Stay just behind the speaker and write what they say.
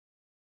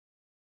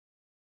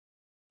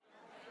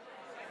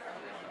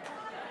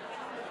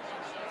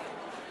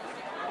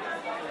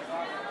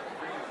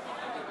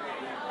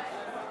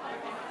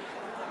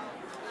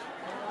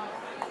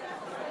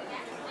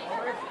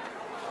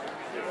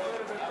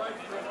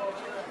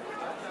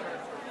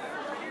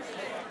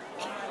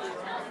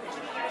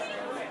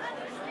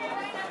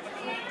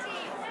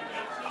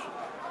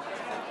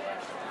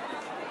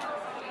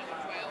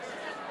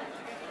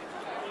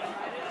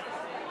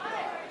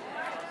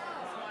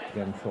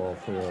again for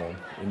your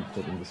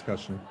input and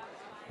discussion.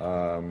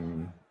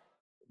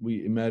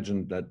 We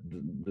imagined that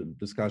the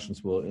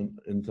discussions will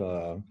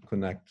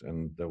interconnect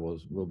and there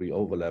will be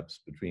overlaps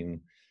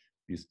between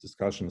these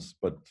discussions.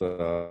 But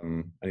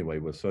anyway,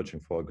 we're searching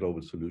for a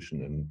global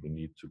solution and we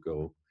need to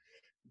go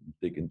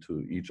dig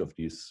into each of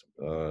these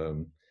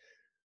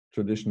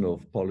traditional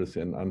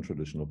policy and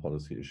untraditional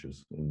policy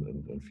issues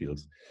and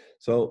fields.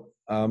 So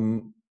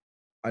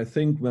I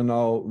think we're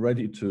now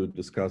ready to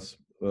discuss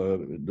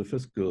the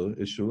fiscal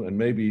issue, and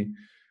maybe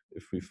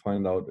if we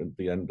find out at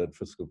the end that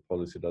fiscal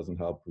policy doesn't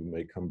help, we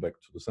may come back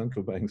to the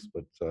central banks,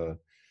 but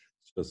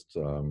it's just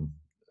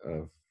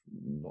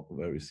not a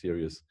very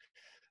serious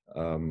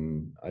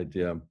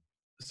idea.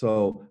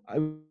 So I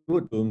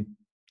would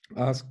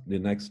ask the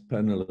next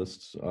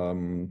panelists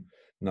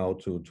now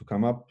to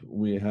come up.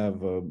 We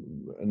have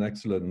an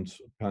excellent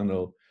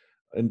panel,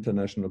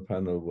 international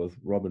panel with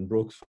Robin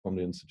Brooks from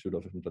the Institute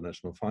of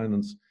International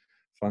Finance,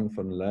 Frank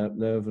van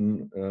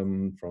Lerven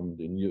from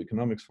the New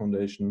Economics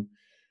Foundation,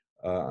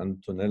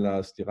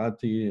 Antonella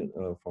Stirati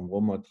from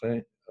Roma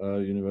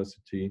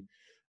University,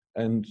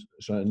 and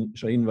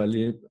Shahin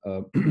Vallée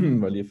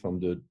from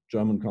the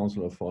German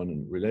Council of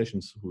Foreign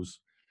Relations, who's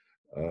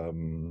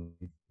coming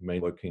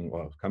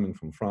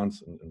from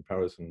France in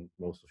Paris, and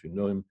most of you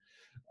know him.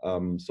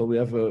 So we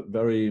have a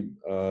very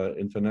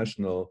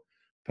international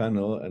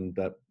panel, and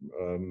that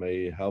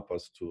may help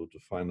us to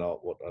find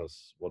out what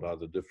are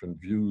the different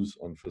views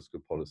on fiscal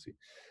policy.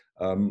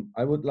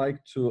 I would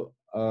like to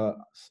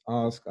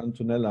ask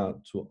Antonella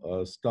to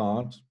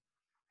start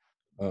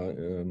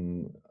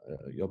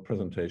your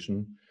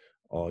presentation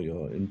or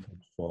your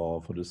input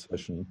for this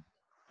session,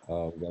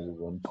 where we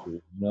want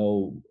to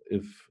know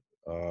if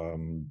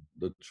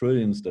the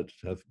trillions that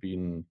have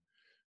been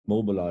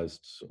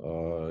mobilized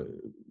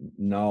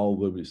now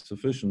will be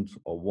sufficient,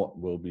 or what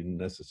will be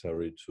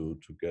necessary to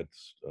get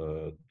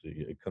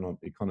the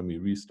economy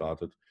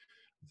restarted.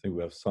 I think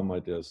we have some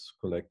ideas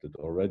collected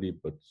already,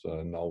 but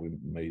now we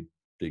may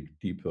dig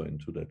deeper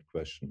into that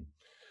question.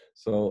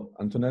 So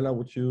Antonella,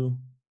 would you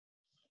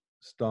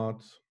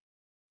start?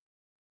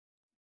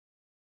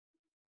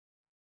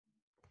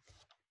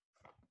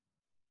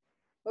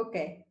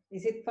 Okay,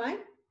 is it fine?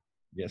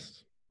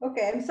 Yes.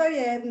 Okay, I'm sorry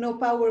I have no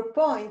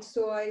PowerPoint,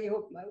 so I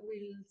hope I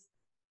will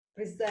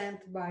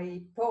present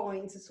by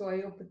points, so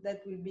I hope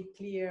that will be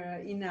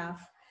clear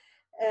enough.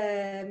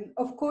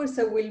 Of course,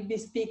 I will be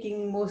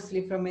speaking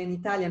mostly from an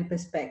Italian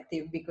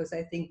perspective, because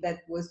I think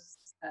that was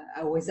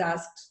I was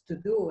asked to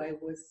do.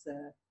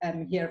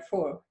 I'm here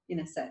for,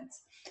 in a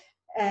sense.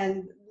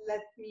 And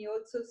let me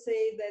also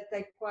say that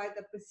I quite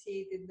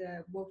appreciated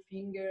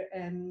Bofinger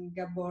and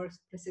Gabor's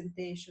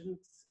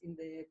presentations in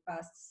the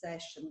past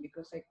session,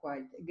 because I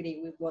quite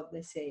agree with what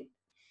they said,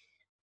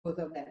 both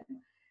of them.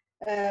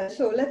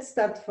 So let's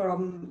start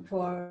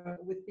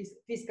with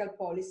fiscal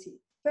policy.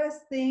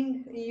 First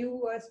thing,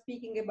 you are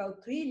speaking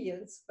about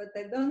trillions, but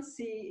I don't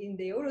see in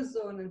the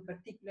Eurozone, and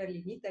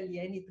particularly in Italy,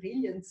 any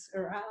trillions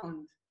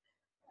around.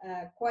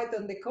 Quite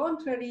on the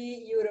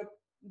contrary,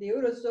 the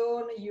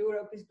Eurozone,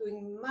 Europe is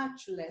doing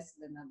much less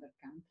than other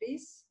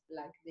countries,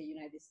 like the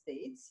United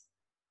States.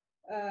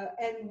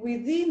 And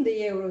within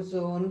the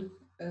Eurozone,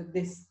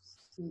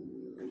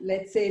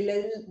 let's say,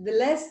 the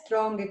less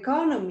strong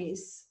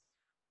economies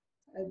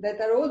that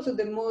are also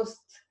the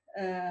most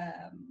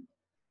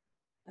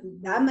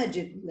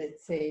damaged,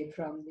 let's say,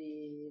 from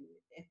the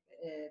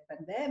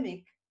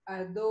pandemic,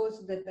 are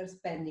those that are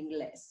spending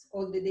less.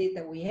 All the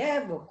data we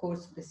have, of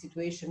course, the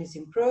situation is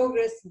in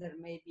progress, there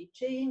may be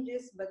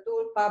changes, but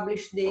all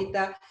published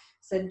data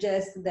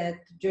suggests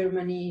that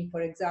Germany,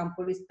 for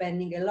example, is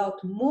spending a lot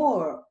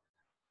more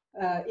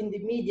in the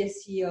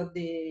immediacy of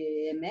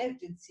the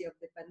emergency of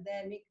the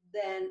pandemic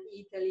than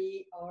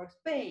Italy or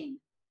Spain.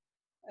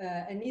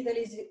 And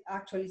Italy is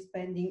actually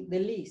spending the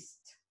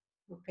least,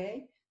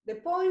 okay? The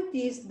point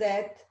is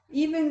that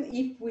even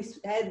if we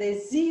had a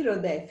zero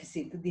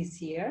deficit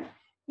this year,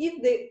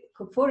 if the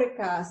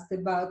forecast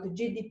about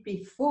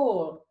GDP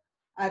fall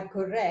are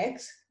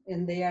correct,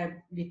 and they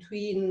are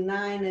between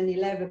 9 and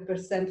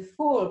 11%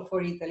 fall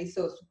for Italy,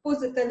 so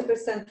suppose a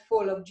 10%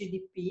 fall of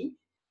GDP,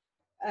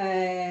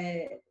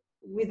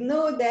 with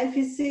no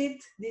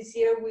deficit this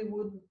year, we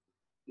would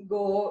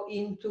go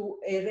into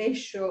a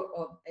ratio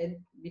of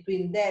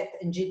between debt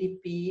and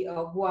GDP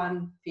of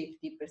 150%,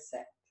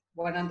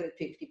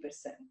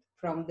 150%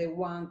 from the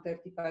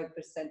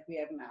 135% we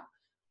are now.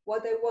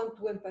 What I want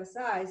to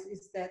emphasize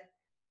is that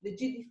the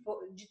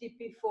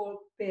GDP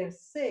fall per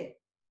se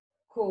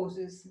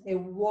causes a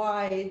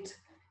wide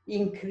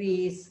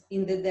increase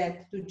in the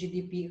debt to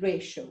GDP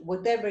ratio,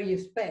 whatever you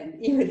spend,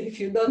 even if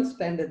you don't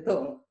spend at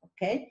all,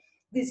 okay?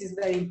 This is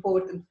very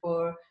important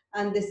for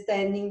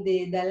understanding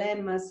the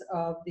dilemmas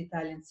of the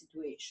Italian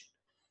situation.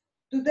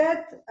 To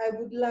that, I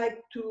would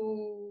like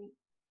to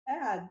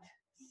add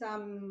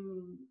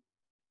some,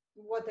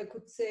 what I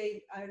could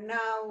say are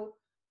now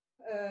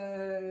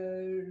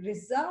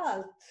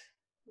results,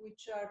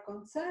 which are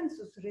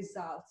consensus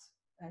results,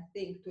 I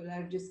think, to a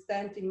large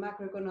extent in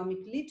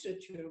macroeconomic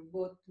literature,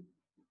 both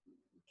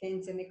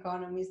Keynesian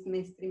economists,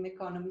 mainstream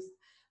economists,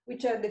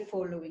 which are the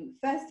following.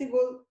 First of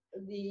all,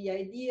 the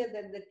idea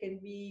that there can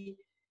be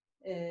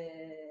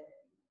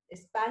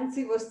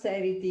expansive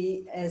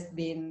austerity has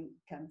been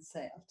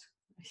cancelled,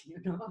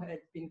 has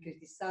been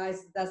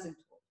criticized, doesn't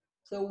work.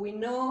 So we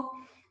know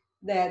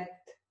that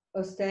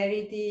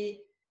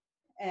austerity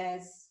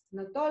has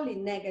not only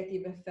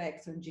negative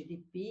effects on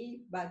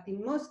GDP, but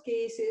in most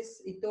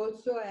cases, it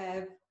also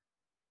have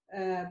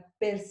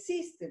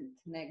persistent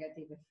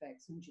negative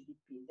effects on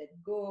GDP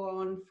that go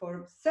on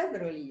for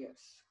several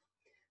years.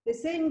 The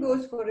same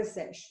goes for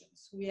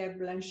recessions. We have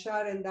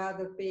Blanchard and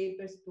other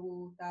papers,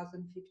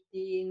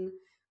 2015,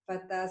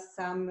 Fatah's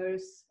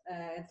Summers,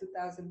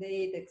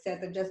 2008,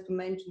 etc., just to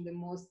mention the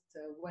most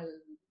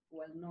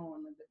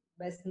well-known, the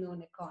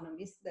best-known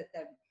economists that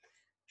have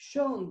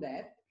shown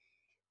that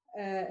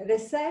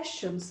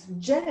recessions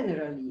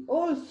generally,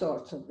 all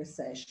sorts of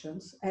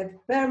recessions, have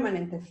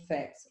permanent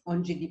effects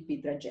on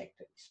GDP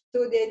trajectories.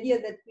 So the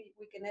idea that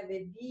we can have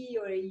a V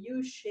or a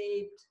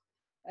U-shaped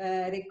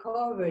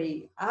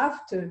recovery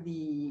after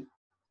the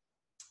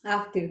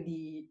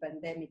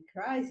pandemic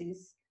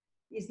crisis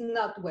is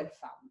not well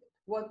founded.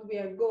 What we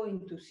are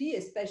going to see,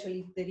 especially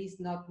if there is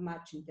not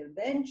much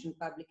intervention,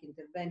 public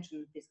intervention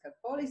in fiscal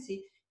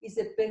policy, is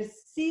a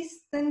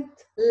persistent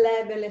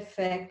level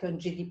effect on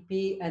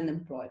GDP and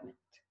employment.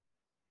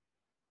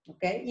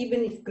 Okay,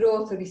 even if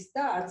growth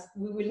restarts,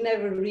 we will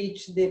never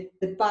reach the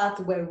path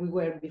where we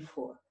were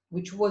before,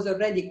 which was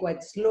already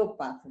quite slow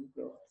path of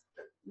growth.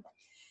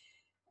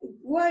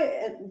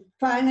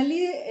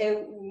 Finally,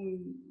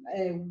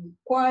 a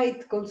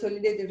quite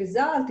consolidated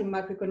result in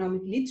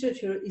macroeconomic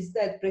literature is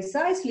that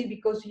precisely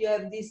because you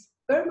have these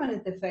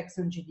permanent effects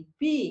on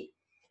GDP,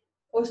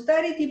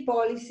 austerity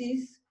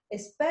policies,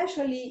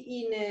 especially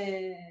in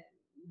a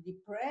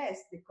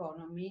depressed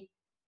economy,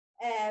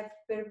 have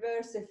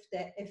perverse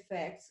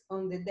effects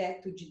on the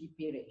debt to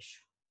GDP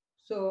ratio.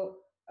 So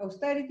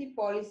austerity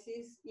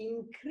policies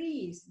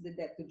increase the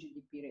debt to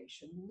GDP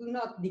ratio, do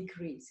not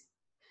decrease it.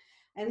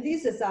 And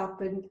this has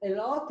happened a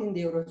lot in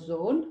the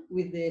Eurozone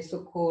with the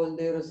so-called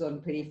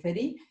Eurozone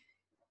periphery.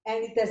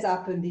 And it has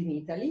happened in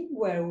Italy,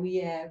 where we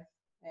have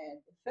had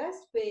the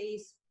first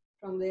phase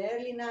from the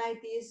early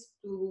 90s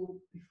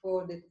to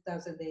before the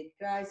 2008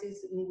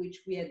 crisis, in which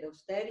we had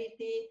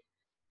austerity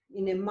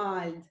in a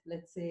mild,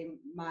 let's say,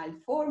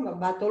 mild form,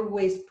 but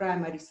always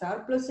primary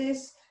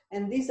surpluses.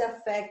 And this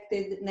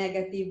affected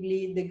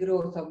negatively the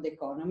growth of the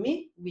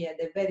economy. We had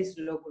a very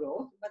slow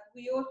growth, but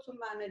we also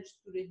managed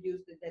to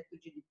reduce the debt to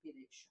GDP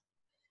ratio.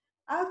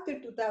 After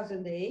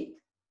 2008,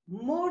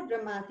 more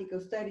dramatic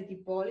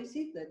austerity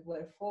policies that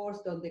were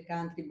forced on the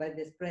country by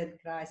the spread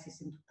crisis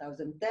in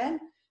 2010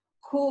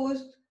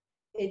 caused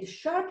a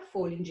sharp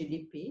fall in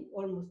GDP,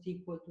 almost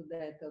equal to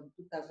that of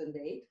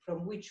 2008,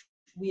 from which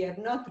we have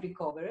not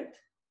recovered,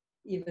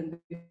 even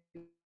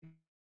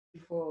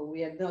before we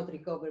had not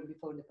recovered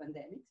before the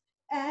pandemic,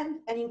 and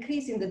an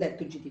increase in the debt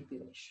to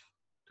GDP ratio.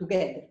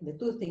 Together, the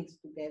two things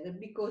together,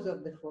 because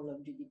of the fall of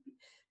GDP.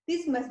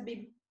 This must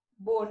be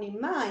borne in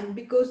mind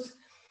because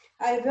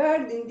I've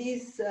heard in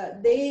these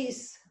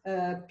days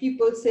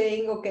people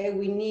saying, okay,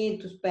 we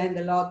need to spend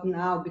a lot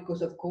now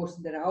because of course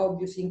there are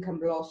obvious income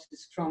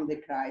losses from the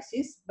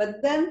crisis,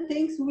 but then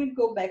things will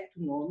go back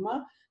to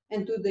normal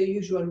and to the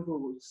usual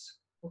rules,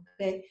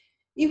 okay?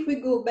 If we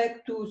go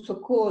back to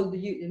so-called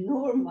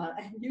normal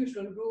and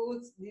usual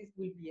rules, this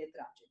will be a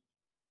tragedy.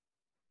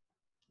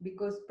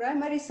 Because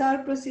primary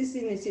surpluses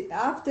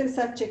after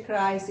such a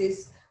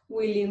crisis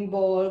will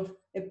involve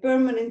a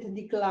permanent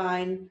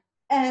decline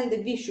and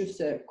a vicious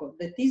circle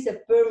that is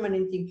a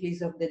permanent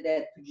increase of the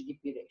debt to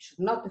GDP ratio,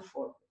 not a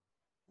fall,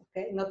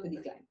 okay, not a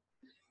decline.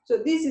 So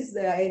this is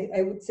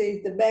I would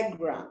say, the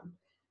background.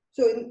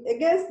 So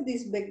against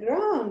this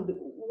background,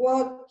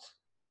 what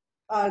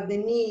are the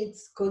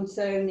needs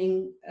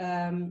concerning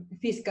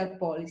fiscal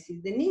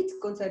policy? The needs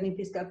concerning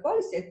fiscal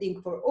policy, I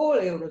think, for all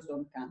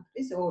Eurozone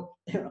countries, or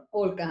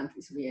all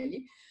countries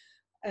really,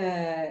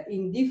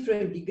 in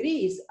different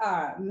degrees,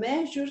 are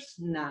measures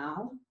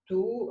now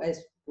to,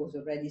 as was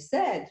already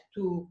said,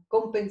 to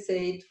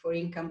compensate for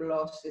income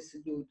losses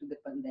due to the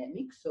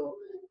pandemic, so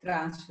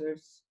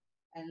transfers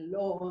and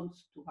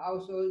loans to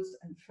households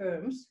and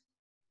firms,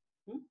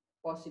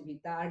 possibly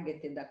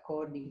targeted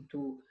according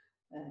to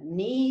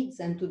needs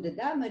and to the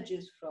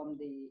damages from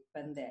the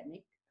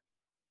pandemic.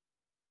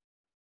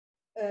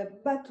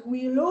 But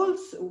we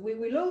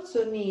will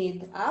also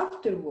need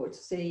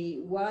afterwards, say,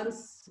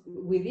 once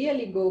we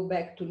really go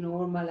back to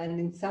normal and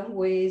in some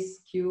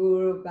ways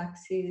cure,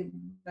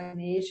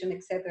 vaccination,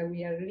 etc.,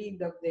 we are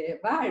rid of the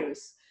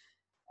virus,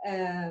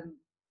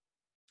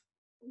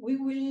 we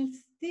will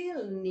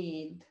still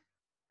need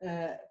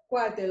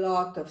quite a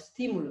lot of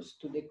stimulus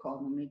to the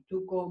economy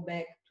to go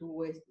back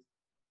to a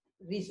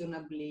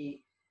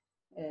reasonably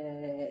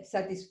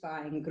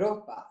satisfying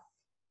growth path.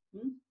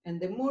 And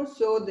the more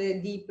so,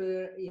 the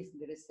deeper is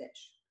the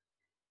recession.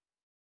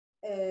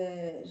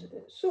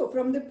 So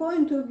from the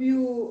point of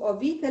view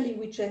of Italy,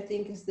 which I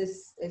think is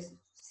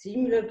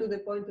similar to the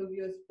point of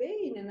view of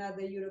Spain and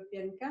other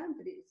European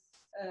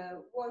countries,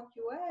 what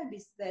you have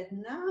is that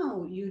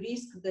now you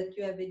risk that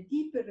you have a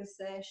deeper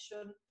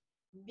recession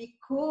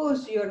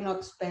because you're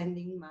not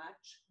spending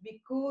much,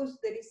 because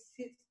there is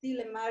still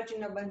a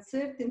margin of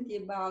uncertainty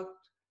about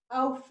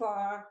how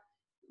far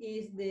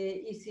is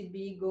the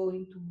ECB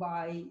going to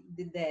buy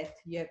the debt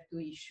you have to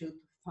issue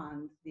to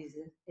fund this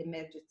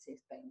emergency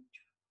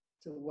expenditure.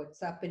 So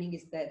what's happening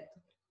is that,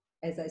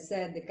 as I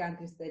said, the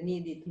countries that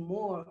need it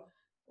more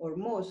or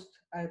most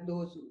are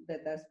those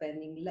that are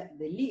spending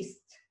the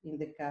least in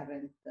the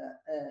current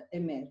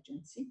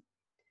emergency.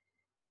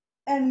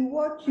 And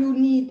what you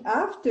need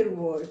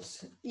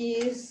afterwards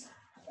is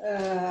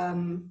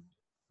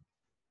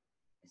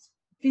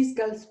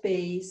fiscal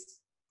space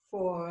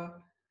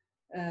for,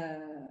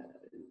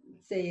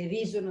 say,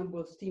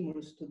 reasonable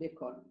stimulus to the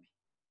economy,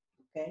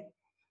 okay?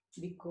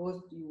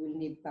 Because you will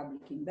need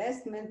public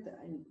investment.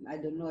 And I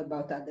don't know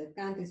about other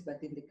countries,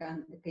 but in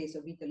the case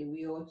of Italy,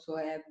 we also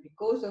have,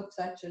 because of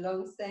such a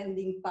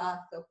long-standing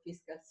path of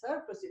fiscal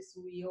surpluses,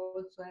 we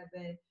also have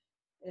a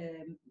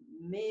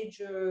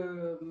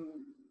major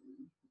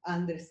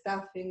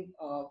understaffing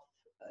of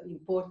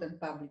important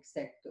public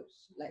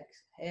sectors like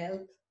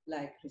health,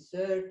 like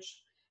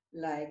research,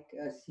 like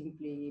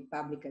simply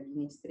public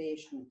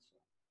administration and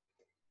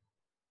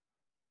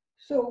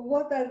so on. So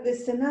what are the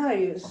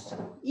scenarios?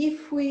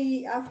 If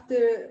we,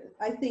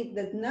 I think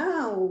that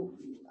now,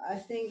 I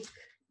think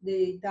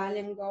the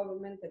Italian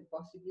government and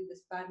possibly the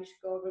Spanish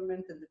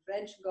government and the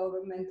French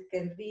government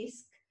can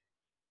risk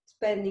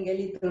spending a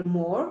little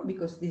more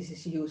because this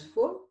is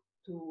useful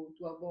to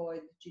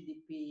avoid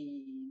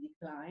GDP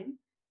decline,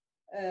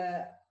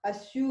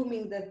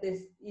 assuming that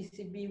the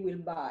ECB will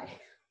buy,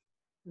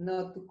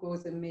 not to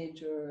cause a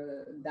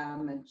major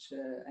damage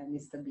and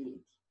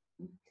instability.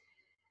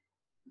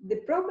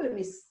 The problem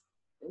is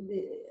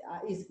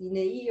in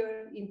a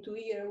year, in 2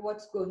 years,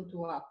 what's going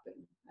to happen?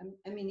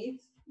 I mean,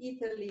 if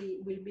Italy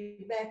will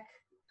be back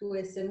to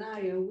a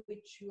scenario in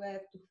which you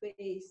have to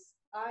face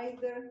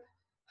either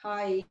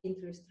high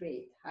interest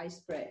rate, high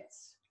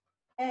spreads,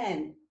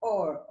 and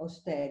or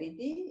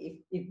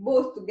austerity, if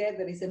both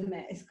together is a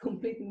mess,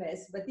 complete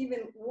mess, but even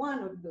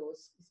one of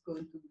those is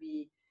going to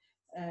be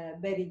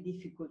very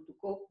difficult to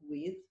cope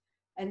with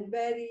and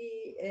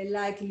very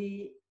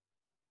likely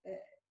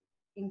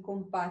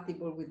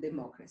incompatible with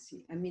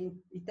democracy. I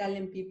mean,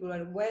 Italian people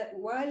are,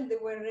 while they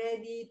were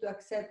ready to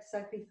accept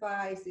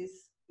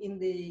sacrifices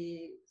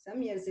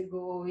some years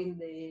ago in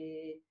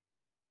the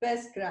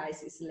past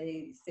crisis,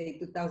 like say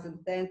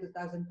 2010,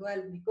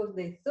 2012, because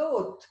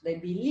they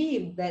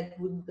believed that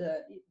would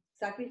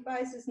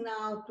sacrifices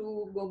now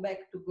to go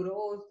back to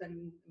growth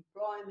and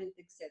employment,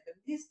 etc.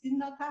 This did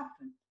not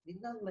happen,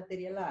 did not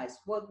materialize.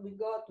 What we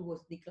got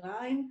was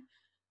decline,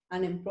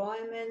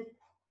 unemployment,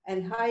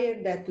 and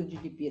higher debt to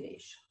GDP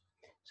ratio.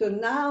 So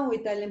now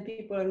Italian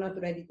people are not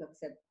ready to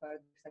accept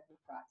further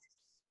sacrifices.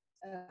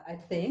 I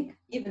think,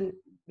 even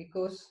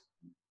because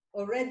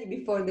already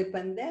before the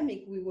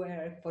pandemic, we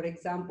were, for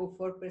example,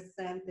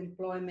 4%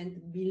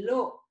 employment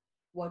below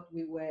what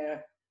we were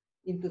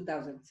in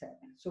 2007.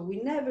 So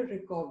we never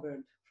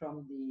recovered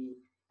from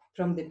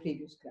the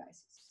previous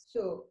crisis.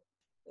 So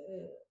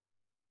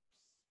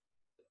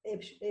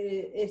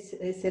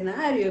a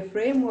scenario, a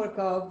framework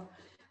of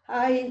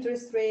high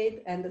interest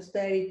rate and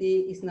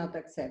austerity is not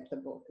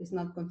acceptable. It's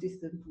not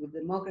consistent with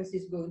democracy.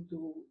 It's going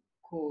to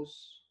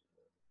cause,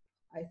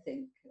 I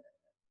think,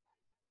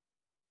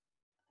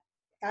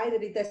 either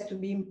it has to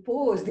be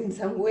imposed in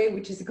some way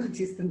which is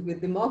consistent with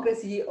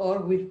democracy or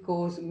will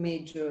cause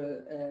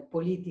major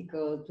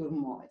political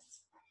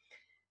turmoils.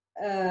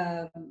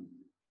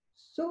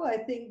 So I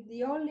think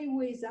the only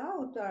ways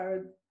out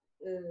are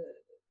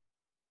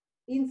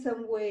in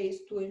some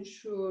ways to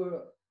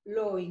ensure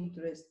low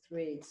interest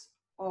rates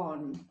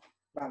on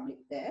public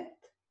debt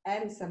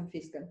and some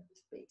fiscal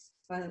space,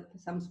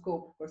 some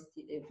scope for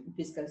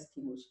fiscal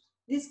stimulus.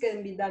 This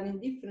can be done in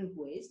different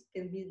ways. It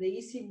can be the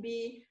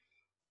ECB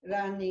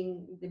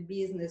running the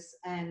business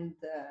and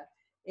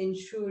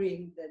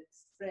ensuring that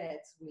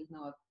spreads will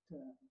not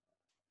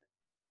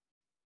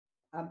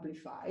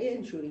amplify,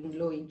 ensuring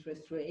low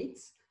interest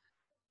rates,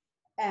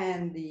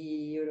 and the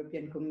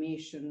European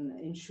Commission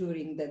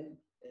ensuring that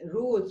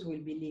rules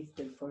will be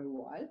lifted for a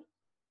while.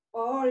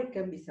 Or it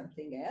can be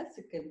something else.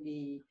 It can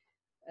be,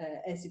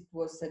 as it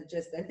was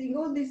suggested. I think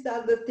all these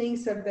other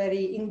things are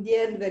in the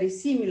end, very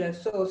similar.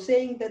 So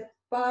saying that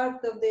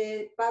part of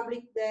the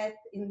public debt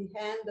in the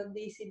hand of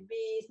the ECB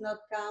is not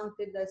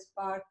counted as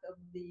part of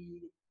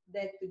the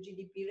debt to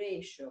GDP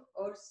ratio,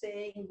 or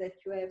saying that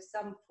you have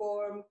some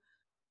form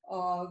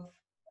of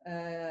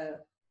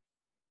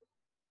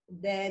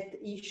debt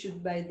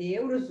issued by the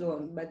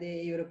Eurozone, by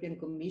the European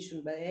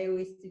Commission, by the EU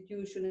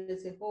institution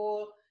as a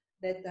whole,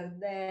 that are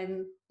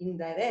then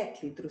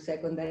indirectly through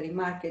secondary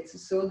markets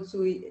sold to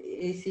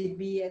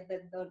ECB and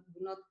that do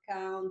not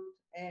count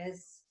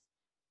as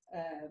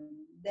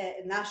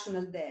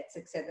national debts,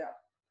 etc.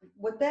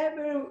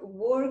 Whatever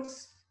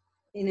works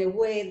in a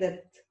way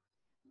that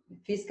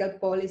fiscal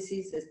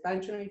policies,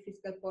 expansionary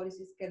fiscal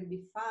policies can be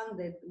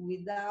funded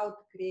without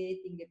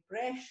creating a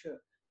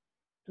pressure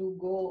to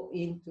go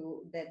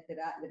into debt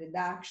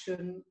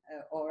reduction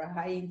or a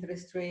high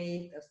interest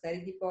rate,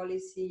 austerity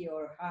policy,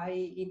 or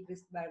high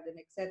interest burden,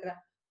 etc.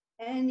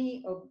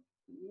 Any of,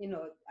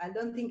 I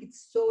don't think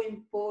it's so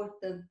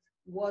important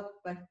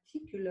what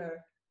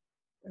particular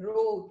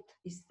road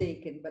is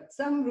taken, but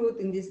some route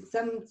in this,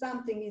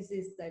 something in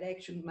this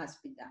direction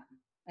must be done.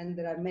 And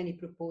there are many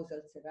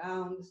proposals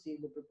around. See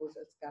the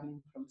proposals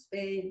coming from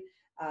Spain,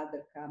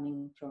 other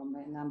coming from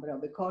a number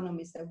of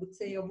economists, I would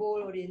say of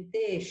all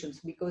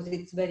orientations, because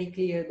it's very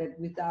clear that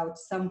without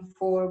some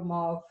form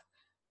of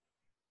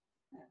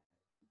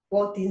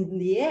what in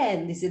the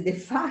end is a de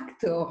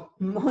facto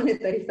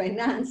monetary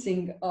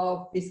financing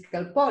of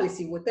fiscal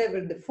policy,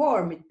 whatever the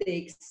form it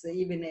takes,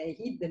 even a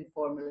hidden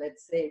form,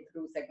 let's say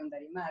through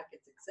secondary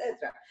markets,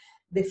 etc.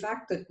 De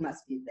facto it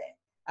must be that.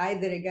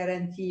 Either a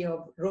guarantee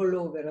of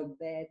rollover of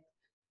debt,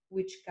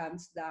 which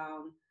comes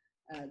down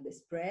the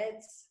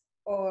spreads,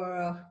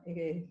 or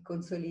a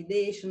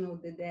consolidation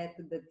of the debt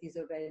that is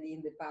already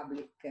in the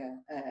public,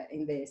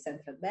 in the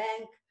central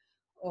bank,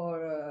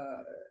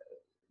 or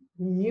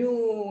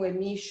new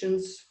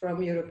emissions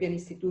from European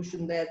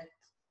institutions that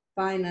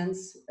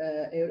finance,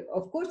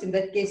 of course, in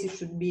that case, it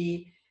should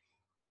be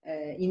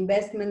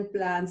investment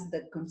plans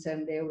that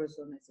concern the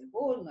Eurozone as a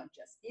whole, not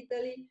just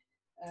Italy,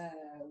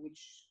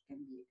 which can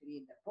be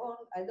agreed upon.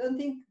 I don't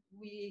think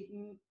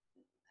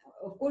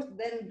of course,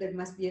 then there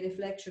must be a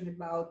reflection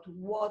about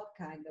what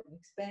kind of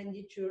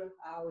expenditure,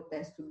 how it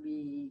has to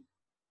be,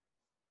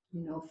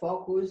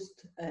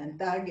 focused and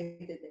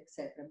targeted,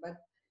 etc. But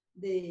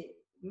the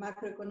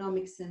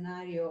macroeconomic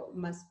scenario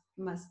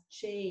must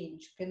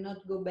change,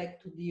 cannot go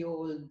back to the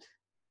old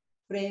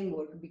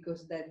framework,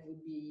 because that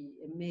would be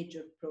a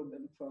major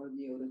problem for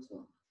the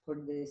Eurozone,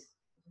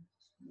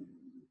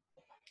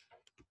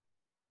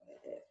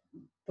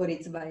 for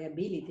its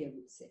viability, I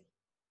would say.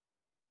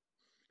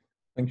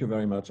 Thank you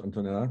very much,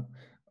 Antonella.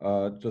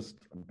 Just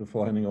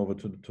before handing over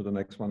to the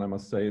next one, I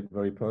must say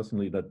very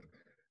personally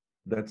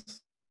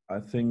that's, I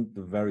think,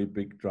 the very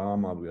big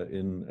drama we are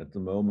in at the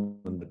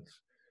moment, that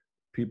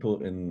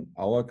people in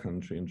our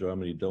country, in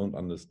Germany, don't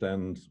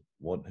understand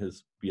what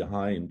is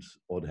behind,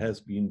 or has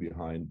been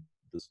behind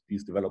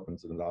these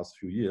developments in the last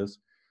few years.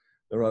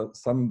 There are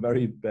some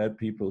very bad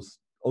people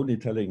only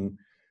telling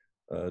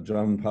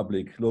German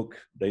public, look,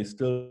 they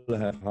still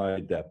have high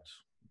debt.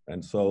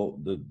 And so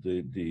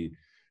the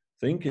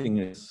thinking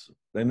is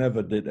they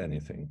never did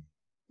anything.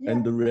 Yeah.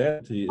 And the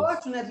reality is...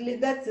 Fortunately,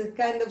 that's a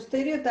kind of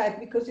stereotype,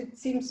 because it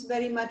seems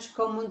very much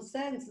common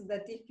sense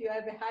that if you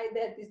have a high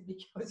debt, it's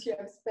because you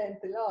have spent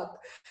a lot.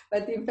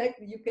 But in fact,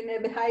 you can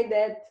have a high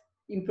debt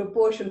in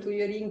proportion to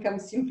your income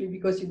simply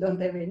because you don't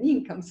have an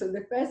income. So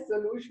the first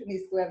solution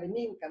is to have an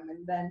income,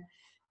 and then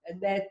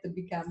that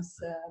becomes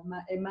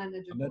a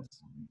manageable.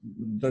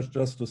 That's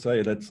just to say,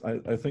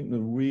 I think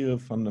the real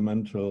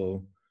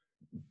fundamental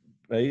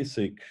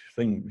basic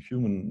thing,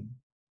 human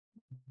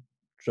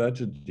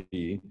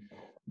tragedy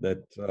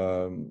that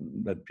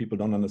people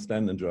don't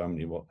understand in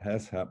Germany, what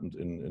has happened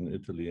in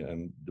Italy,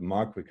 and the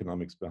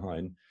macroeconomics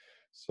behind.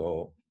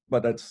 So,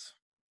 but that's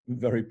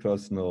very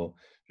personal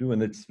view,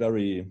 and it's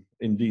very,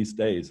 in these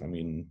days, I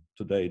mean,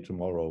 today,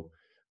 tomorrow,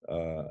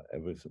 a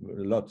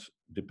lot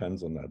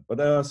depends on that. But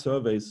there are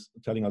surveys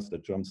telling us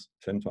that Germans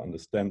tend to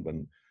understand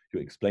when you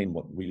explain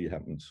what really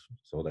happened.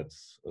 So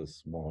that's a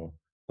small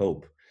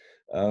hope.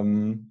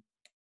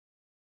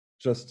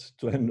 Just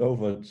to hand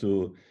over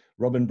to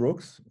Robin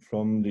Brooks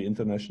from the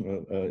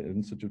International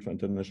Institute for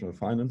International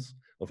Finance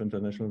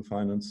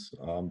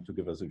to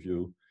give us a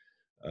view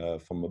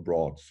from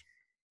abroad.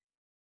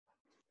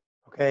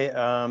 Okay,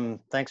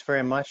 thanks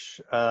very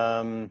much.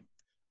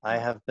 I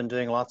have been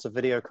doing lots of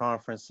video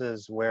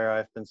conferences where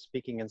I've been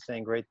speaking and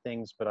saying great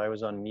things, but I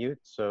was on mute.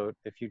 So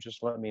if you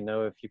just let me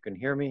know if you can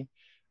hear me,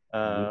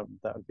 that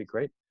would be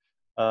great.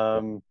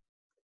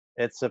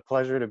 It's a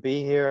pleasure to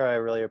be here. I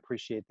really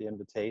appreciate the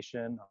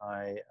invitation.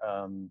 I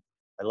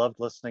loved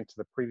listening to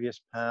the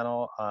previous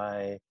panel.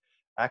 I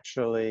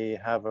actually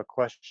have a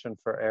question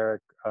for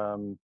Eric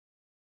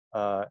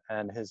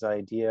and his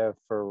idea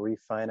for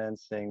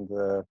refinancing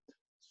the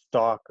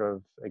stock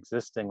of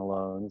existing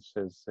loans,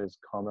 his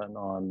comment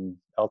on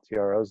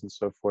LTROs and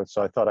so forth.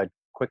 So I thought I'd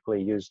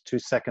quickly use 2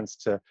 seconds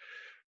to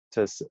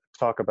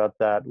talk about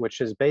that,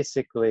 which is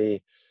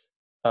basically,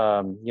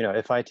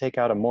 if I take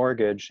out a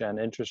mortgage and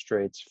interest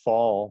rates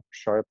fall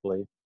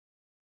sharply,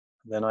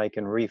 then I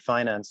can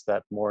refinance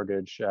that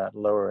mortgage at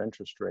lower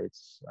interest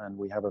rates, and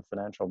we have a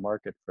financial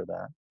market for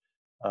that.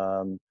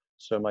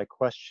 So my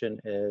question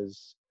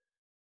is,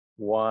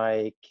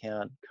 why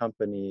can't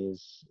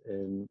companies,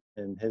 in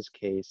his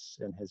case,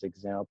 in his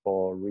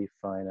example,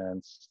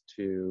 refinance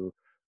to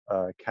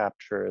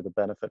capture the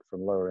benefit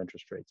from lower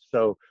interest rates?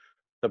 So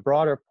the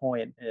broader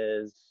point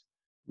is,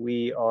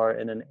 we are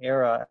in an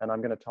era, and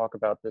I'm going to talk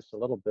about this a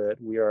little bit,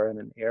 we are in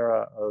an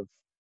era of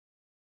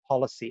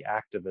policy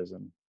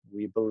activism.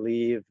 We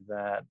believe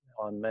that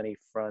on many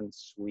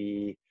fronts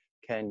we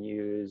can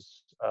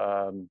use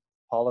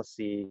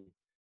policy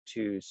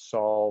to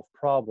solve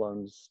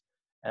problems.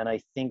 And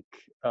I think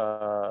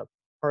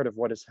part of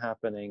what is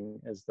happening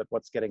is that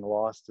what's getting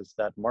lost is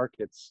that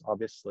markets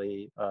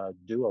obviously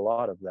do a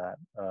lot of that.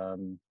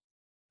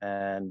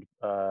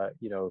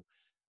 You know,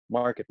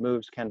 market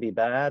moves can be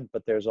bad,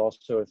 but there's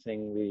also a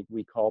thing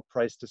we call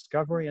price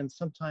discovery, and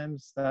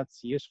sometimes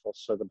that's useful.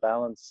 So the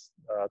balance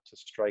to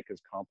strike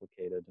is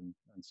complicated, and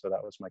so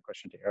that was my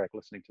question to Eric,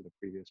 listening to the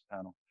previous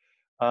panel.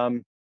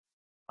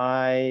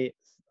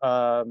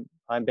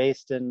 I'm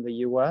based in the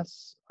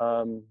US.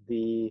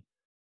 The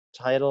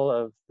title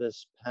of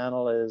this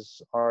panel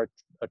is, are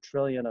a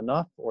trillion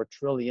enough or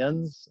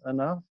trillions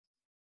enough?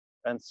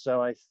 And so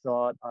I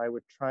thought I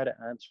would try to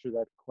answer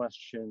that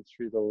question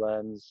through the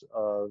lens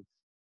of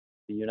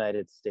the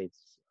United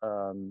States.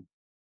 And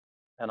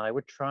I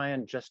would try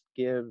and just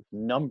give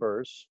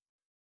numbers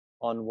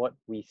on what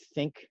we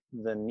think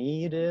the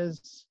need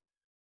is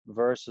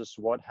versus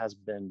what has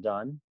been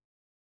done.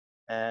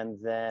 And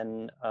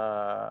then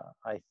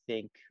I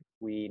think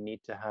we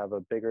need to have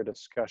a bigger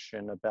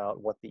discussion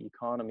about what the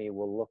economy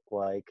will look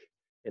like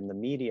in the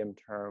medium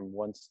term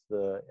once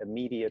the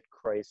immediate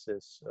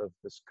crisis of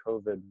this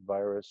COVID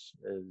virus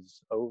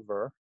is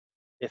over,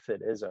 if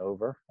it is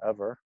over,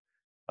 ever.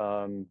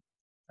 And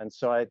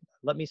so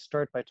let me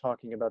start by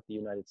talking about the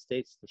United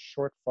States, the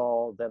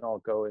shortfall, then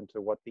I'll go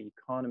into what the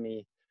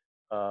economy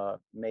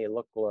may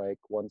look like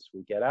once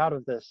we get out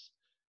of this.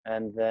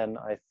 And then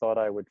I thought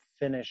I would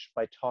finish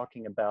by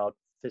talking about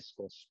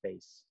fiscal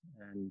space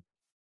and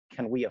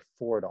can we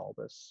afford all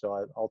this?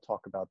 So I'll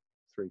talk about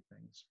three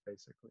things,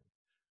 basically.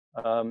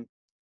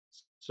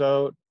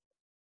 So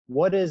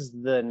what is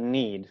the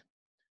need?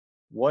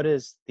 What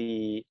is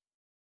the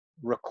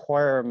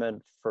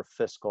requirement for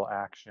fiscal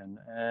action?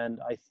 And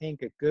I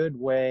think a good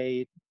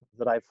way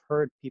that I've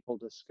heard people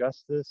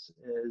discuss this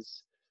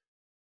is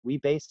we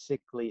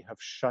basically have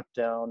shut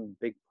down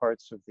big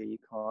parts of the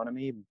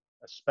economy,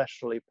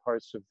 especially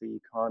parts of the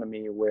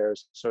economy where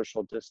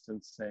social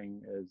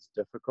distancing is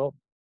difficult.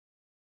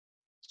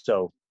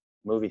 So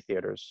movie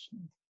theaters,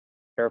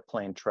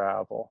 airplane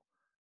travel,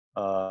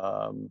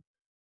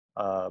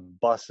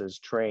 buses,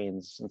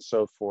 trains, and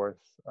so forth,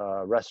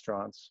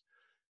 restaurants.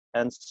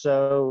 And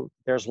so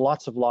there's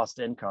lots of lost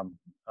income.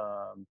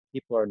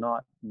 People are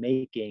not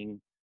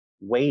making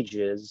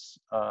wages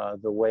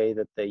the way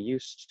that they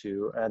used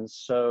to. And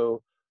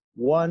so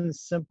one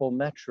simple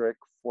metric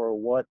for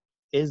what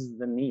is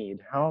the need,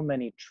 how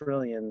many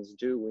trillions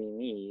do we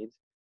need,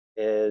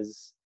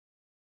 is,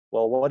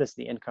 well, what is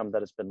the income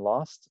that has been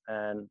lost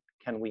and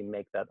can we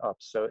make that up?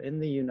 So in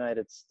the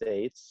United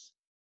States,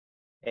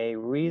 a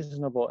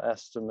reasonable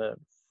estimate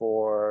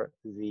for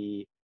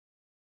the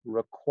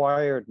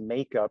required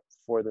makeup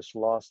for this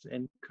lost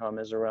income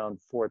is around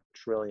 $4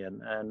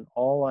 trillion. And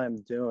all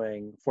I'm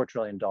doing, $4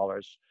 trillion.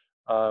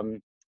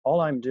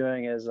 All I'm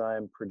doing is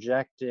I'm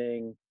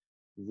projecting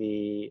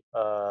the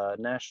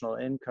national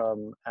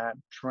income at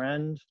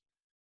trend,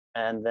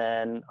 and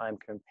then I'm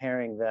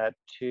comparing that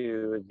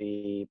to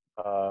the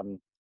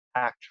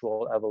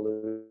actual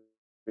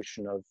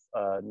evolution of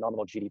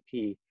nominal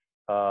GDP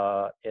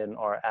in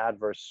our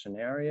adverse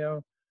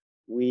scenario.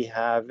 We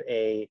have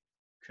a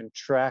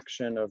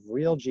contraction of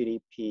real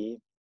GDP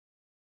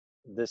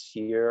this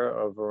year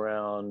of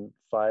around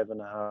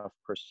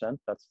 5.5%.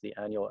 That's the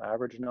annual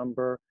average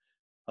number.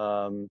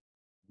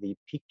 The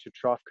peak to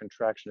trough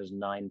contraction is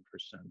 9%.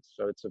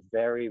 So it's a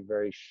very,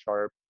 very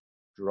sharp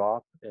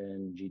drop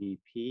in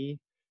GDP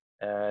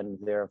and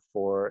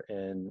therefore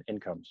in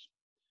incomes.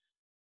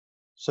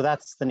 So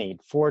that's the need,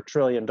 $4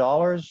 trillion.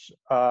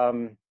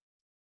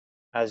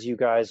 As you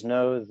guys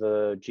know,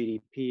 the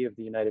GDP of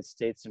the United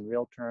States in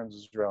real terms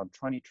is around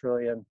 20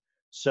 trillion.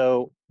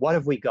 So what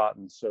have we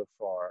gotten so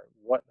far?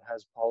 What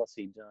has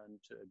policy done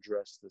to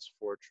address this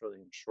 4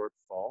 trillion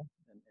shortfall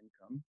in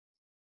income?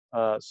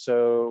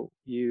 So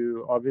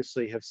you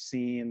obviously have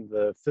seen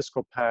the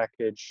fiscal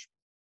package,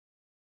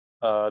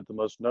 the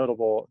most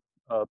notable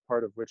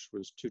part of which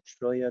was 2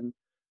 trillion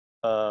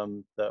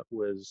that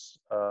was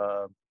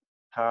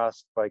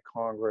passed by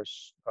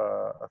Congress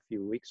a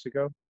few weeks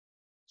ago.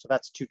 So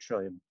that's 2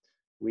 trillion.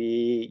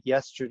 We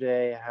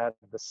yesterday had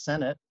the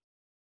Senate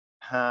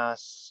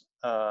pass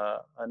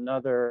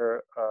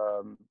another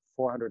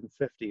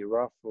 450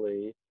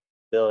 roughly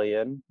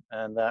billion,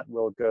 and that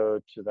will go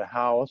to the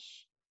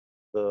House,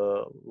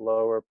 the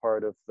lower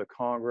part of the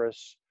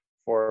Congress,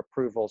 for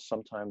approval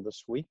sometime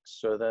this week.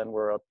 So then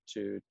we're up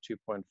to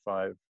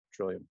 2.5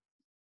 trillion.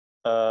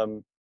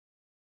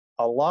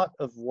 A lot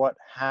of what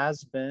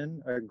has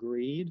been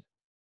agreed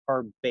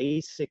are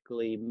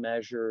basically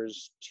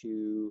measures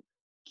to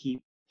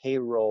keep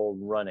payroll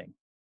running.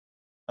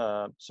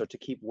 So to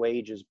keep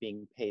wages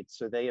being paid.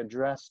 So they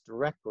address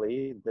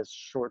directly this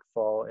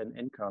shortfall in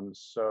incomes.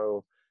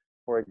 So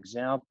for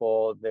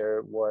example,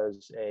 there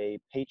was a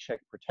paycheck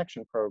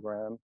protection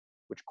program,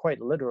 which quite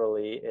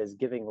literally is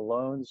giving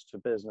loans to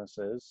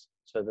businesses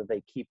so that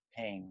they keep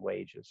paying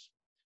wages.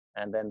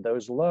 And then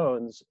those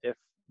loans, if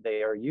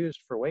they are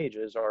used for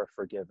wages, are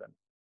forgiven.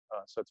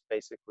 So it's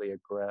basically a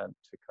grant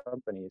to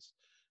companies.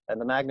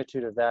 And the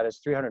magnitude of that is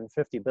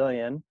 350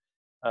 billion.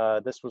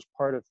 This was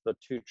part of the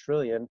 2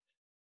 trillion.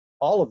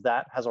 all of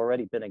that has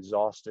already been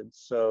exhausted.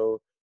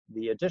 So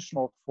the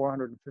additional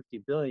 450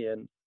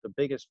 billion, the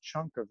biggest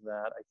chunk of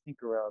that, I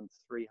think around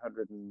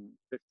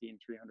 315,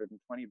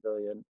 320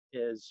 billion,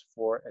 is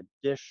for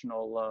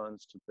additional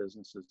loans to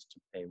businesses to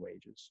pay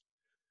wages.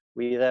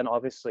 We then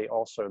obviously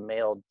also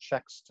mailed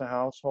checks to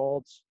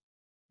households.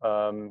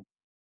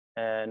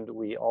 And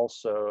we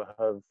also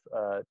have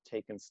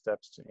taken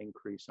steps to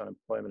increase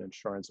unemployment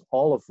insurance,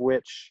 all of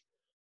which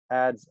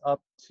adds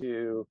up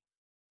to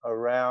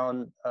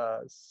around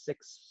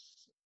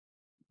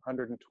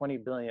 620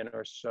 billion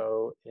or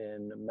so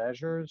in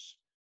measures.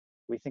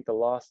 We think the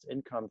lost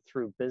income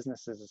through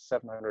businesses is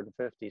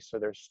 750, so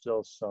there's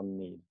still some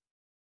need.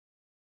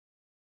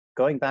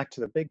 Going back to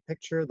the big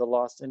picture, the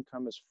lost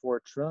income is 4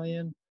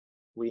 trillion.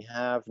 We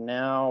have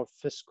now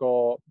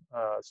fiscal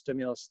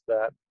stimulus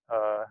that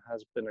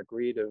has been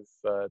agreed of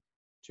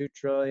 2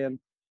 trillion,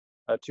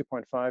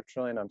 2.5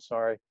 trillion, I'm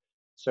sorry.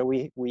 So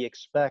we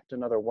expect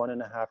another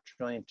 1.5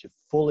 trillion to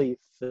fully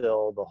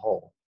fill the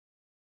hole.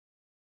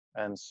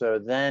 And so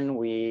then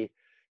we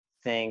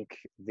think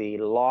the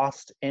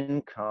lost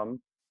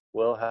income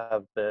will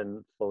have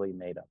been fully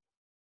made up.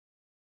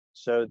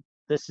 So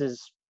this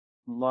is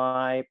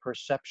my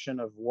perception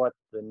of what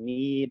the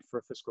need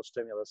for fiscal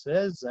stimulus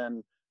is,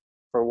 and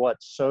for what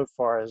so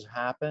far has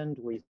happened,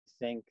 we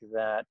think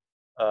that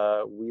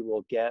we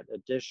will get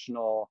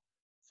additional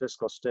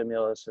fiscal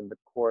stimulus in the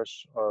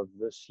course of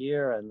this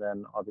year, and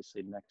then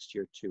obviously next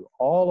year too.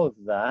 All of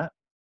that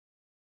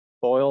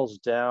boils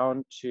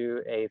down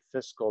to a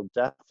fiscal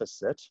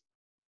deficit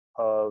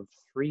of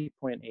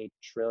 3.8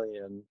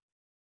 trillion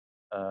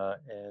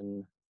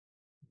in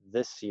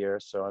this year.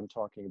 So I'm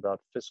talking about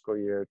fiscal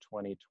year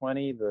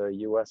 2020. The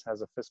US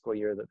has a fiscal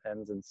year that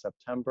ends in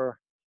September.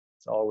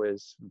 It's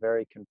always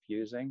very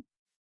confusing.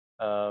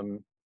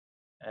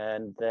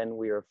 And then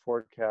we are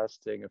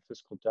forecasting a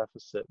fiscal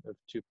deficit of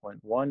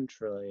 2.1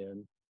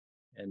 trillion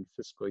in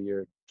fiscal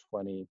year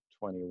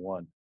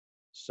 2021.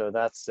 So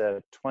that's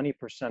a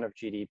 20% of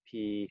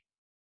GDP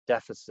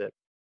deficit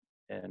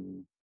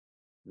in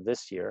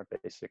this year,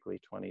 basically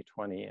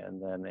 2020,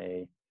 and then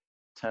a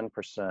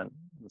 10%,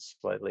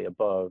 slightly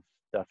above,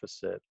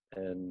 deficit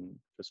in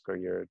fiscal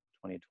year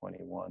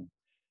 2021.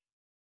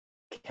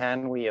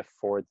 Can we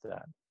afford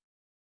that?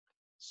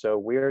 So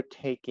we're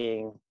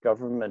taking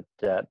government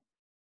debt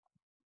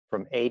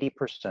from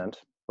 80%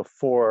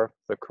 before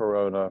the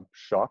Corona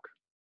shock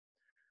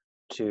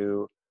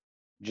to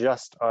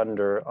just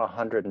under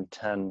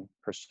 110%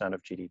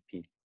 of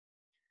GDP.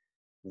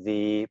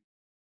 The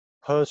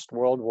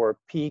post-World War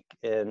peak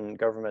in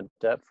government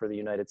debt for the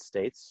United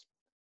States,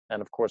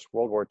 and of course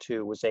World War II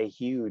was a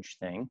huge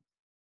thing.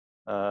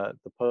 The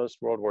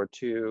post-World War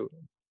II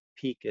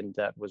peak in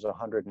debt was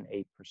 108%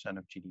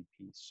 of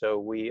GDP. So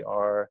we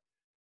are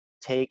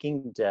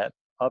taking debt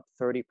up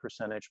 30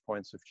 percentage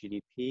points of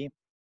GDP,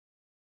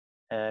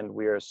 and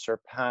we are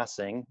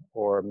surpassing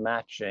or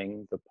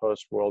matching the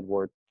post-World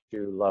War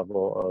II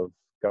level of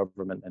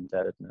government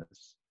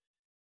indebtedness.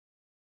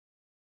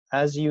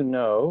 As you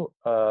know,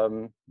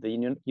 the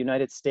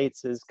United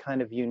States is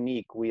kind of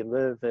unique. We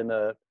live in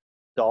a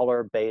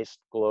dollar-based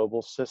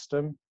global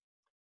system.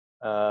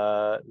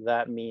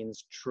 That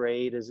means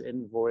trade is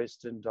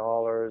invoiced in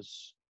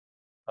dollars.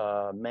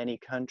 Many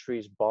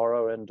countries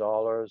borrow in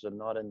dollars and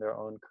not in their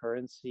own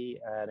currency,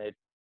 and it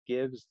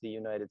gives the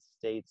United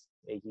States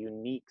a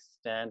unique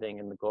standing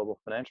in the global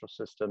financial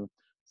system.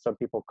 Some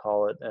people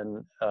call it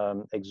an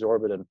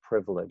exorbitant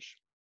privilege.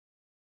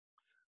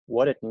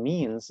 What it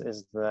means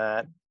is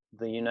that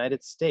the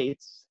United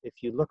States,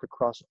 if you look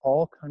across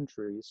all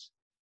countries,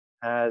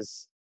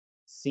 has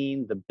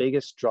seen the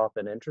biggest drop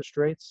in interest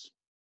rates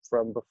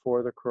from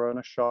before the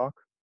Corona shock,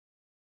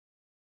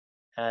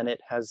 and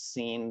it has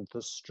seen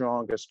the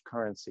strongest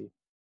currency.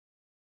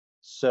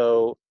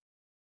 So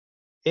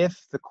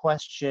if the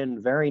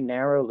question, very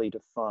narrowly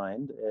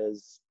defined,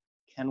 is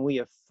can we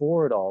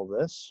afford all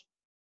this,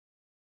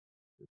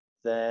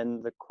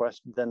 then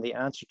the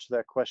answer to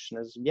that question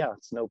is yeah,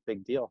 it's no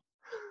big deal.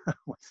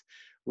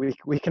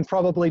 We can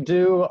probably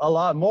do a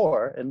lot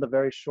more in the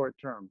very short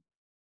term.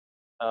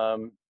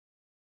 But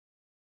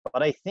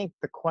I think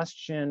the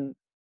question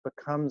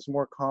becomes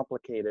more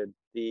complicated.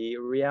 The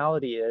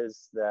reality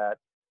is that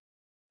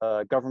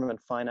government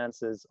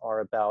finances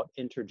are about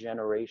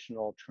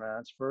intergenerational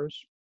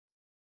transfers.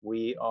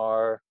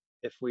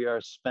 If we are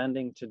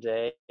spending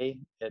today,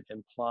 it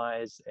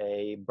implies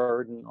a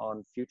burden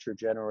on future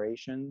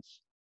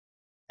generations,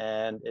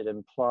 and it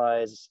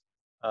implies,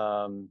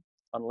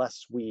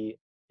 unless we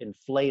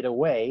inflate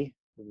away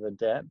the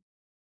debt,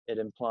 it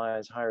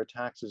implies higher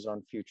taxes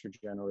on future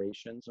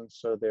generations. And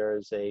so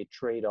there's a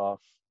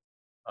trade-off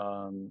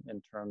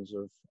in terms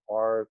of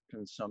our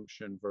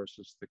consumption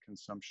versus the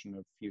consumption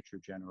of future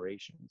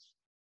generations.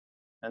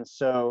 And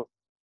so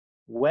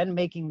when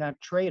making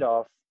that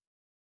trade-off,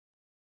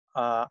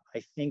 I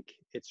think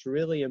it's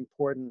really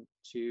important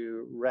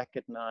to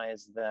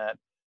recognize that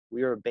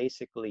we are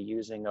basically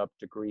using up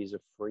degrees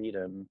of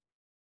freedom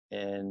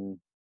in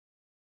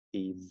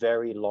the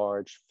very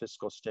large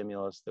fiscal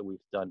stimulus that we've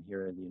done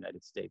here in the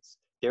United States.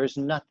 There's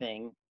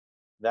nothing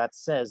that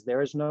says,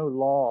 there is no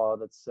law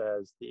that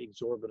says the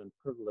exorbitant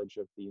privilege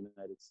of the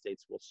United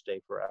States will stay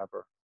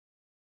forever.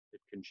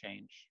 It can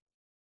change.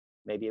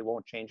 Maybe it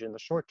won't change in the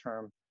short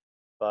term,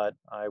 but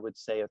I would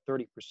say a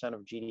 30%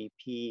 of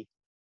GDP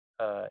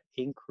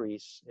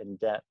increase in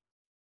debt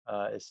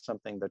is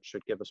something that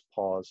should give us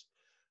pause.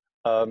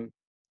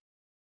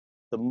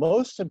 The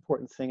most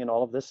important thing in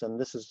all of this, and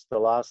this is the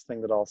last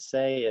thing that I'll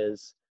say,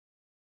 is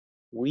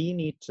we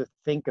need to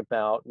think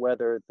about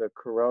whether the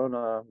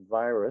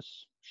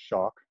coronavirus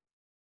shock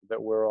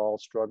that we're all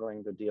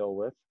struggling to deal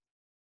with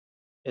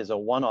is a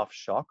one-off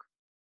shock,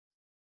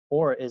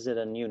 or is it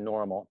a new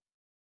normal?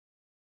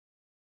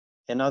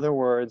 In other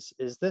words,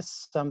 is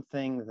this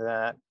something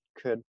that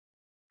could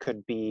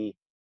be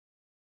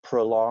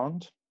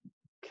prolonged?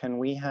 Can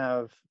we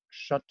have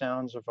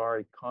shutdowns of our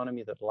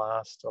economy that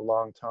last a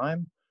long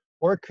time?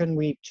 Or can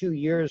we 2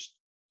 years,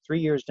 3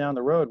 years down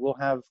the road, we'll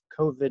have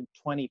COVID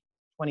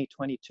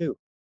 2022?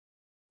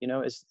 You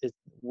know,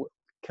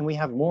 can we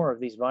have more of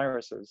these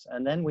viruses?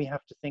 And then we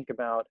have to think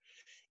about,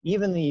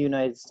 even the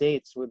United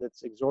States with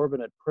its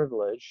exorbitant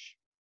privilege,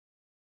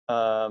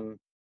 can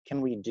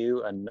we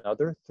do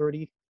another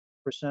 30%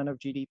 of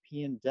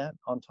GDP in debt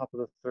on top of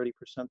the 30%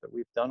 that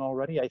we've done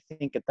already? I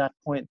think at that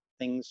point,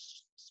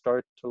 things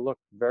start to look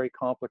very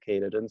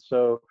complicated. And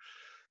so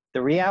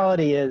the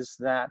reality is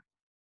that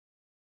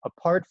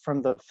apart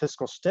from the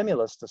fiscal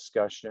stimulus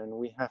discussion,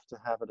 we have to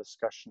have a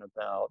discussion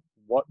about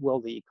what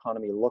will the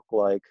economy look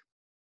like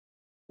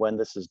when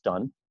this is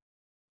done.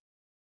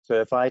 So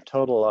if I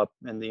total up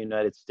in the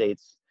United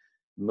States,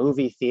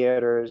 movie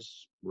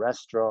theaters,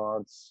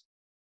 restaurants,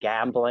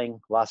 gambling,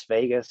 Las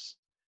Vegas,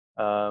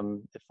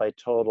 if I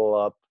total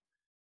up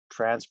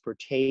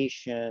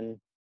transportation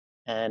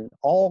and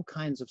all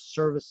kinds of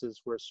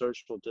services where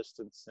social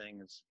distancing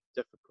is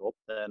difficult,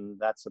 then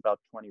that's about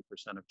 20%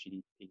 of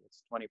GDP.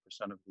 It's 20%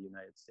 of the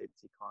United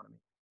States economy.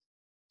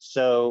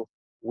 So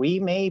we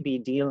may be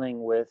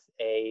dealing with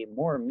a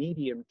more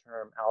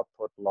medium-term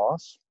output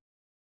loss,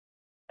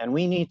 and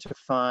we need to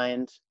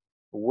find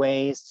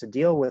ways to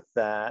deal with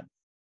that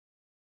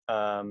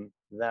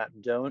that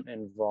don't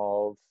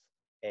involve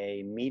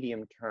a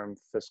medium-term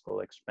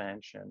fiscal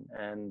expansion.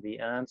 And the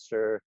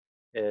answer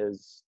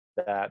is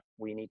that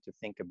we need to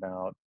think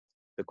about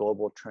the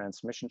global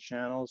transmission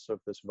channels of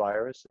this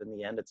virus. In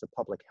the end, it's a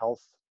public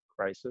health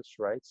crisis,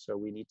 right? So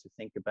we need to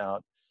think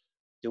about,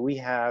 do we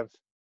have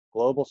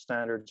global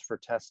standards for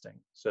testing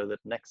so that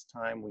next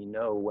time we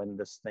know when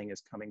this thing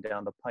is coming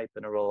down the pipe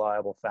in a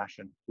reliable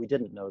fashion? We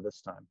didn't know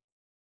this time.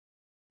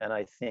 And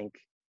I think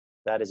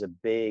that is a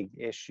big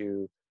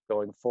issue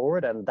going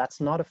forward. And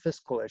that's not a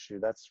fiscal issue.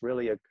 That's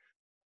really a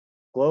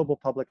global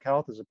public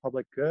health is a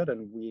public good,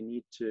 and we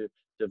need to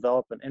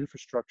develop an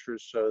infrastructure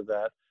so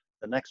that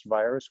the next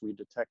virus we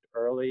detect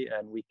early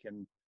and we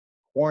can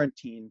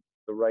quarantine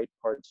the right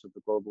parts of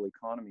the global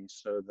economy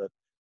so that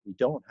we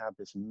don't have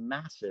this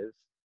massive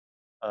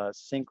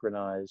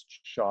synchronized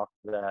shock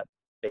that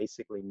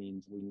basically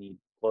means we need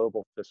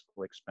global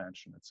fiscal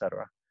expansion,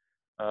 etc.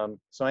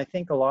 So I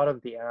think a lot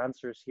of the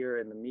answers here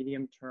in the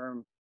medium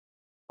term,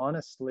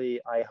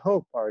 honestly, I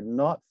hope are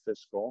not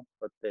fiscal,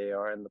 but they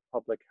are in the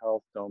public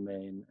health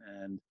domain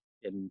and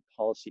in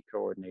policy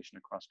coordination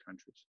across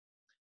countries.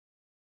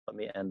 Let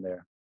me end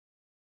there.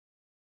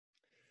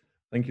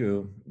 Thank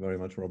you very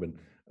much, Robin.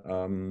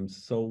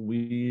 So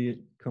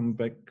we come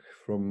back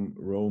from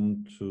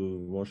Rome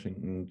to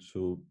Washington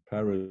to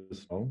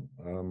Paris now.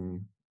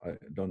 I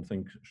don't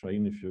think,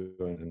 Shahin, if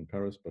you're in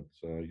Paris, but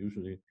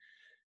usually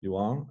you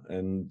are.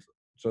 And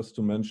just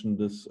to mention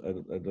this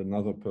at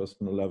another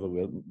personal level,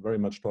 we're very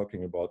much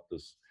talking about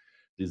this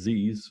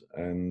disease.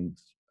 And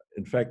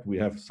in fact, we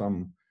have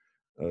some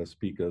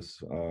speakers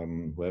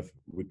who have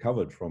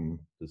recovered from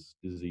this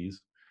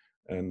disease.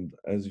 And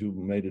as you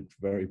made it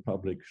very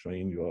public,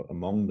 Shahin, you're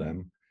among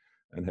them,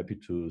 and happy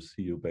to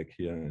see you back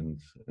here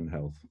and in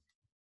health.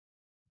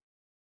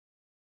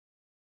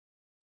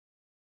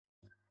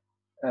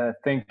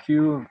 Thank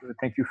you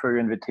for your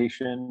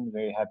invitation.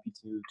 Very happy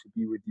to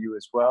be with you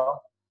as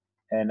well.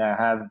 And I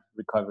have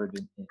recovered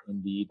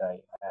indeed. I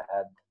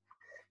had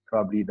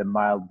probably the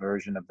mild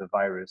version of the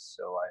virus,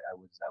 so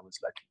I was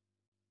lucky.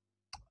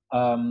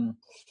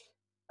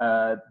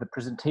 The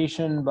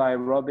presentation by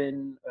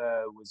Robin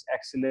was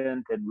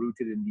excellent and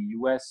rooted in the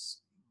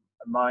US.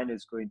 Mine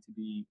is going to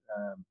be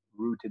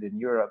rooted in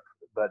Europe,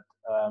 but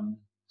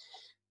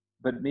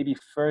maybe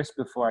first,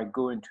 before I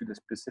go into the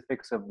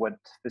specifics of what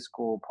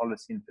fiscal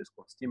policy and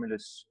fiscal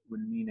stimulus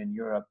would mean in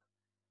Europe,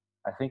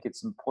 I think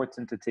it's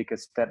important to take a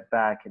step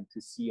back and to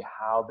see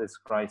how this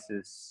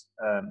crisis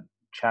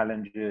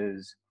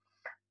challenges,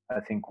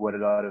 I think, what a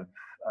lot of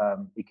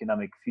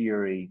economic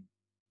theory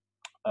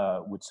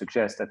would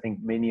suggest. I think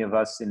many of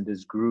us in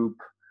this group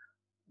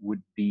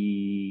would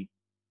be,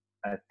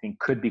 I think,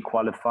 could be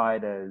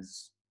qualified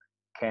as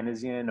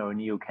Keynesian or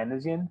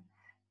neo-Keynesian.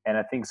 And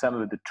I think some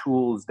of the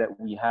tools that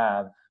we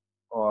have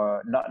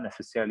are not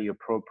necessarily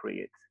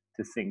appropriate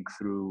to think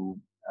through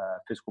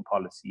fiscal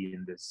policy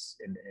in this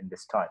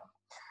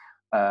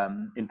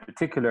time. In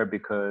particular,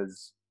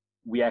 because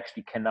we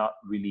actually cannot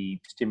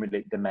really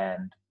stimulate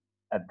demand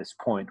at this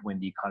point when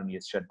the economy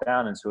is shut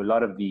down, and so a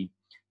lot of the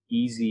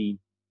easy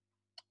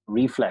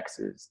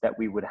reflexes that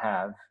we would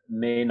have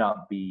may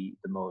not be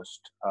the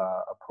most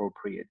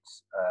appropriate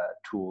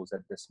tools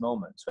at this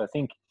moment. So I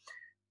think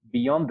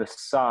beyond the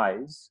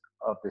size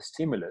of the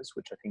stimulus,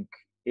 which I think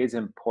is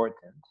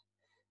important,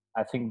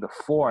 I think the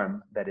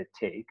form that it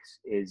takes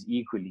is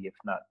equally, if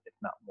not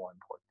more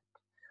important.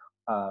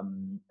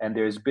 And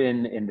there's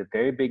been, in the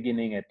very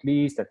beginning at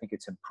least, I think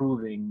it's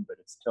improving, but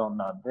it's still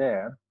not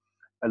there,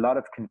 a lot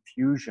of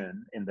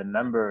confusion in the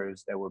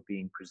numbers that were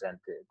being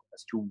presented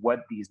as to what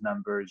these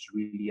numbers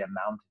really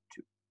amounted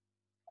to.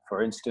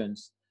 For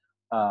instance,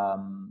 a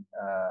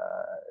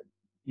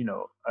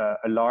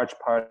large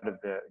part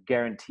of the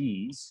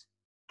guarantees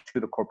to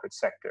the corporate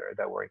sector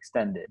that were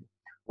extended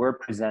were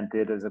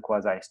presented as a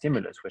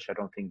quasi-stimulus, which I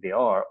don't think they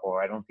are,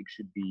 or I don't think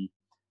should be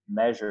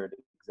measured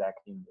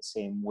exactly in the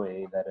same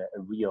way that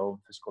a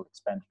real fiscal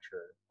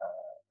expenditure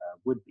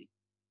would be.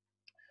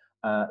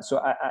 So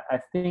I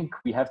think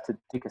we have to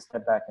take a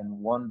step back and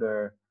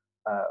wonder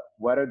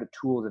what are the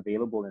tools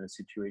available in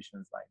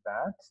situations like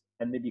that,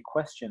 and maybe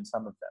question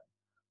some of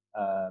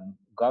them.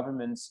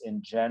 Governments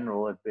in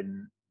general have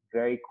been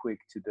very quick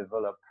to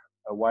develop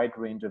a wide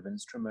range of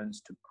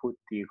instruments to put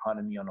the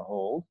economy on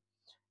hold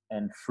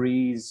and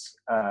freeze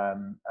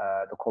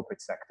the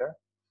corporate sector,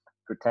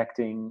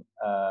 protecting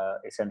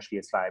essentially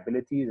its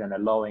liabilities and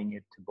allowing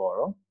it to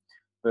borrow,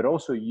 but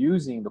also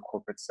using the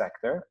corporate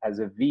sector as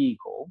a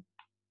vehicle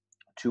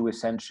to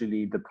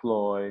essentially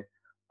deploy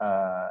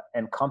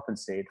and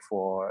compensate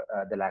for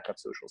the lack of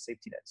social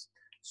safety nets.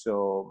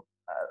 So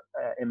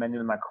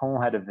Emmanuel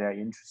Macron had a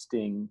very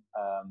interesting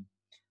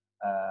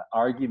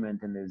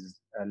argument in his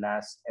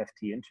last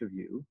FT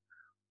interview,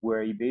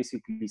 where he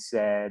basically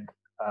said,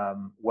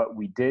 what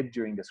we did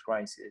during this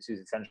crisis is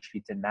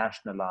essentially to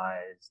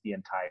nationalize the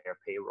entire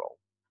payroll.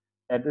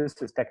 And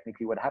this is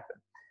technically what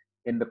happened.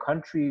 In the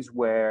countries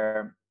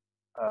where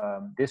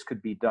this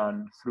could be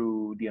done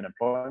through the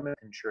unemployment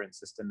insurance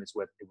system, is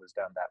what it was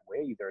done that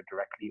way, either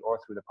directly or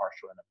through the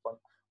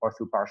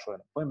partial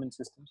unemployment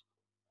systems.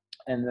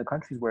 And the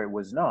countries where it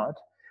was not,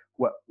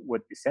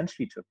 what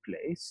essentially took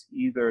place,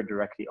 either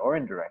directly or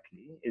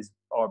indirectly,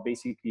 are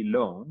basically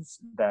loans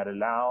that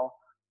allow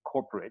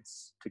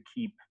corporates to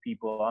keep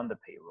people on the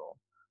payroll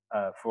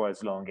for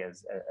as long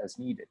as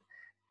needed.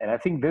 And I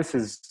think this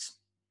is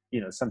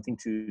something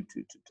to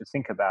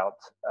think about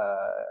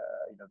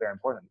very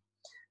importantly.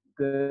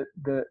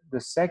 The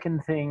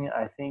second thing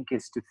I think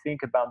is to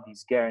think about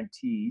these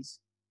guarantees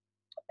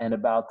and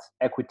about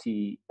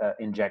equity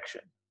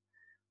injection.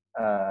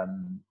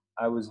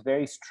 I was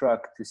very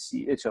struck to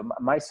see it. So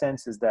my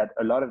sense is that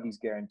a lot of these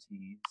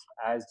guarantees,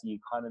 as the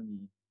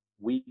economy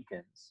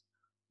weakens,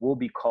 will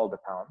be called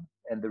upon.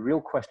 And the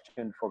real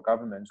question for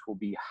governments will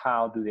be,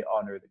 how do they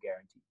honor the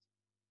guarantees?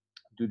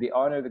 Do they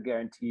honor the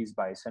guarantees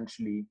by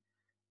essentially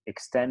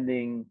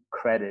extending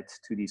credit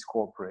to these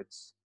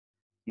corporates,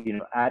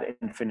 ad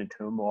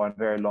infinitum or on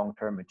very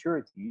long-term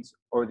maturities,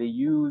 or they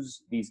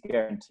use these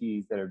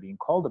guarantees that are being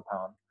called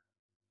upon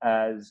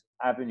as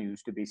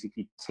avenues to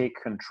basically take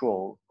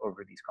control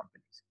over these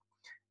companies?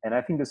 And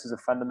I think this is a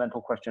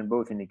fundamental question,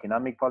 both in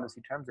economic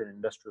policy terms and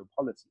industrial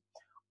policy.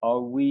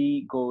 Are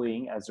we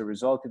going, as a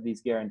result of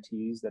these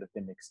guarantees that have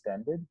been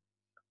extended,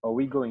 are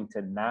we going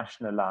to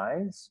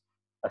nationalize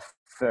a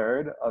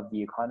third of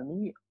the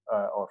economy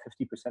or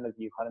 50% of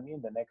the economy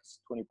in the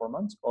next 24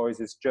 months? Or is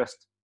this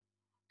just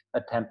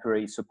a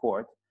temporary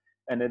support?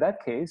 And in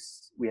that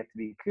case, we have to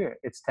be clear,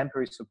 it's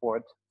temporary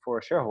support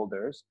for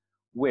shareholders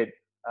with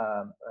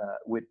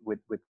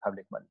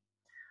public money.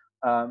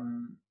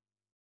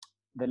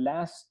 The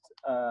last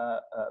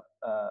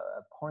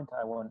point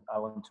I want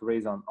to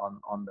raise on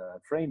the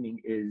framing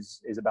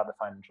is about the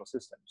financial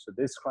system. So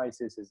this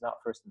crisis is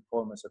not first and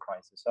foremost a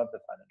crisis of the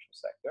financial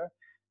sector.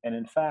 And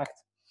in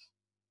fact,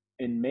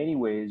 in many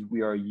ways,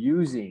 we are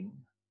using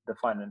the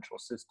financial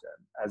system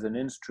as an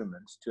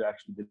instrument to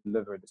actually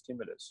deliver the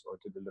stimulus or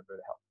to deliver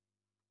the help.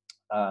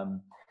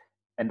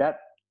 And that,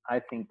 I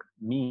think,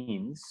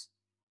 means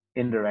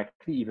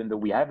indirectly, even though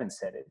we haven't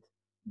said it,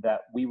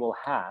 that we will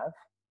have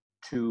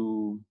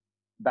to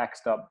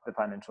backstop the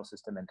financial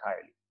system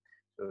entirely.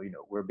 So,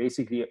 we're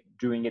basically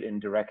doing it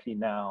indirectly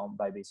now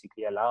by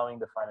basically allowing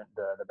the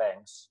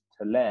banks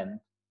to lend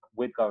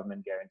with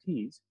government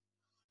guarantees.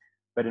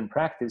 But in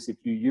practice, if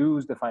you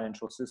use the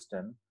financial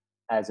system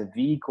as a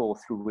vehicle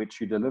through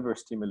which you deliver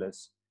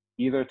stimulus,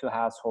 either to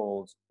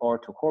households or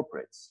to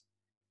corporates,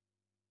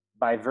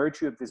 by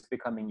virtue of this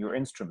becoming your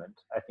instrument,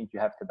 I think you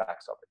have to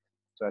backstop it.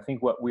 So I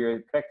think what we're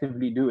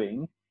effectively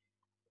doing,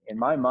 in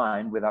my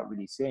mind, without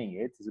really saying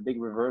it, is a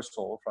big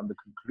reversal from the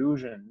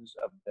conclusions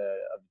of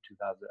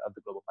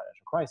the global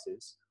financial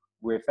crisis.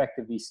 We're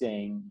effectively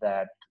saying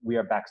that we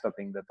are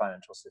backstopping the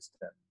financial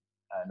system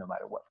no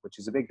matter what, which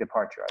is a big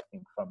departure, I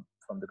think, from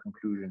the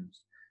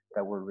conclusions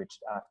that were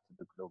reached after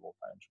the global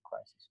financial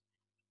crisis.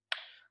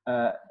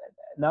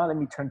 Now let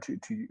me turn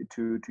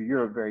to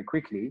Europe very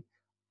quickly.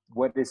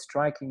 What is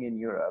striking in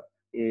Europe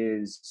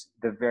is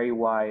the very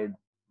wide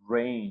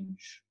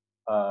range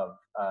of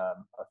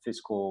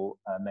fiscal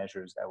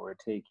measures that were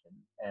taken,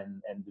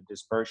 and the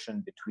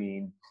dispersion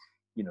between,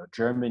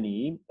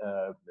 Germany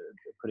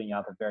putting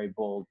out a very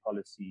bold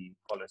policy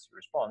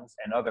response,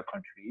 and other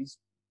countries,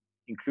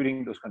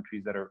 including those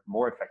countries that are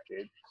more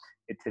affected,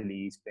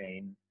 Italy,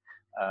 Spain,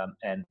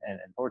 and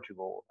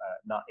Portugal,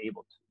 not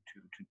able to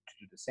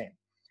do the same.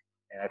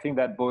 And I think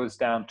that boils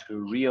down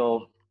to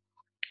real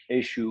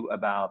issue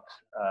about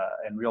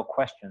and real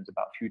questions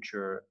about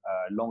future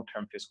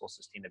long-term fiscal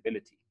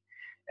sustainability.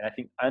 And I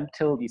think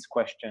until these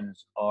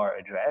questions are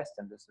addressed,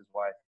 and this is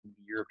why I think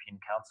the European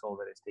Council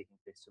that is taking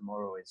place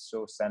tomorrow is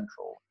so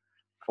central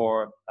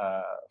for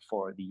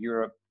the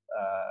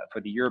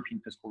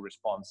European fiscal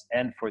response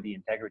and for the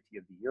integrity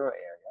of the euro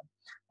area.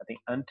 I think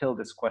until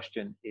this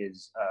question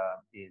is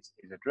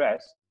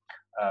addressed,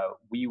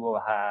 we will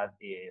have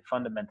a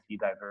fundamentally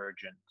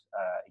divergent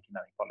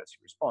economic policy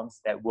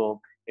response that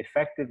will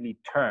effectively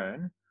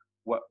turn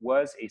what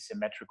was a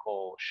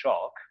symmetrical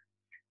shock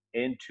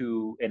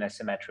into an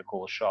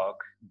asymmetrical shock,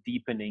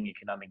 deepening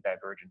economic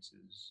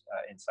divergences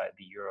inside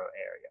the euro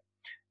area.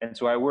 And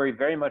so I worry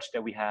very much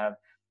that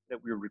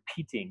we're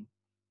repeating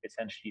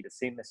essentially the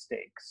same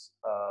mistakes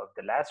of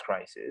the last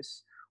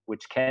crisis,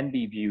 which can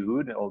be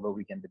viewed, although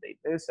we can debate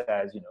this,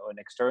 as an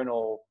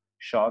external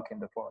shock in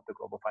the form of the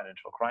global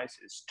financial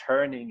crisis,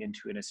 turning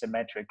into an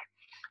asymmetric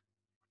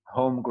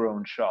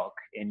homegrown shock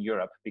in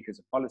Europe because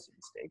of policy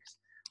mistakes.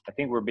 I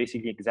think we're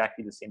basically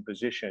exactly the same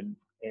position,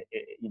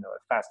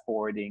 fast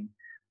forwarding,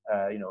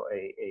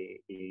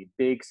 a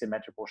big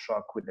symmetrical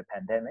shock with the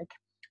pandemic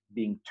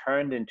being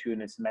turned into an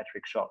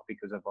asymmetric shock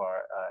because of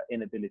our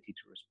inability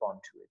to respond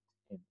to it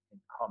in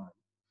common.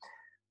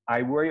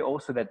 I worry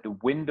also that the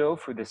window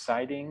for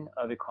deciding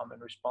of a common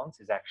response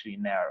is actually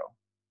narrow.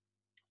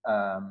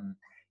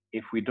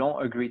 If we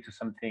don't agree to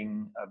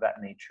something of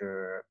that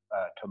nature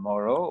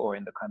tomorrow or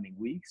in the coming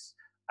weeks,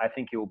 I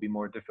think it will be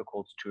more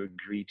difficult to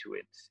agree to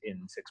it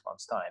in 6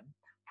 months' time,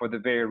 for the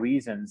very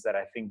reasons that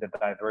I think the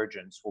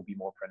divergence will be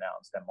more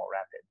pronounced and more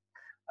rapid.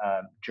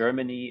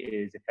 Germany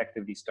is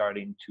effectively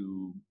starting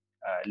to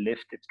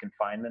lift its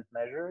confinement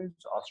measures,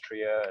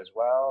 Austria as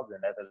well, the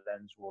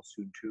Netherlands will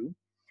soon too.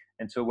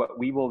 And so what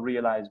we will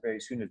realize very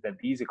soon is that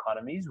these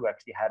economies who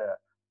actually had a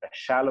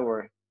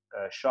shallower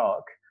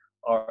shock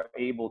are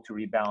able to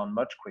rebound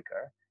much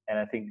quicker. And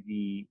I think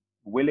the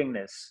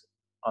willingness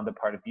on the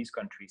part of these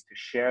countries to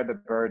share the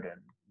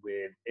burden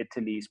with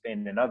Italy,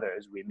 Spain, and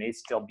others, which may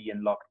still be in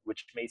a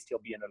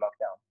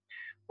lockdown,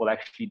 will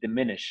actually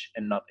diminish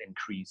and not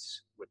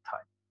increase with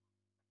time.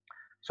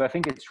 So I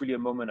think it's really a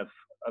moment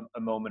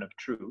of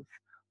truth.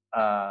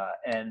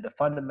 And the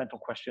fundamental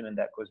question, and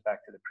that goes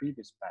back to the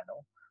previous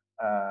panel,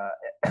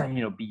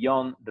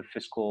 beyond the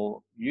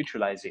fiscal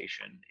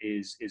neutralization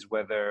is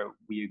whether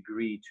we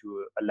agree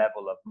to a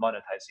level of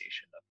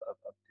monetization of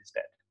this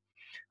debt.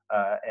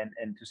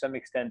 And to some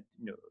extent,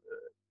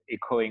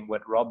 echoing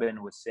what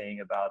Robin was saying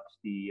about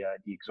the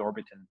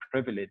exorbitant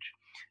privilege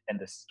and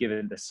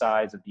given the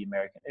size of the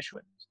American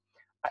issuance,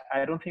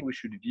 I don't think we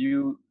should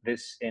view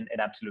this in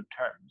absolute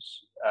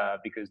terms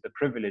because the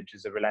privilege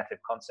is a relative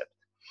concept.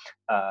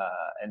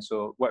 And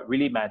so what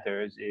really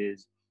matters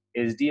is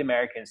the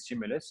American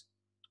stimulus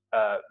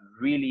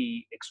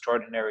really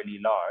extraordinarily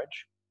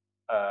large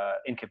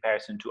in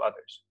comparison to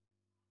others?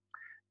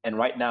 And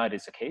right now it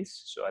is the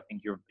case. So I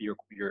think your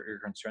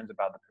concerns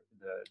about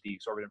the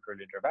exorbitant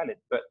privilege are valid.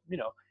 But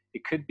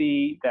it could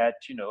be that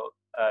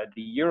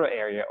the euro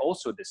area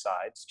also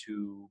decides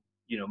to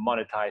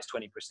monetize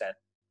 20%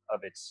 of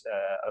its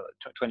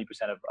 20%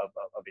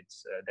 of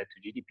its debt to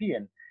GDP,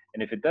 and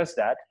if it does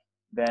that,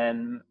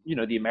 then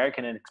the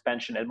American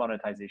expansion and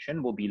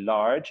monetization will be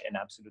large in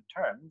absolute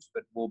terms,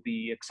 but will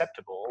be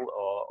acceptable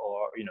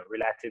or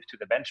relative to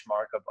the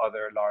benchmark of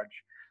other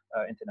large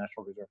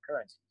international reserve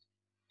currencies.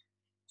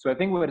 So I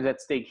think what is at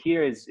stake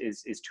here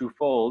is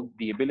twofold: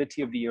 the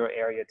ability of the euro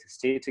area to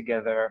stay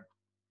together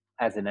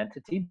as an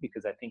entity,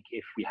 because I think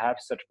if we have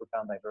such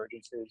profound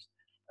divergences,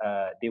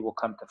 they will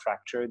come to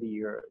fracture the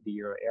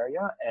euro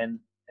area, and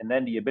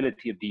then the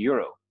ability of the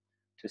euro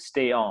to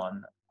stay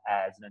on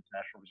as an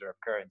international reserve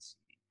currency.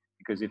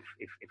 Because if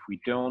we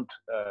don't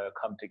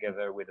come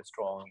together with a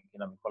strong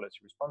economic policy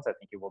response, I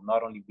think it will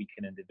not only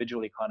weaken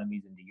individual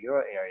economies in the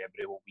euro area,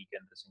 but it will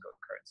weaken the single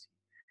currency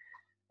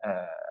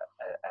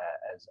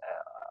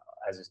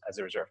as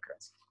a reserve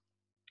currency.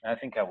 And I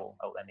think I'll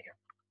end here.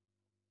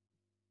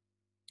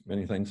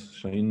 Many thanks,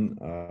 Shahin.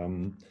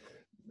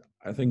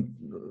 I think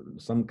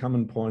some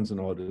common points in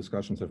our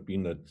discussions have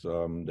been that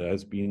there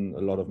has been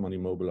a lot of money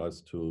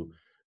mobilized to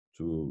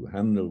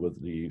handle with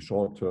the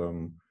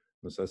short-term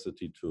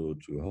necessity to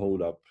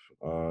hold up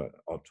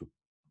or to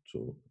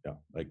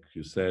like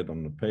you said,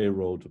 on the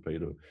payroll, to pay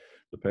the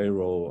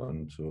payroll,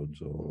 and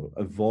to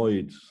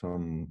avoid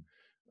some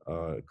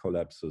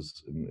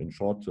collapses in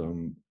short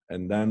term.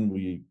 And then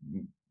we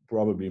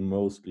probably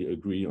mostly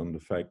agree on the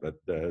fact that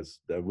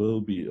there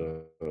will be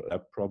a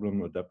debt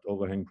problem, a debt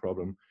overhang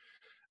problem,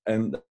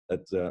 and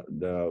that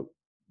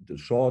the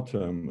short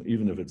term,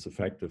 even if it's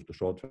effective, the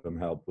short term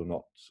help will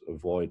not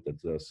avoid that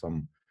there's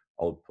some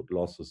output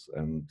losses.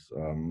 And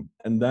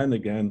then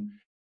again,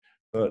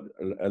 third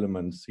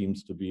element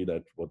seems to be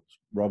that what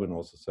Robin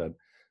also said,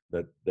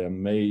 that there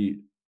may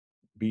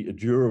be a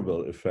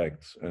durable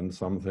effect and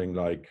something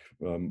like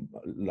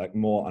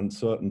more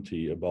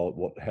uncertainty about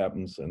what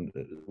happens and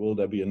will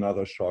there be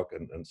another shock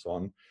and so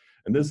on.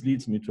 And this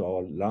leads me to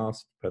our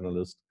last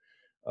panelist,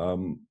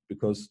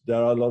 because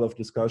there are a lot of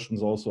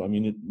discussions also. I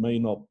mean, it may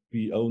not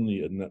be only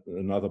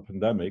another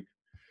pandemic.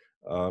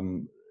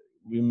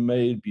 We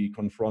may be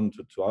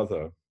confronted to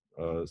other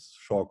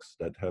shocks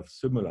that have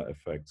similar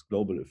effects,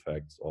 global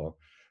effects, or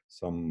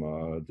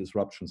some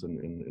disruptions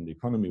in the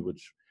economy,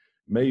 which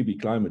may be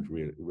climate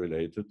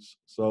related.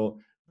 So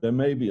there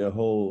may be a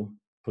whole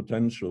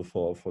potential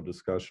for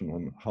discussion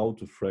on how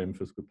to frame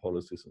fiscal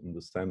policies in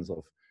the sense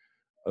of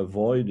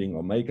avoiding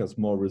or make us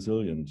more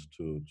resilient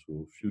to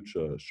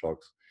future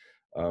shocks.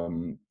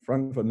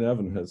 Frank van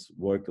Lerven has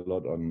worked a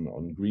lot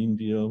on Green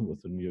Deal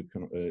with the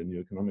New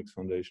Economics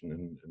Foundation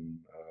in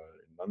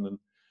London,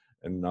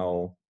 and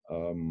now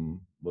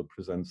will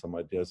present some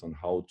ideas on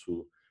how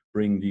to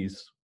bring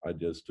these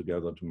ideas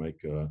together to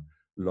make a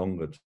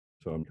longer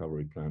term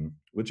recovery plan,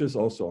 which is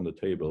also on the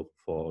table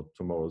for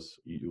tomorrow's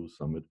EU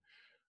summit.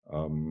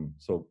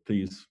 So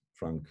please,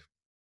 Frank,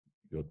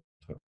 your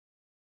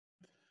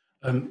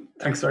turn.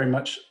 Thanks very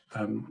much,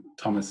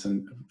 Thomas,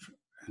 and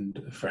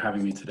for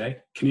having me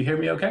today. Can you hear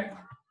me okay?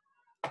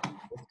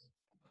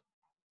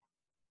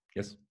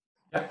 Yes.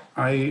 Yeah,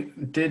 I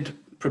did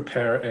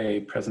prepare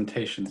a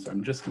presentation, so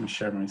I'm just going to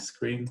share my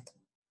screen.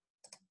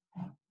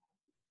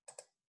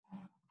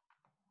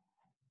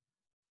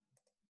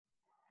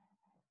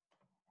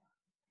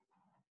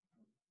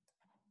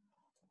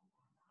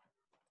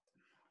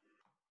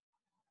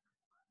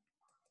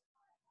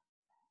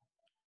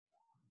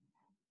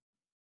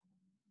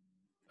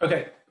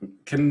 Okay,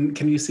 can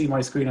you see my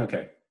screen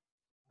okay?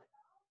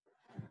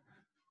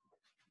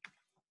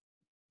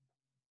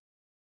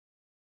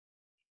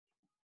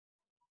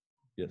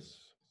 Yes.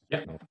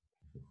 Yeah. No.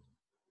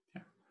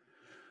 Yeah.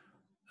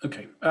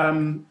 Okay.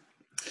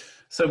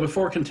 So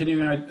before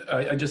continuing,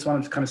 I just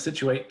wanted to kind of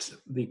situate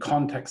the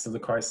context of the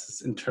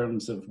crisis in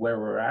terms of where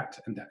we're at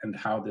and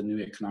how the New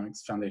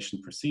Economics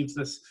Foundation perceives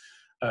this.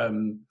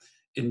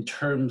 In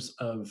terms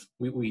of,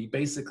 we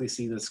basically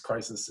see this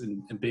crisis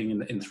in being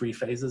in three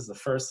phases. The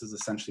first is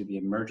essentially the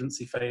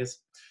emergency phase,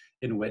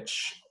 in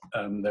which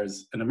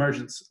there's an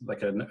emergence,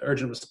 like an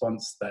urgent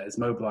response that is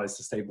mobilized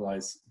to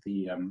stabilize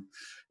the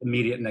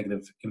immediate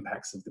negative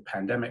impacts of the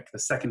pandemic. The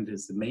second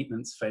is the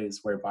maintenance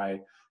phase,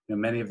 whereby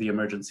many of the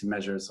emergency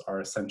measures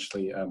are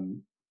essentially,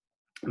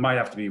 might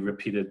have to be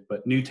repeated,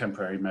 but new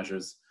temporary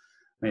measures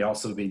may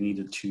also be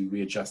needed to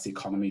readjust the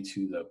economy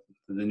to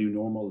the new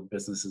normal of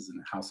businesses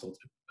and households,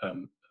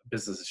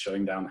 businesses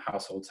shutting down,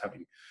 households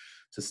having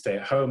to stay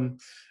at home.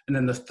 And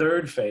then the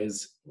third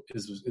phase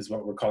is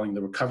what we're calling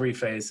the recovery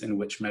phase, in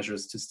which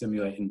measures to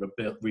stimulate and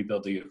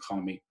rebuild the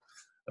economy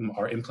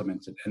are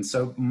implemented. And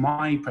so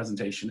my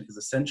presentation is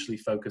essentially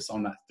focused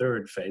on that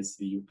third phase,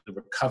 the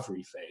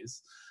recovery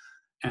phase.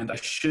 And I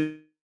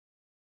should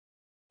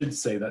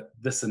say that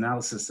this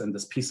analysis and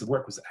this piece of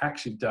work was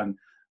actually done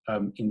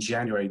in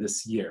January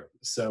this year.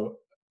 So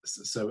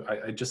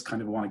I just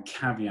kind of want to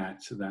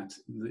caveat that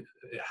it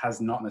has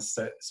not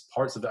necessarily,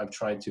 parts of it I've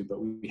tried to, but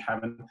we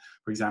haven't,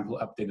 for example,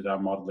 updated our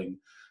modeling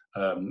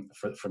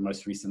for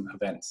most recent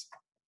events.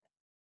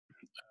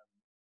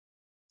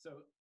 So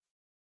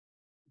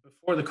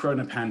before the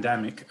Corona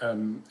pandemic,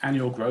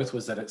 annual growth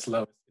was at its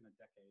lowest in a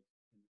decade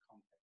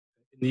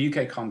in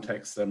the UK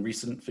context.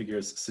 Recent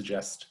figures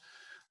suggest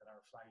that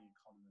our flagging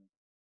economy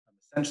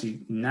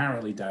essentially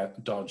narrowly dodged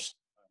a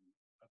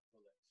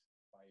bullet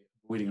by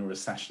avoiding a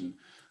recession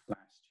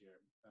last year.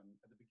 At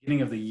the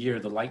beginning of the year,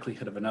 the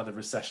likelihood of another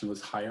recession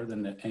was higher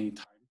than at any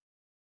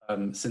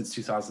time since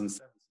 2007.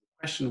 So the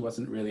question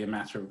wasn't really a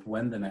matter of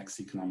when the next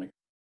economic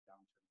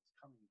downturn was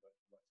coming, but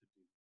what to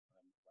do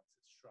once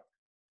it struck.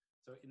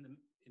 So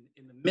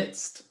in the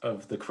midst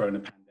of the Corona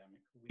pandemic,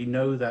 we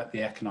know that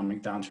the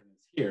economic downturn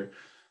is here.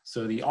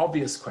 So the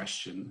obvious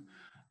question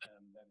then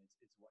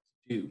is what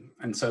to do.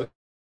 And so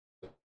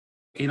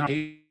in our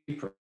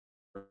paper,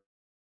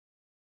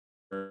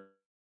 by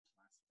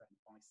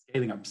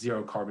scaling up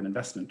zero carbon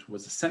investment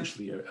was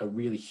essentially a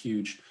really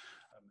huge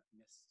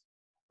missed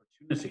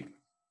opportunity.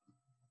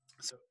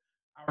 So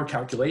our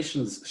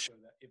calculations show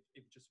that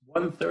if just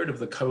 1/3 of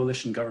the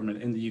coalition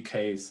government in the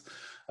UK's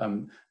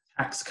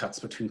tax cuts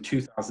between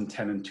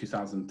 2010 and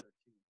 2013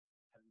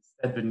 had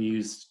instead been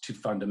used to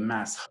fund a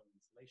mass home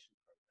insulation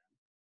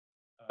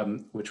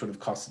program, which would have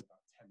costed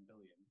about 10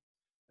 billion.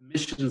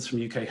 Emissions from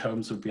UK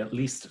homes would be at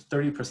least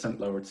 30%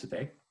 lower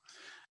today,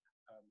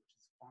 which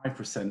is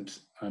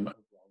 5% overall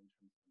in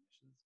terms of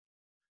emissions.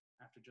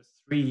 After just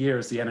 3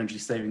 years, the energy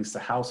savings to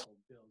household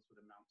bills would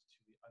amount to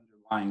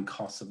the underlying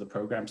costs of the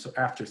program. So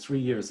after 3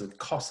 years, the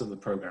cost of the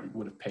program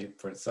would have paid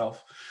for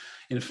itself.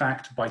 In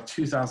fact, by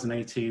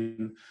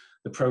 2018,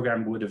 the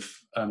program would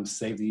have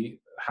saved the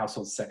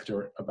household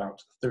sector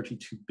about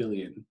 32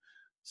 billion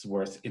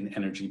worth in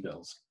energy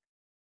bills.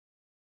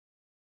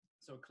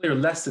 So a clear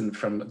lesson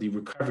from the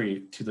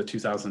recovery to the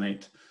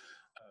 2008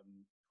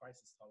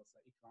 crisis taught us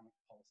that economic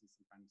policies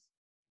sometimes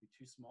be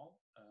too small,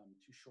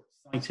 too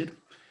short-sighted,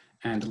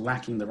 and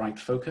lacking the right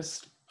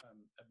focus.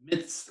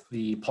 Amidst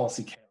the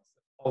policy chaos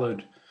that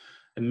followed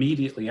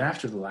immediately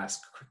after the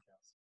last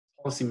chaos,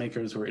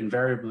 policymakers were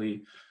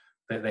invariably,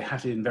 they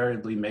had to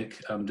invariably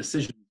make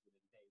decisions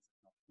within days,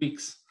 if not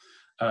weeks.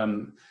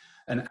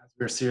 And as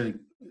we're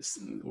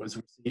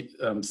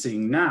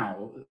seeing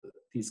now,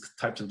 these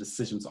types of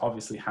decisions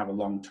obviously have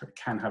a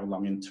can have a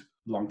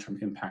long-term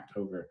impact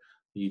over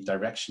the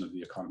direction of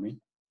the economy.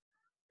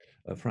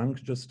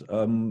 Frank, just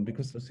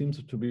because there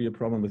seems to be a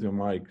problem with your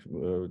mic,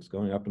 it's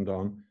going up and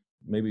down.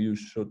 Maybe you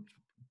should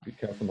be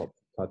careful not to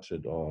touch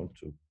it or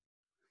to.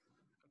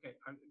 Okay,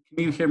 can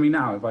you hear me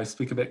now if I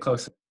speak a bit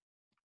closer?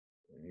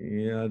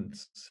 Yeah, it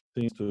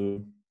seems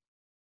to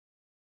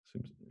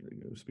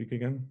speak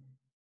again.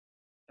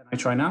 Can I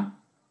try now?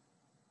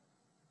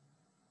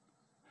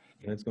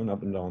 Yeah, it's going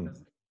up and down.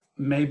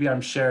 Maybe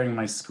I'm sharing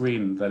my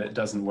screen that it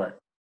doesn't work.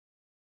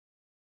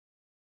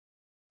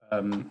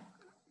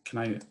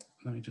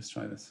 Let me just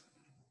try this.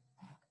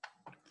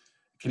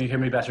 Can you hear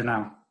me better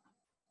now?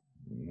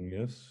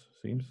 Yes,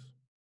 seems.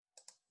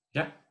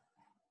 Yeah.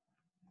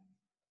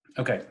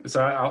 Okay,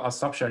 so I'll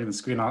stop sharing the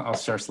screen. I'll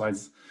share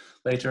slides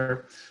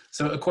later.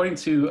 So according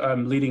to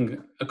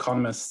leading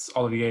economists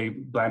Olivier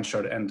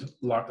Blanchard and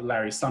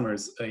Larry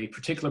Summers, a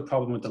particular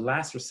problem with the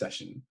last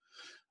recession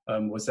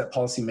was that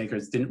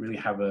policymakers didn't really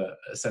have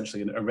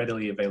essentially a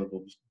readily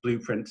available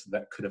blueprint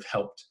that could have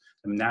helped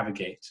them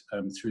navigate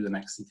through the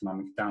next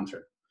economic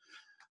downturn.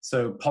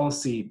 So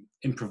policy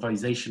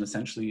improvisation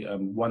essentially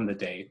won the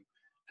day,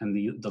 and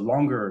the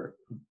longer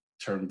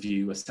term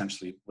view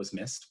essentially was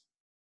missed.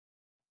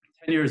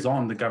 10 years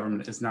on, the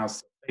government is now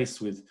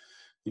faced with,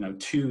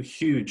 two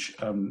huge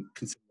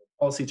considerable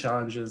policy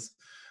challenges.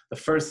 The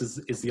first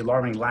is the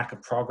alarming lack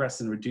of progress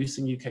in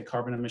reducing UK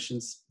carbon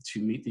emissions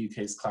to meet the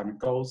UK's climate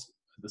goals,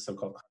 the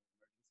so-called climate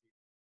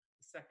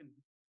emergency. The second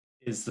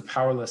is the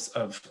powerless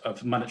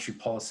of monetary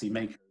policy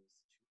makers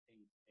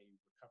to aid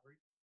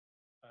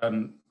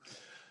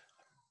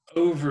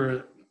recovery.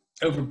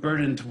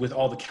 Overburdened with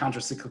all the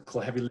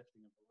counter-cyclical heavy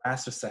lifting of the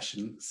last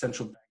recession,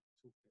 central bank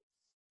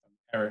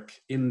toolkits,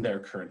 Eric, in their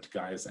current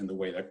guise and the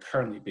way they're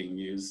currently being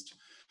used,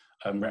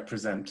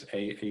 represent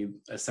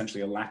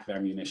essentially a lack of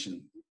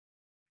ammunition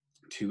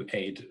to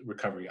aid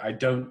recovery.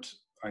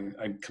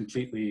 I'm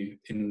completely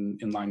in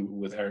line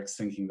with Eric's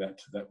thinking that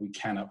we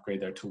can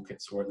upgrade their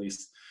toolkits, or at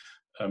least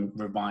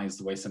revise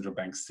the way central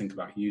banks think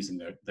about using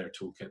their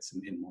toolkits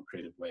in more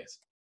creative ways.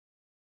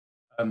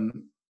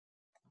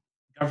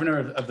 Governor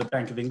of the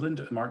Bank of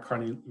England, Mark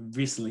Carney,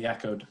 recently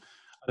echoed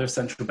other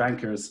central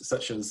bankers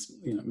such as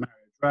Mario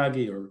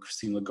Draghi or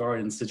Christine Lagarde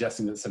in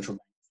suggesting that central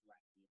banks lack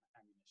the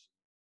ammunition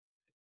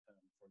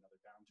for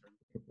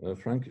another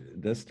downturn. Frank,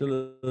 there's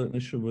still an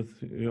issue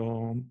with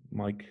your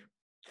mic.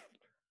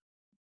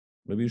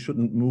 Maybe you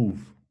shouldn't move.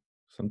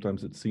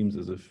 Sometimes it seems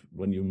as if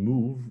when you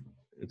move,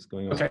 it's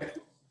going up. Okay,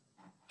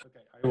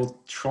 I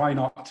will try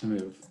not to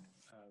move.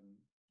 And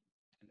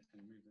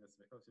move this a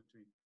bit closer to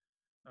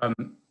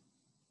me.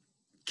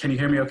 Can you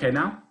hear me okay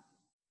now?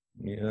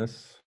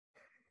 Yes.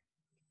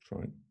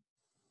 Try.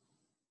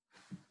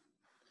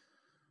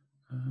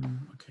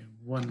 Okay,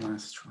 one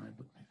last try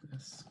with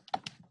this.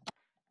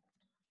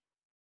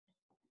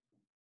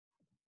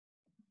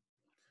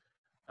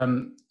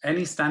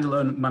 Any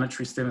standalone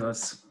monetary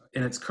stimulus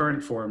in its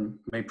current form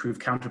may prove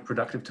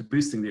counterproductive to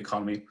boosting the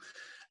economy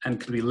and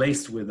could be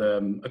laced with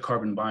a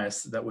carbon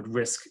bias that would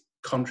risk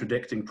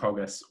contradicting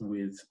progress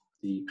with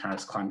the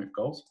Paris climate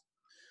goals.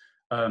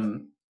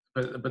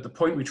 But the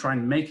point we try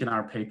and make in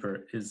our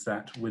paper is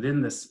that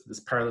within this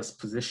perilous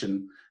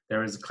position,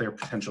 there is a clear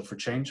potential for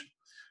change.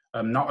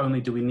 Not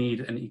only do we need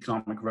an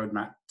economic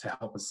roadmap to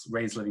help us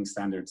raise living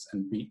standards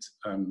and beat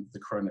the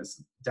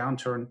corona's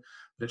downturn,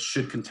 but it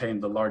should contain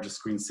the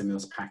largest green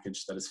stimulus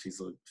package that is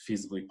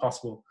feasibly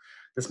possible.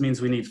 This means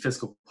we need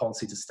fiscal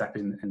policy to step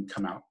in and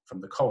come out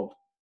from the cold.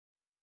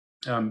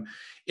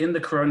 In the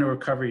corona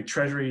recovery,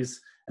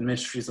 treasuries and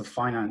ministries of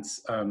finance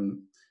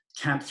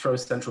can't throw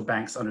central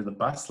banks under the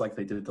bus like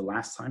they did the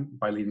last time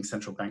by leaving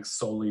central banks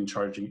solely in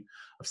charge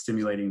of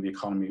stimulating the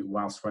economy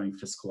whilst running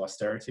fiscal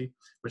austerity,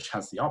 which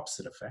has the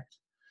opposite effect.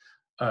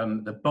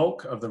 The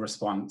bulk of the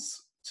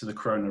response to the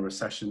corona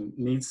recession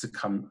needs to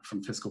come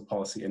from fiscal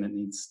policy, and it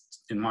needs,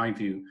 in my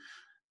view,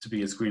 to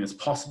be as green as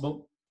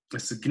possible. A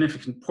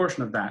significant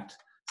portion of that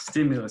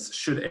stimulus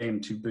should aim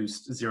to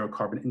boost zero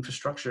carbon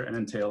infrastructure and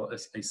entail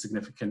a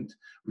significant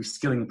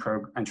reskilling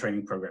and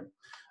training program.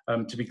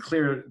 To be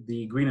clear,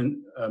 the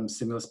green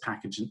stimulus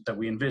package that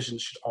we envision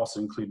should also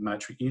include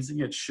monetary easing.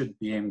 It should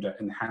be aimed at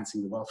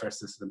enhancing the welfare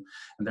system,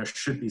 and there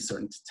should be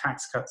certain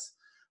tax cuts.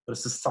 but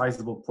a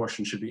sizable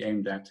portion should be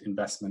aimed at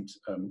investment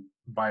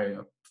via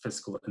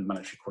fiscal and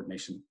monetary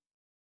coordination.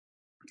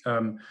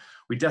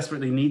 We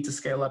desperately need to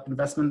scale up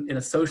investment in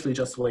a socially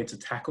just way to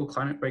tackle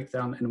climate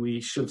breakdown, and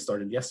we should have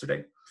started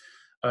yesterday.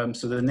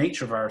 So the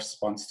nature of our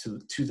response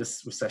to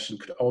this recession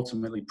could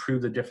ultimately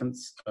prove the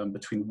difference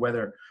between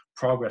whether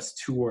progress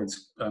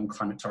towards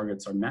climate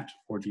targets are met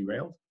or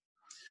derailed.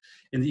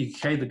 In the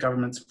UK, the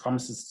government's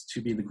promises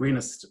to be the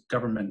greenest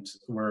government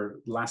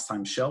were last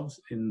time shelved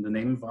in the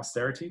name of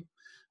austerity,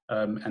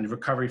 and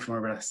recovery from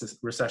a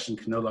recession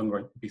can no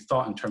longer be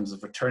thought in terms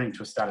of returning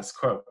to a status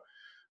quo.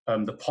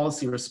 The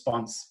policy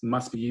response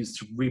must be used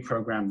to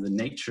reprogram the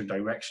nature,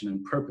 direction,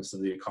 and purpose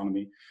of the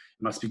economy.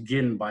 It must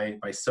begin by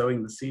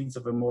sowing the seeds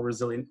of a more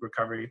resilient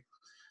recovery,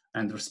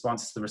 and the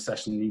response to the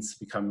recession needs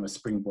to become a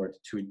springboard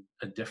to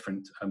a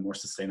different, more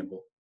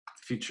sustainable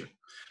future.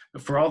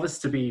 But for all this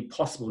to be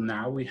possible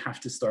now, we have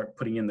to start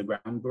putting in the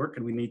groundwork,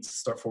 and we need to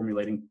start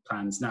formulating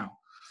plans now.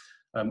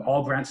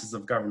 All branches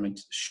of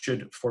government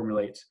should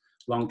formulate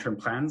long-term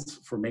plans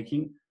for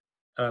making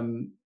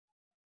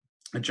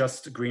a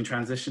just green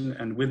transition,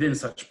 and within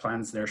such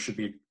plans, there should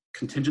be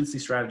contingency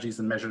strategies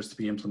and measures to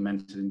be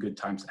implemented in good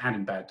times and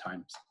in bad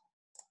times.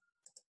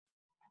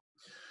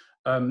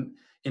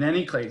 In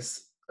any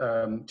case,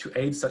 to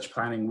aid such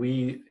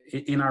planning,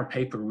 in our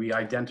paper, we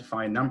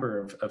identify a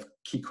number of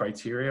key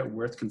criteria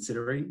worth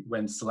considering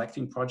when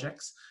selecting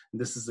projects. And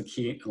this is a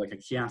key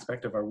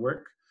aspect of our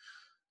work.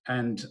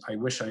 And I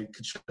wish I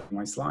could show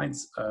my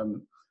slides.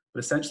 But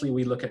essentially,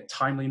 we look at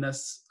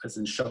timeliness, as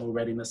in shovel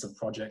readiness of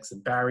projects, the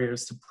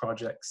barriers to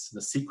projects,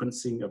 the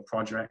sequencing of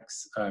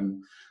projects,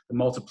 the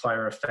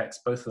multiplier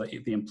effects, both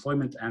the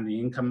employment and the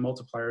income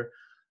multiplier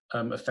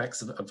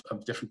effects of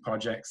different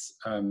projects,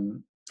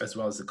 as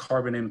well as the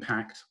carbon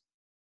impact,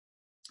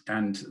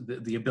 and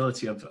the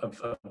ability of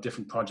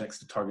different projects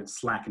to target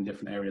slack in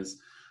different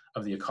areas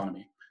of the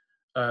economy.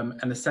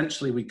 And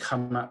essentially, we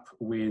come up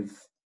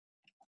with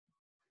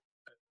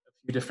a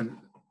few different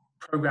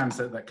programs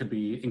that could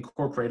be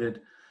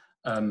incorporated.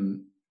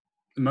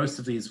 Most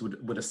of these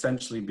would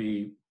essentially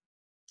be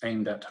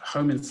aimed at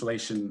home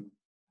insulation,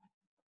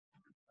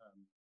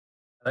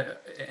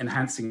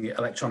 enhancing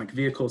electronic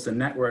vehicles and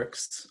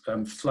networks,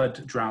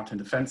 flood, drought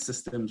and defense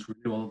systems,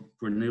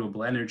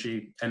 renewable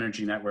energy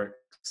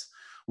networks,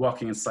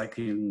 walking and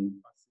cycling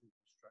infrastructure,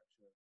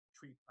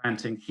 tree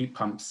planting, heat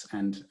pumps,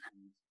 and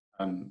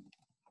a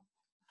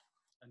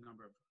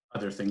number of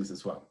other things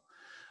as well.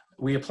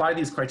 We apply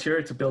these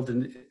criteria to build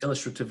an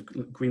illustrative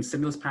green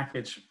stimulus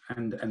package,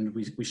 and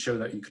we show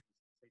that you can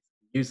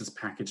use this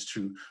package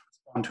to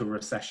respond to a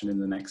recession in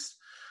the next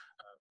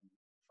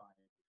 5 years.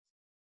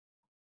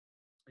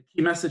 The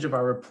key message of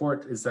our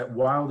report is that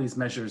while these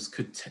measures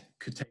could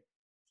take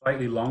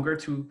slightly longer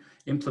to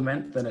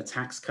implement than a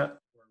tax cut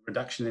or a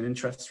reduction in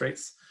interest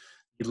rates,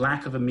 the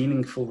lack of a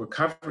meaningful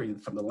recovery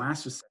from the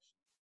last recession,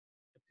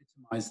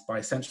 epitomized by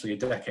essentially a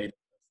decade of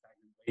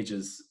stagnant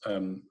wages,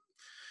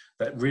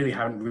 that really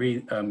haven't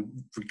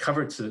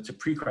recovered to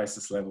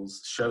pre-crisis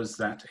levels, shows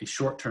that a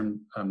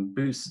short-term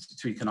boost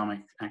to economic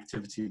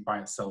activity by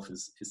itself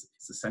is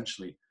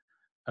essentially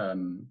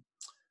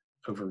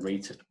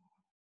overrated.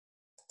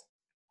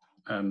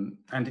 And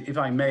if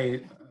I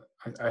may,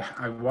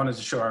 I wanted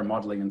to show our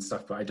modeling and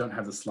stuff, but I don't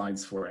have the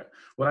slides for it.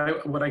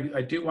 What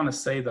I do want to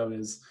say though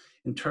is,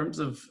 in terms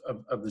of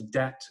the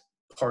debt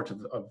part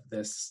of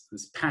this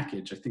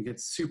package, I think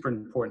it's super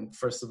important,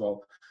 first of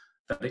all,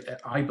 that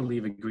I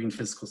believe a green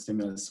fiscal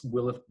stimulus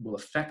will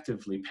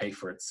effectively pay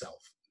for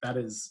itself.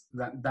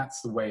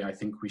 That's the way I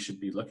think we should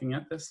be looking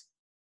at this.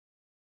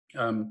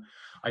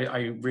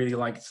 I really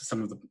liked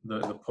some of the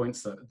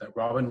points that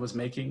Robin was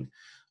making.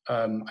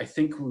 I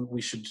think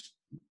we should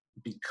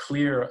be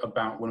clear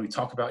about, when we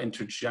talk about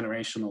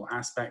intergenerational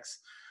aspects,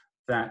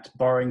 that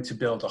borrowing to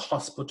build a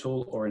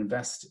hospital or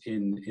invest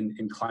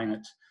in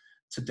climate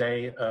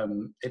today,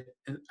 it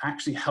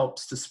actually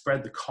helps to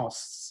spread the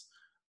costs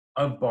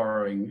of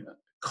borrowing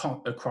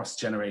across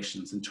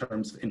generations in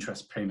terms of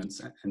interest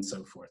payments and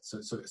so forth.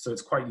 So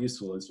it's quite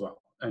useful as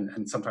well.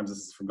 And sometimes this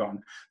is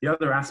forgotten. The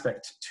other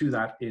aspect to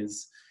that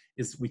is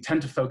we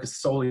tend to focus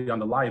solely on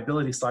the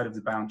liability side of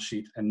the balance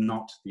sheet and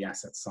not the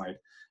asset side.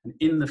 And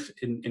in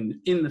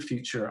the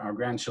future, our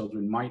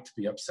grandchildren might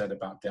be upset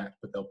about debt,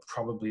 but they'll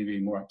probably be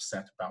more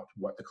upset about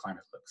what the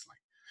climate looks like.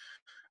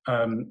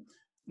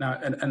 Now,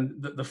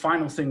 and the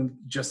final thing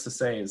just to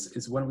say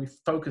is when we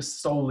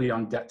focus solely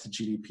on debt to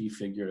GDP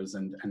figures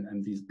and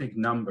these big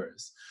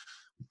numbers,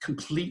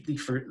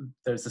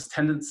 there's this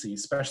tendency,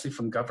 especially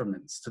from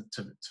governments, to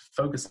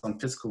focus on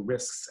fiscal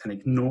risks and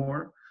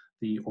ignore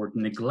or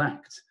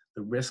neglect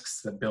the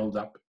risks that build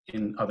up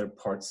in other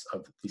parts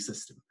of the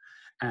system.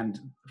 And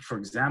for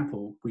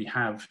example, we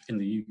have in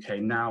the UK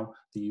now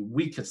the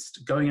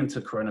weakest, going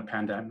into Corona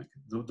pandemic,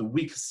 the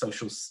weakest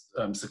social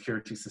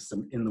security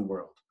system in the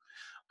world.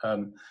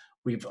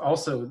 We've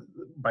also,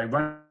 by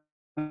running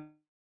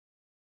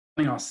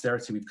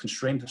austerity, we've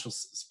constrained the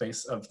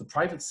space of the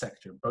private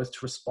sector, both to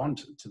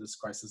respond to this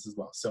crisis as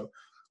well. So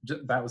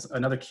that was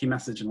another key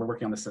message, and we're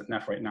working on this at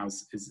NEF right now,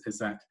 is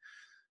that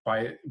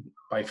by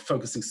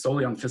focusing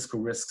solely on fiscal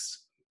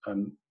risks,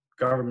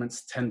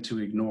 governments tend to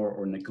ignore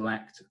or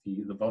neglect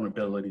the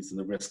vulnerabilities and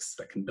the risks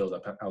that can build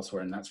up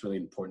elsewhere, and that's really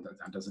important that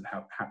that doesn't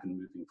happen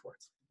moving forward.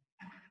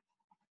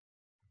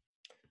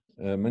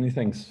 Many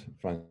thanks,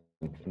 Frank.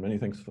 Many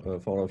thanks for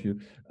all of you.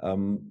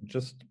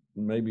 Just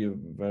maybe a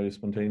very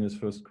spontaneous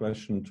first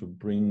question to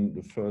bring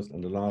the first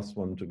and the last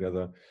one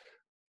together.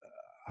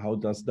 How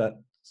does that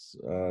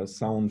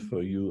sound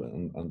for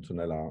you,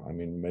 Antonella? I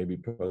mean, maybe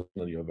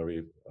personally you're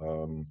very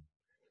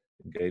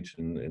engaged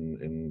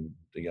in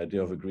the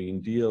idea of a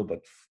Green Deal,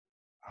 but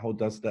how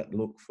does that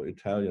look for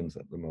Italians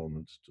at the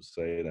moment to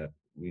say that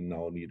we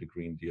now need a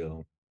Green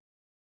Deal?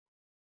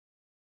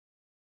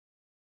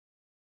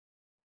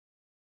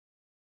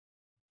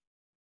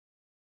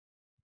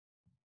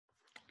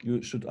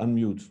 You should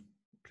unmute,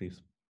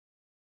 please.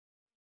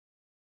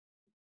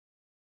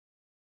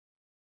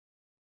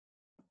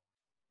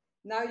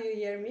 Now you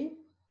hear me?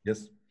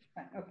 Yes.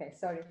 Okay,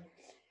 sorry.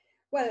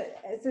 Well,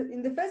 so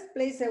in the first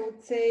place, I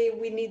would say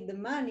we need the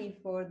money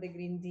for the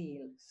Green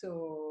Deal.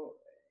 So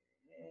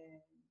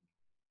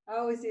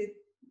how is it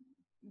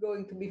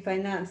going to be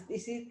financed?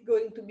 Is it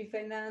going to be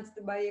financed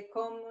by a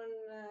common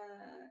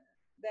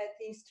debt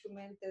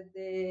instrument at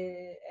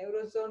the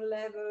Eurozone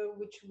level,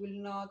 which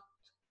will not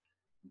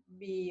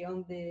be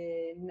on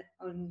the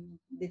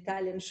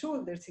Italian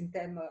shoulders in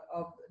terms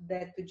of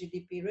debt to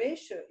GDP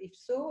ratio? If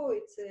so,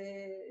 it's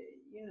a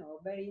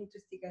very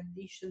interesting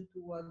addition to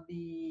what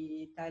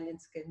the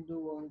Italians can do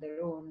on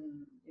their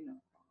own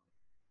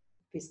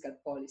fiscal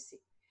policy.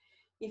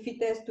 If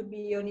it has to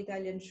be on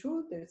Italian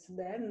shoulders,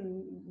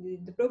 then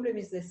the problem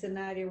is the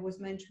scenario I was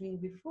mentioning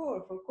before.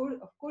 Of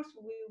course,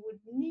 we would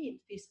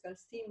need fiscal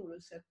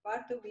stimulus. A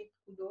part of it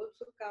could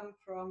also come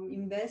from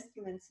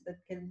investments that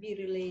can be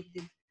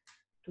related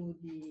to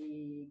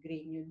the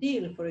Green New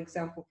Deal. For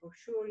example, for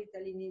sure,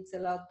 Italy needs a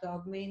lot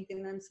of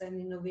maintenance and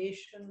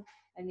innovation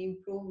and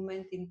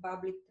improvement in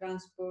public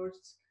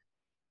transports,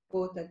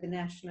 both at the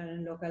national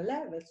and local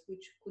levels,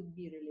 which could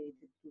be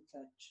related to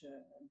such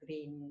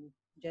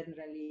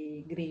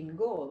generally green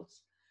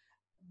goals.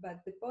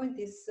 But the point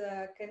is,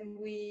 can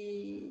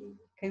we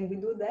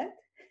do that?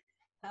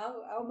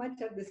 How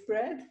much are the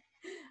spread?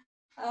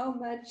 How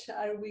much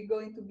are we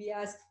going to be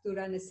asked to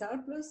run a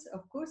surplus?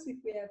 Of course,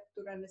 if we have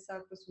to run a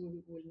surplus, we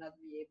will not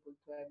be able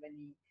to have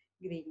any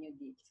Green New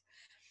Deals.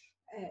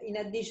 In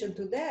addition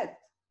to that,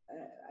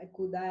 I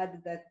could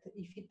add that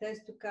if it has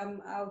to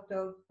come out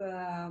of,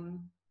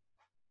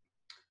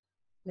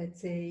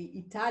 let's say,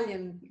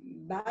 Italian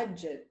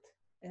budget,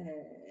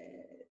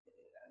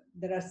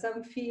 there are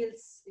some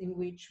fields in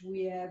which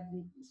we have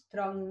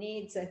strong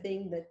needs, I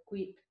think, that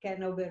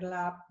can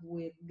overlap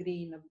with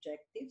green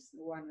objectives.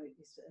 One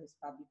is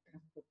public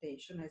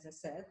transportation, as I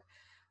said.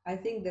 I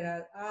think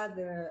there are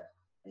other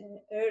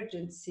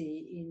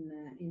urgency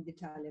in the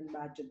Italian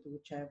budget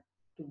which have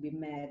to be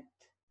met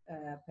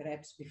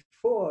perhaps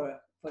before,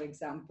 for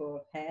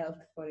example,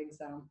 health, for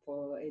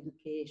example,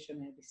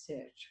 education and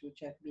research, which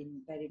have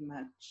been very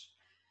much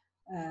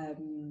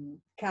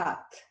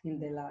cut in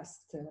the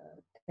last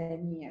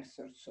 10 years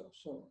or so.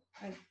 So,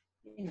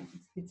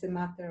 it's a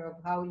matter of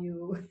how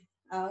you,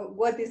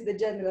 what is the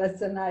general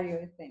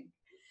scenario, I think.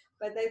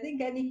 But I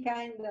think any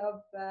kind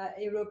of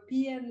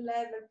European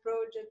level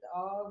project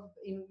of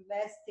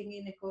investing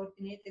in a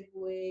coordinated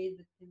way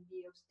that can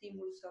be of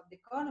stimulus of the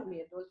economy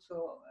and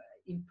also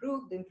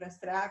improve the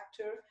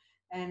infrastructure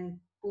and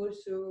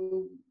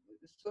pursue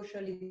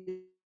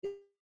socially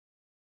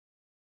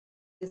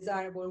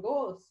desirable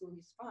goals through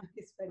this fund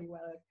is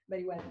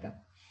very welcome.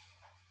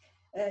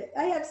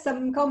 I have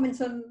some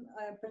comments on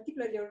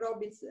particularly on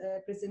Robin's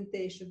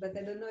presentation, but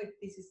I don't know if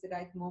this is the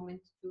right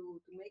moment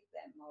to make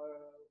them or.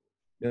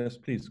 Yes,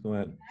 please go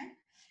ahead.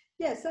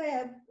 Yes, I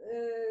have,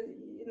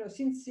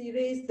 since he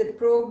raised the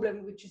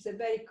problem, which is a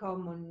very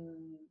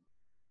common,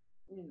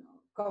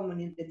 common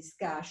in the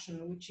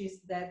discussion, which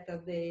is that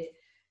of the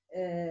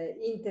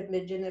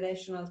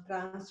intergenerational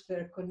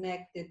transfer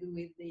connected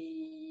with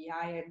the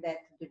higher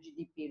debt to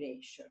GDP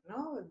ratio.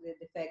 No,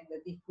 the fact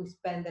that if we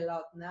spend a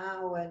lot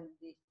now and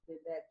if the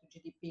debt to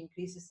GDP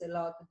increases a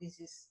lot, this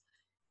is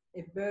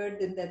a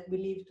burden that we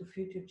leave to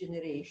future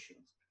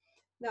generations.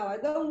 Now, I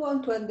don't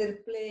want to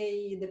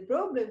underplay the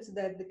problems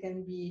that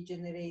can be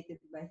generated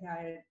by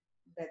higher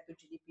debt to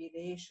GDP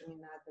ratio in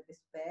other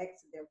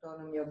respects, the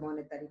autonomy of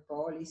monetary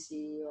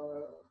policy,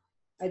 or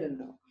I don't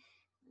know.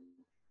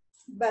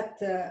 But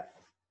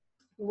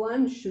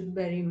one should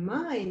bear in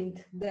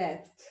mind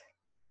that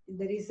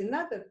there is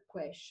another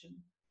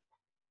question.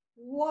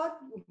 What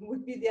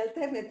would be the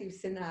alternative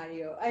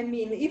scenario? I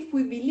mean, if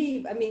we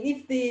believe,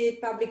 if the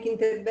public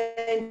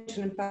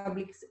intervention and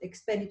public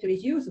expenditure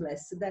is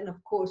useless, then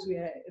of course we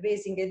are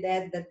raising a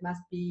debt that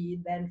must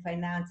be then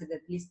financed,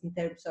 at least in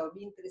terms of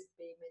interest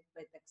payment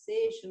by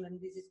taxation,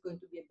 and this is going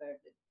to be a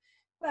burden.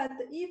 But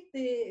if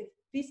the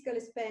fiscal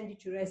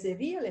expenditure has a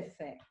real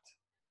effect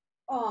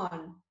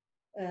on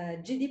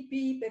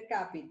GDP per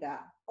capita,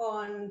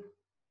 on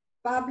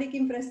public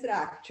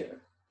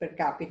infrastructure, per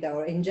capita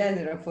or in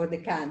general for the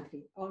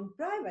country, on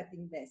private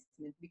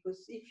investment,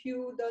 because if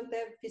you don't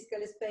have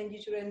fiscal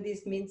expenditure and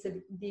this means a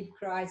deep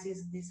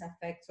crisis, this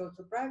affects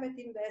also private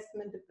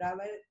investment,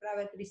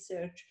 private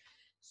research.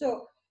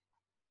 So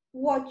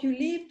what you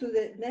leave to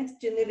the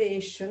next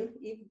generation,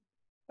 if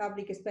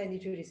public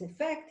expenditure is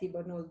effective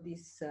on all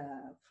these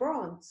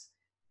fronts,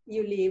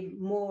 you leave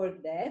more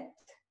debt,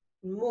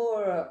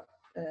 more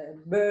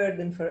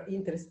burden for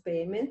interest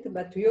payment,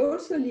 but you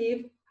also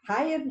leave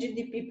higher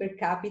GDP per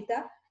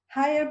capita,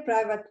 higher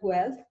private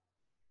wealth,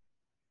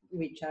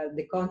 which are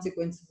the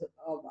consequences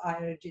of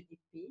higher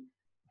GDP,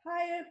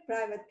 higher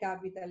private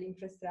capital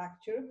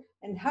infrastructure,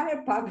 and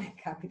higher public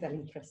capital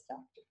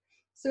infrastructure.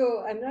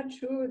 So I'm not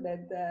sure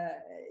that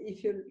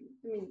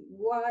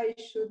why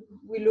should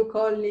we look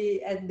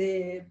only at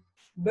the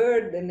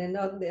burden and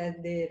not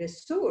at the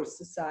resource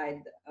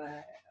side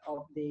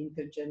of the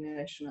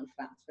intergenerational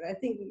transfer? I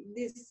think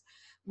this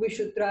we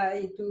should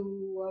try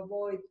to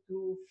avoid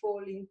to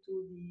fall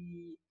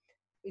into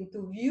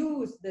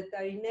views that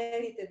are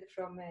inherited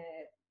from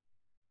a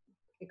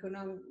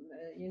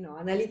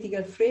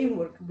analytical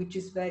framework, which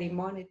is very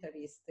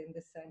monetarist in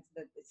the sense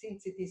that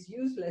since it is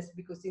useless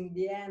because in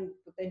the end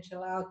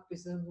potential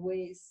outputs and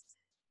waste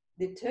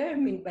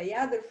determined by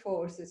other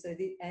forces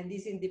and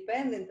is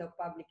independent of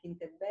public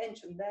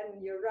intervention,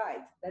 then you're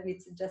right, then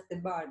it's just a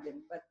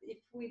burden. But if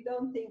we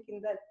don't think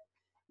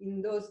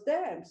in those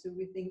terms,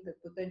 we think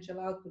that potential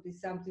output is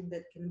something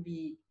that can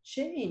be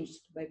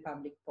changed by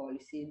public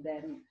policy,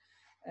 then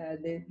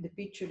the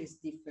picture is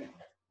different.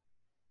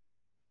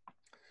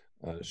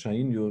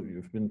 Shahin,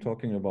 you've been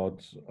talking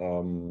about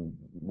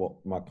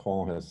what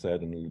Macron has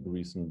said in the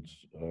recent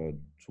 2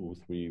 or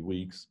 3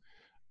 weeks.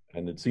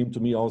 And it seemed to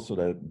me also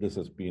that this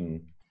has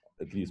been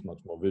at least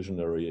much more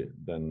visionary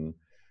than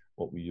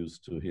what we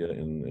used to hear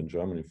in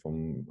Germany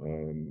from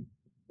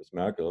Ms.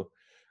 Merkel,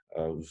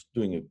 who's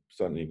doing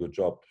certainly a good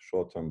job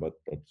short term, but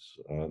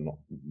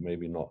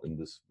maybe not in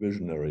this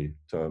visionary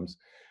terms.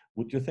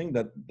 Would you think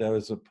that there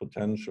is a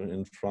potential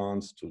in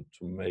France to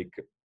make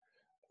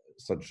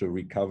such a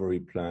recovery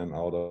plan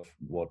out of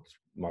what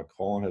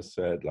Macron has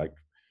said, like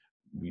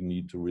we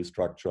need to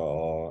restructure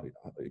our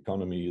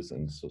economies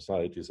and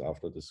societies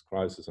after this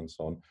crisis and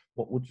so on?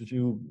 What would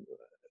you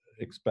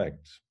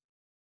expect?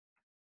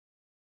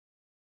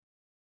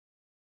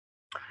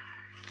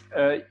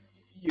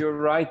 You're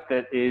right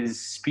that his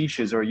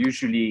speeches are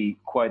usually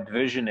quite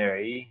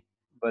visionary,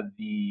 but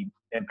the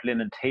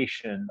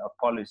implementation of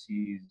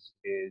policies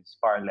is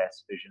far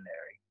less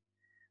visionary.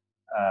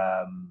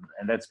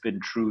 And that's been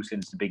true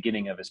since the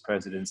beginning of his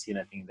presidency, and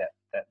I think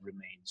that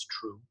remains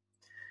true.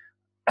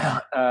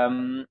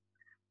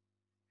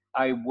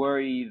 I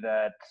worry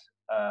that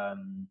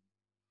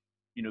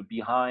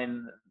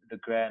behind the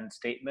grand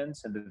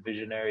statements and the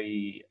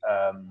visionary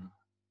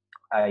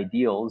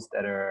ideals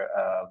that are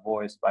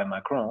voiced by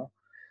Macron,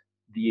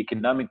 the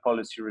economic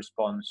policy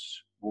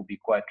response will be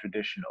quite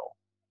traditional.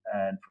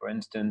 And for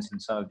instance, in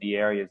some of the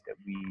areas that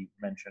we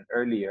mentioned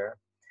earlier,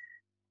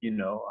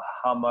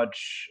 how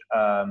much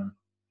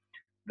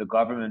the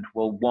government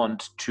will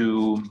want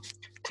to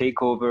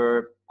take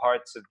over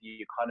parts of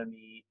the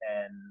economy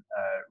and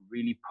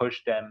really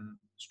push them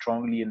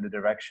strongly in the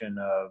direction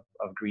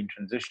of green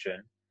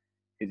transition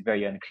is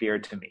very unclear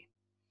to me.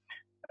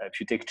 If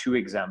you take 2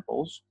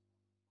 examples,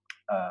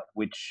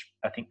 which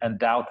I think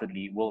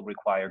undoubtedly will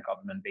require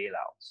government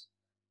bailouts.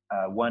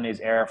 One is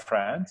Air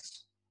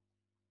France,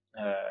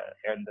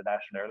 the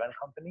national airline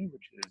company,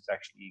 which is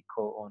actually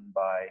co-owned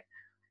by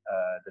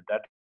the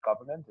Dutch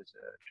government. It's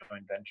a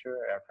joint venture,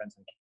 Air France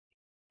and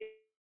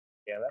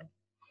KLM.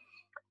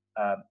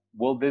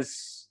 Will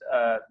this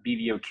be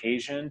the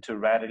occasion to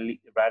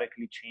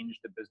radically change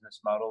the business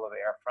model of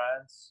Air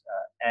France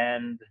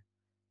and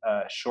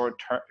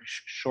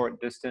short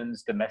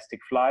distance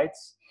domestic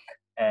flights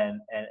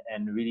and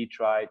really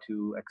try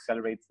to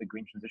accelerate the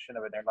green transition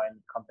of an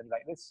airline company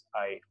like this?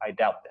 I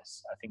doubt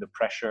this. I think the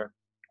pressure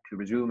to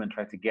resume and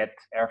try to get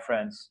Air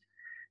France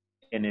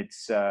in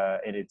its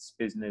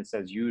business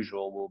as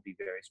usual will be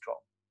very strong.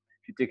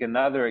 If you take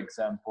another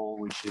example,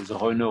 which is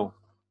Renault,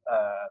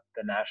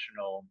 the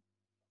national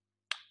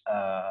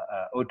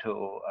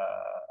auto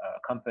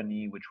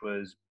company, which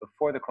was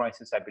before the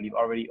crisis, I believe,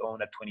 already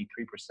owned at 23%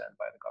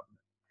 by the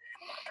government.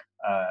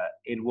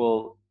 It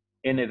will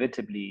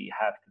inevitably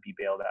have to be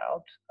bailed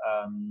out.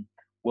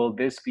 Will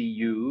this be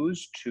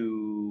used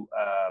to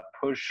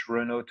push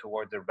Renault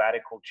towards a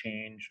radical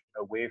change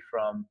away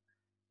from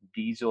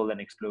diesel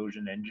and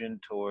explosion engine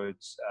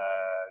towards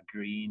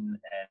green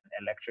and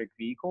electric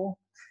vehicle?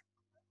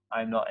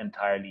 I'm not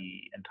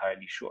entirely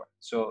sure.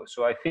 So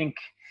I think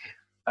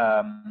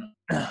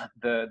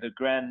the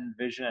grand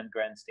vision and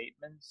grand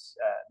statements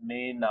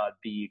may not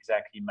be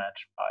exactly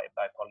matched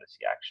by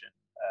policy action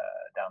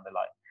down the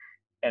line.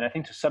 And I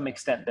think to some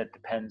extent that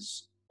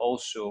depends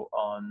also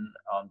on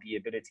the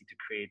ability to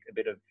create a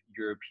bit of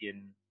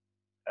European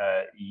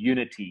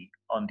unity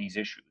on these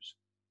issues.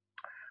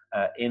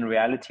 In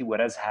reality, what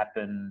has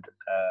happened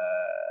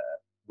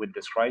with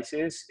this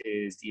crisis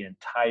is the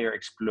entire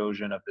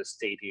explosion of the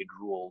state aid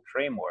rule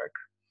framework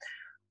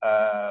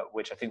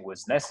which I think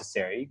was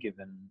necessary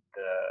given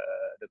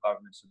the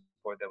government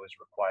support that was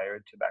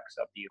required to back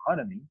up the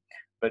economy,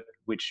 but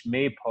which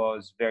may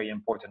pose very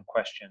important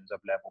questions of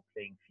level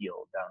playing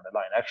field down the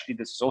line. Actually,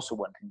 this is also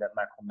one thing that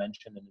Macron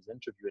mentioned in his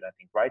interview, and I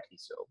think rightly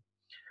so,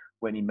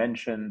 when he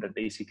mentioned that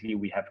basically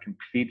we have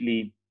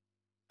completely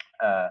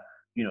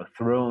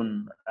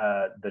thrown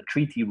the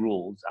treaty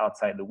rules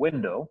outside the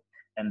window,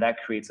 and that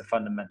creates a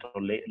fundamental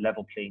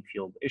level playing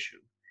field issue.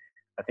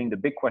 I think the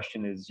big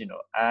question is,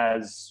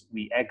 as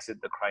we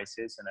exit the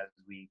crisis and as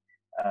we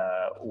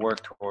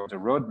work towards a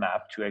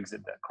roadmap to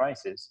exit that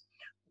crisis,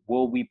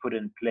 will we put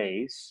in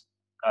place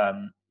a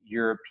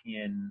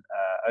European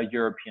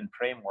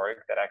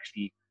framework that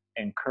actually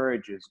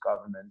encourages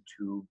government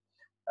to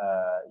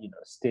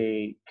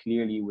stay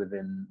clearly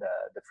within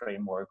the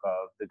framework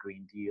of the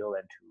Green Deal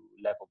and to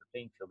level the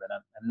playing field? And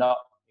I'm not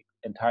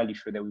entirely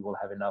sure that we will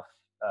have enough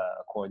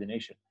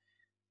coordination.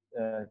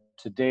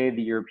 Today,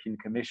 the European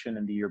Commission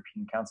and the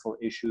European Council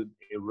issued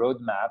a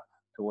roadmap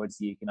towards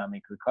the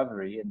economic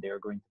recovery, and they're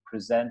going to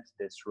present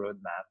this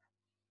roadmap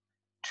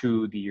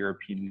to the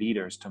European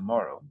leaders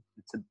tomorrow.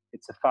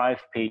 It's a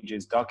 5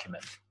 pages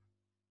document.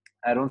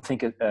 I don't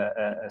think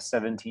a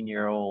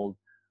 17-year-old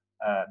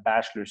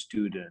bachelor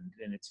student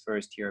in its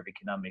first year of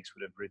economics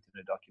would have written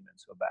a document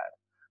so bad.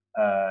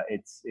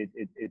 It's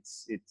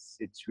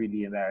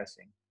really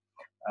embarrassing.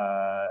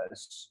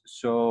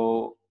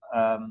 So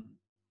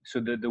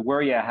the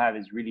worry I have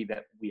is really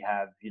that we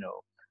have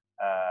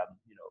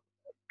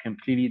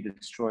completely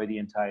destroy the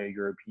entire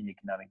European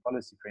economic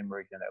policy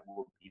framework, and that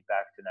will be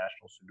back to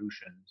national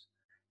solutions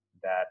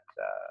that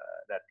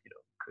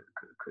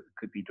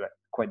could be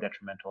quite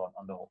detrimental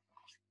on the whole.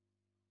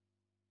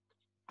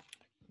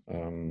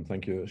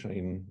 Thank you,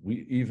 Shahin.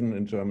 We even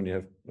in Germany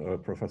have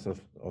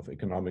professors of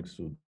economics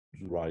who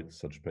write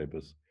such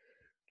papers.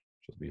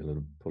 Just be a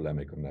little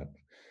polemic on that.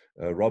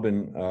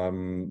 Robin,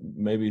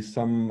 maybe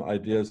some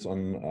ideas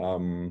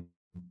on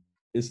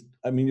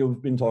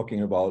you've been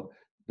talking about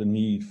the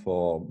need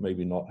for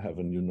maybe not have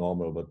a new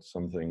normal, but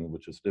something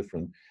which is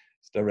different.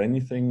 Is there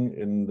anything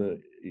in the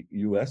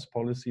US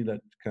policy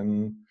that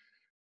can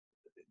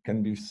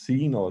be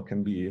seen or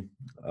can be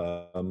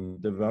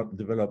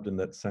developed in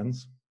that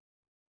sense?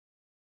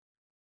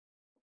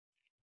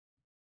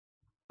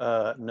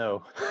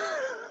 No.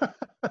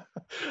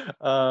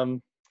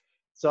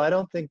 So I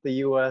don't think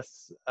the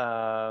US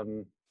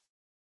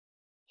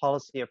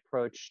policy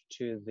approach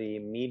to the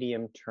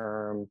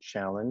medium-term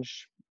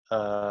challenge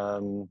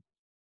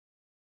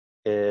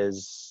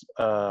is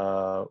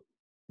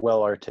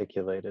well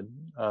articulated.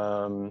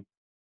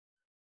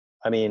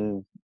 I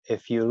mean,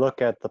 if you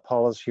look at the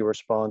policy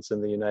response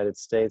in the United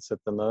States at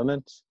the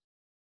moment,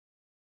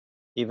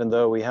 even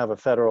though we have a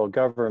federal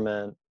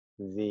government,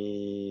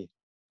 the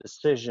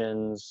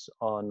decisions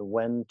on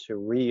when to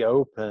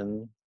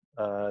reopen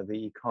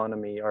the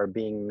economy are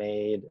being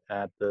made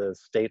at the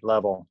state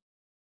level.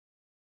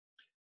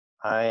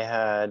 I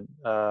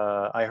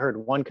heard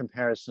one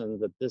comparison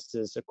that this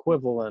is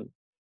equivalent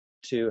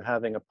to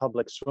having a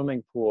public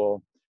swimming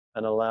pool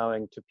and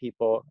allowing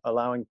people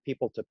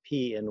to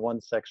pee in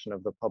one section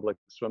of the public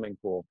swimming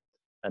pool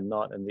and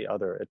not in the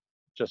other. It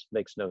just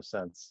makes no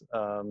sense.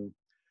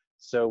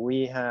 So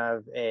we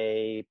have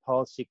a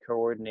policy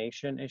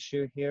coordination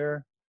issue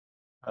here.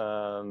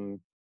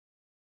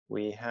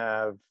 We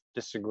have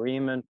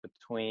disagreement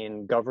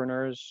between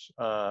governors.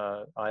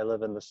 I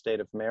live in the state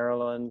of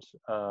Maryland.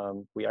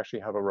 We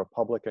actually have a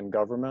Republican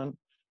governor.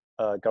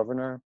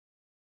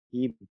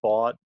 He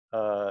bought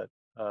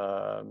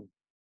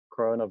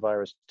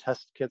coronavirus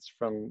test kits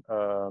from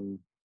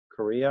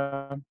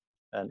Korea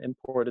and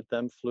imported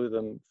them, flew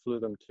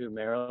them to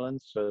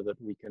Maryland so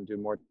that we can do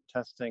more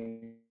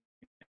testing,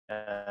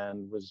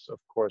 and was of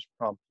course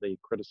promptly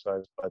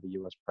criticized by the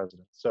US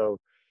president. So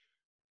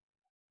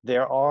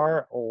there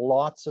are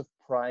lots of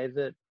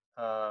private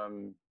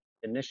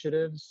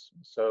initiatives.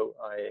 So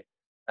I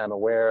am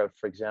aware of,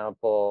 for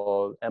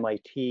example,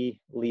 MIT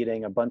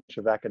leading a bunch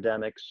of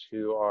academics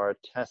who are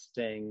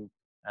testing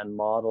and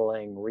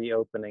modeling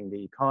reopening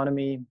the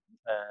economy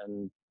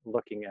and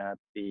looking at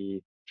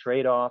the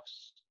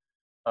trade-offs.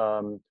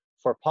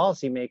 For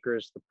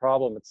policymakers, the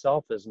problem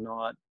itself is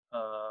not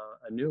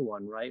a new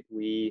one, right?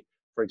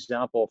 For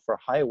example, for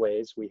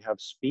highways, we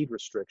have speed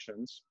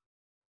restrictions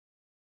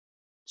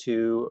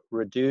to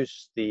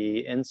reduce the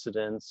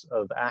incidence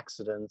of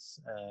accidents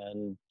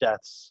and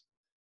deaths.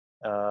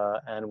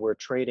 And we're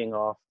trading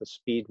off the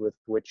speed with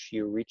which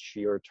you reach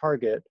your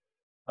target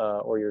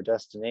or your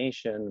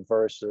destination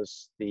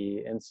versus the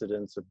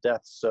incidence of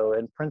deaths. So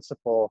in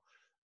principle,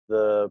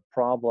 the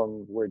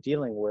problem we're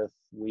dealing with,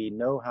 we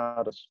know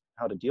how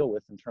to deal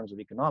with in terms of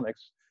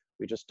economics.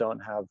 We just don't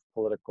have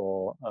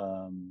political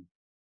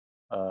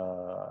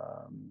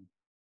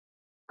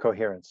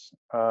coherence.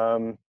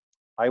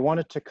 I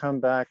wanted to come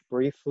back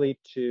briefly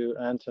to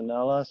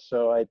Antonella.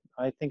 So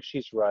I think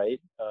she's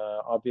right.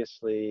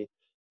 Obviously,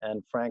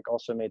 and Frank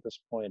also made this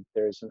point,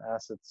 there's an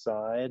asset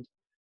side.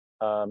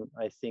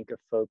 I think a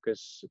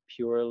focus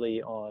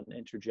purely on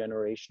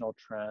intergenerational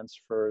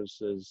transfers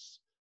is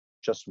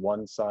just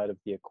one side of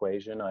the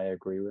equation. I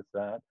agree with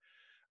that.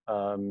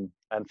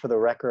 And for the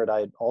record,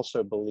 I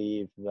also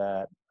believe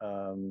that,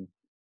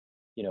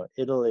 you know,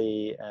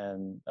 Italy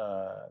and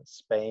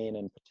Spain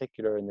in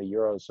particular in the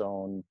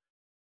Eurozone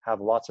have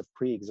lots of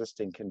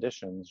pre-existing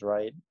conditions,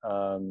 right?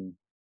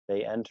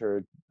 They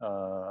entered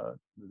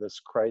this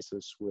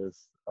crisis with,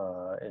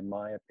 in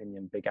my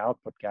opinion, big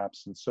output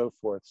gaps and so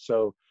forth.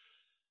 So,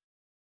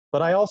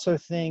 but I also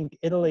think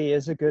Italy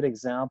is a good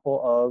example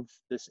of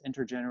this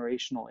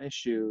intergenerational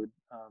issue.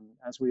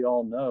 As we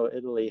all know,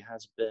 Italy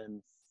has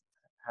been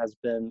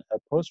a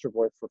poster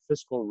boy for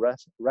fiscal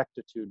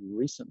rectitude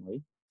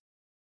recently,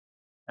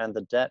 and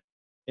the debt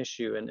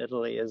issue in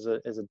Italy is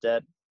a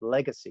debt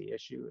legacy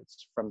issue.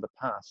 It's from the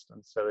past,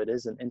 and so it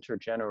is an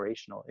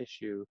intergenerational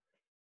issue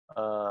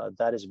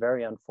that is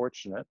very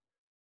unfortunate.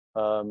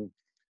 And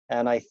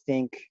I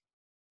think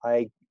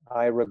I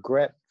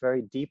regret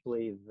very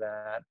deeply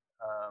that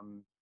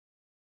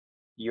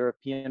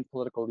European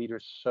political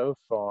leaders so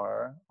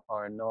far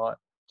are not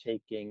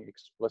taking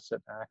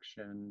explicit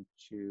action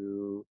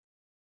to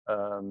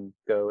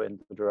go in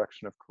the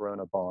direction of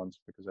Corona bonds,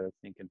 because I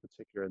think in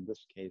particular in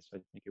this case, I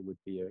think it would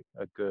be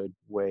a good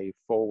way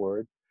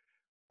forward.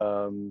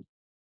 So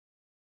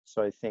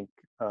I think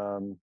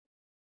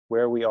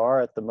where we are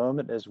at the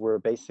moment is we're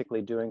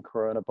basically doing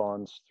Corona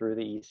bonds through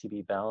the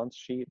ECB balance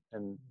sheet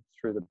and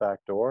through the back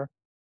door.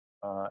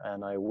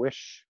 And I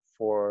wish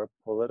for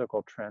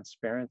political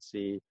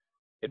transparency,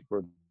 it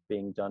were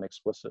being done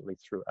explicitly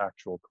through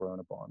actual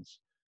Corona bonds.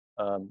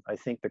 I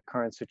think the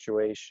current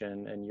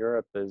situation in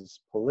Europe is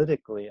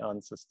politically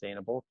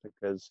unsustainable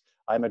because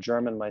I'm a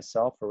German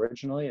myself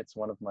originally. It's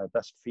one of my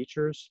best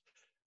features.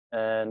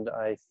 And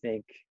I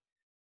think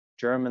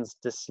Germans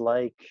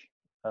dislike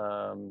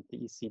the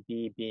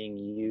ECB being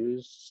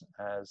used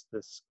as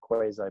this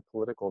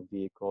quasi-political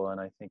vehicle, and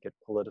I think it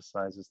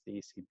politicizes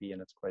the ECB,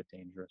 and it's quite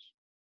dangerous.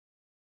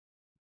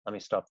 Let me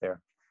stop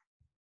there.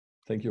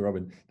 Thank you,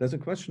 Robin. There's a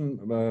question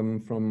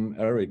from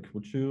Eric.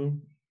 Would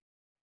you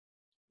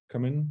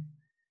come in?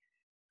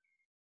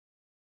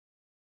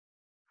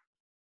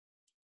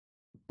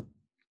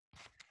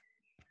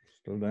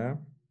 Still there,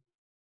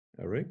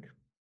 Eric?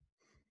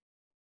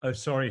 Oh,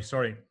 sorry.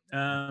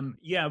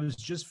 Yeah, it was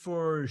just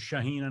for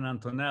Shahin and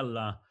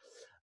Antonella,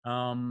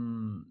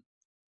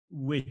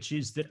 which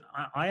is that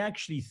I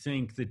actually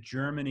think that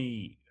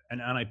Germany,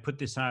 and I put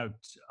this out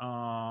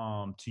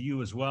to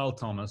you as well,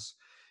 Thomas,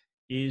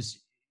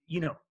 is, you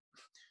know,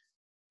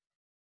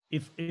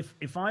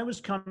 if I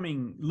was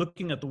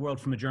looking at the world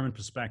from a German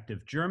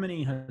perspective,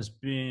 Germany has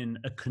been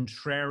a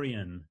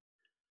contrarian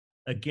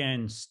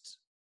against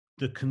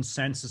the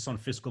consensus on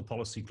fiscal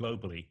policy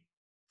globally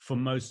for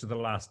most of the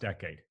last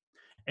decade.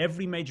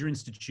 Every major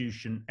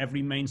institution,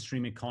 every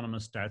mainstream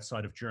economist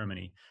outside of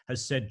Germany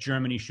has said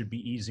Germany should be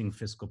easing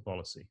fiscal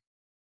policy.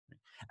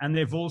 And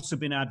they've also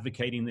been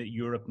advocating that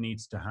Europe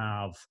needs to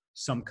have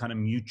some kind of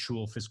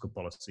mutual fiscal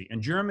policy.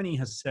 And Germany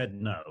has said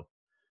no,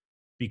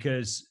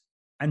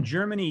 and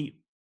Germany,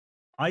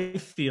 I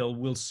feel,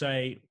 will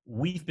say,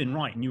 we've been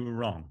right and you were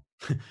wrong.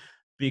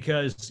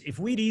 Because if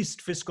we'd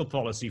eased fiscal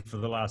policy for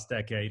the last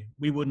decade,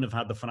 we wouldn't have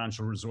had the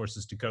financial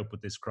resources to cope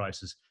with this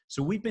crisis.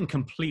 So we've been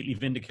completely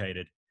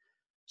vindicated.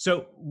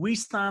 So we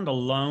stand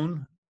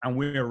alone and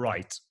we're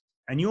right.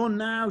 And you're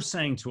now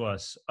saying to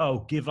us,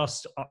 oh, give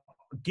us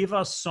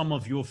some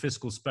of your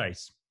fiscal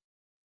space.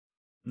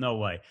 No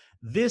way.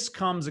 This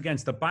comes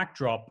against the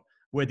backdrop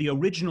where the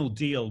original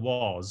deal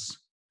was,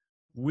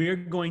 we're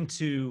going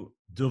to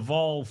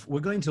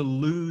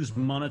lose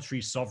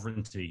monetary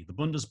sovereignty. The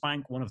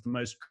Bundesbank, one of the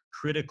most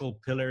critical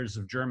pillars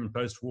of German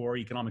post-war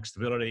economic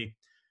stability.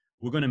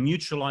 We're going to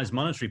mutualize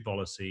monetary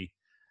policy.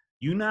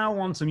 You now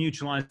want to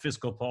mutualize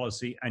fiscal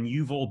policy, and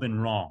you've all been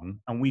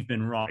wrong, and we've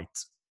been right.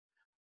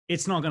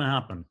 It's not going to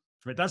happen.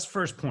 Right? That's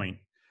first point.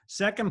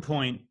 Second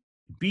point,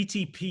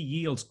 BTP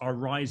yields are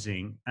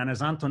rising, and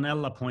as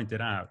Antonella pointed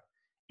out,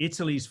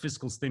 Italy's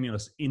fiscal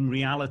stimulus in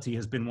reality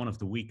has been one of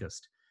the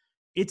weakest.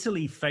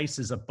 Italy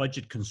faces a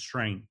budget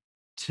constraint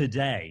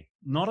today,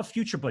 not a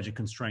future budget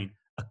constraint,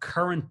 a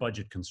current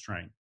budget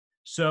constraint.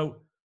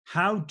 So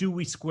how do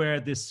we square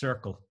this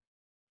circle?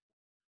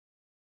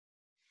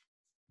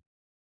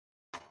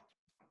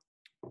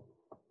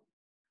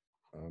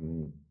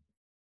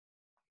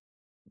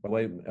 By the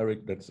way,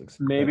 Eric, that's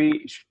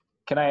maybe,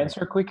 can I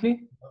answer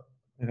quickly?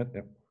 Yeah.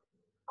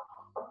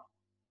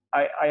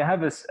 I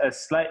have a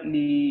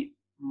slightly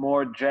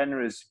more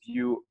generous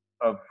view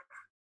of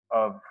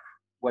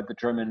what the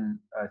German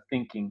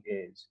thinking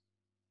is.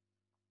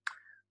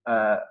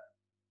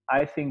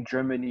 I think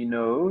Germany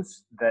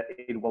knows that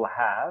it will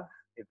have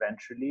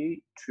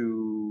eventually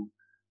to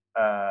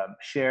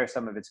share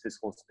some of its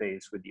fiscal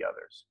space with the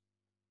others.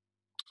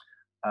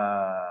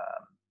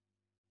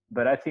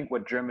 But I think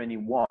what Germany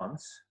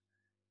wants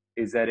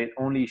is that it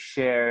only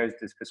shares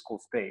this fiscal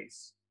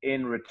space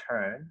in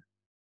return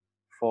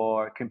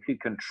for complete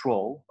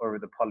control over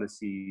the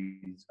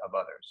policies of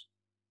others.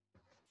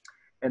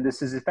 And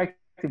this is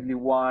effectively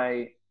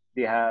why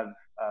they have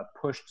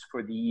pushed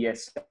for the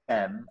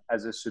ESM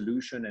as a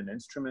solution and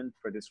instrument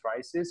for this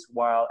crisis,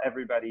 while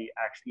everybody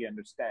actually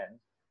understands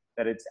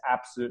that it's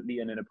absolutely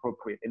an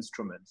inappropriate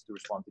instrument to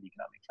respond to the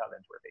economic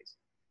challenge we're facing.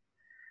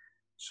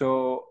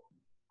 So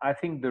I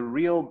think the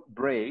real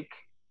break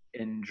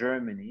in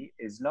Germany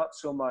is not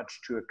so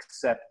much to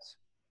accept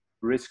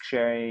risk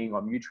sharing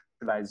or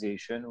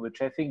mutualization,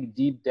 which I think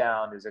deep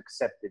down is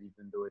accepted,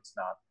 even though it's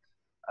not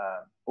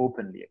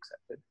openly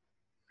accepted.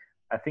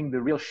 I think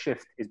the real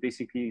shift is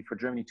basically for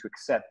Germany to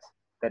accept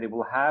that it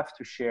will have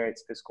to share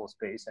its fiscal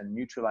space and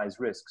mutualize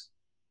risks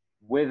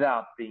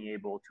without being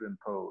able to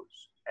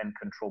impose and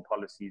control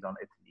policies on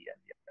Italy and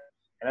the others.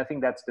 And I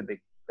think that's the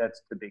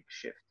big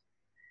shift.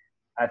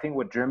 I think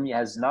what Germany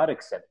has not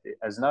accepted,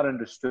 has not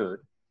understood,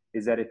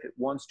 is that if it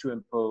wants to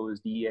impose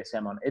the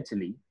ESM on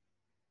Italy,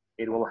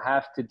 it will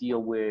have to deal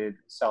with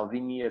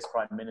Salvini as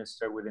prime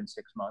minister within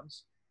 6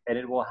 months, and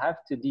it will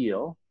have to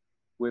deal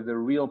with a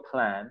real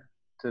plan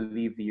to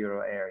leave the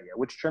euro area,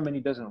 which Germany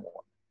doesn't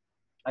want.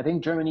 I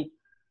think Germany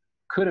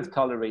could have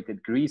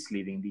tolerated Greece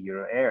leaving the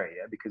euro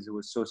area because it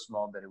was so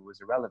small that it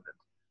was irrelevant.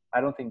 I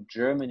don't think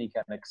Germany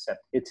can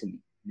accept Italy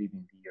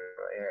leaving the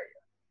euro area.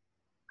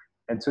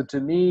 And so to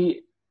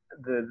me,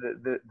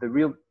 the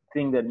real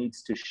thing that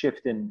needs to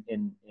shift in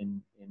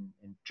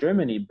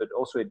Germany, but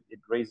also it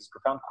raises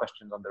profound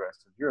questions on the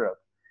rest of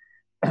Europe,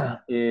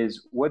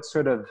 is what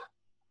sort of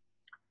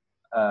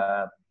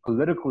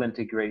political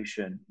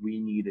integration we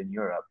need in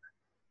Europe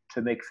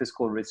to make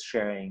fiscal risk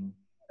sharing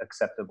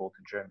acceptable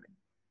to Germany.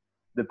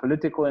 The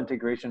political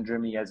integration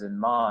Germany has in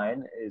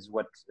mind is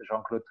what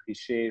Jean-Claude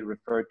Trichet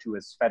referred to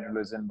as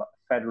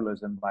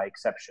federalism by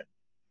exception,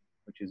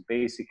 which is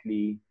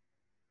basically,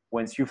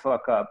 once you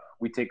fuck up,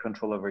 we take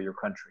control over your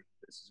country.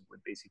 This is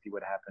basically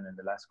what happened in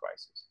the last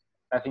crisis.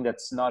 I think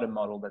that's not a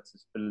model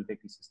that's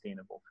politically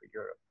sustainable for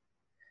Europe.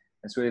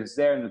 And so is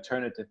there an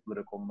alternative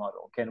political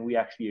model? Can we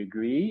actually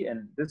agree?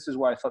 And this is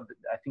why I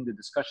think the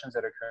discussions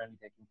that are currently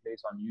taking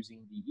place on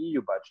using the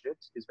EU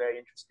budget is very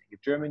interesting. If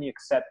Germany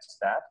accepts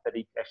that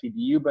actually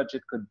the EU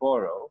budget could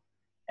borrow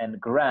and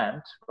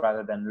grant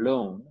rather than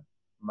loan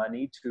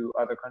money to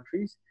other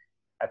countries,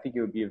 I think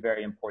it would be a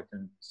very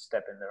important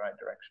step in the right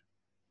direction.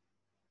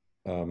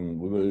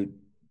 We will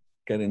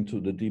get into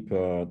the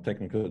deeper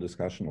technical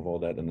discussion of all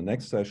that in the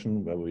next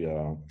session, where we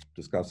are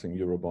discussing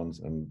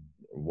Eurobonds and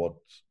what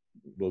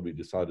will be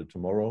decided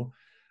tomorrow.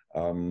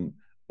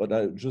 But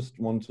I just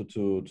wanted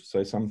to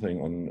say something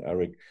on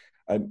Eric.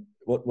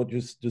 What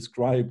you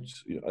described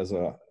as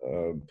a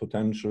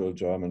potential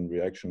German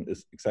reaction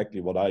is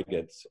exactly what I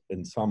get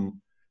in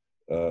some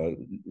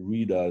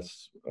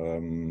readers'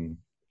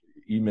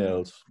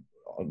 emails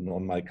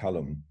on my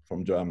column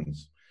from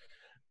Germans.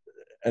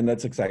 And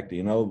that's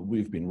exactly,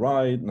 we've been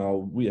right, now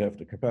we have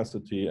the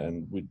capacity,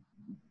 and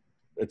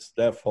it's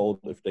their fault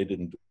if they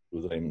didn't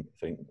do the same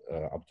thing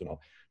up to now.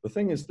 The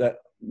thing is that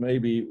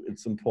maybe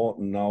it's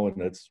important now, and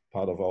that's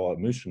part of our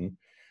mission.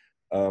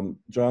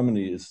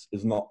 Germany is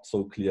not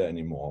so clear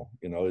anymore.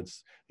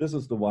 This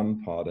is the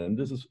one part, and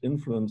this is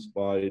influenced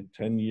by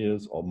 10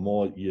 years or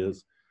more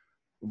years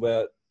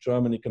where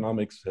German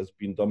economics has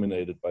been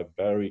dominated by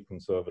very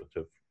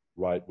conservative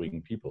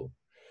right-wing people.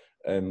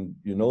 And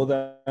you know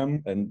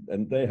them,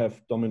 and they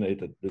have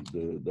dominated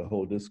the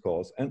whole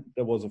discourse. And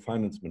there was a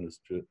finance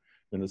minister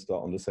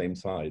on the same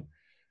side.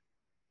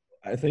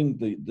 I think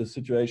the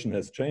situation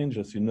has changed.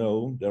 As you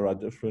know,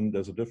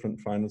 there's a different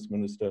finance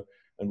minister,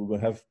 and we will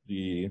have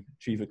the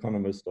chief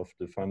economist of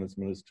the finance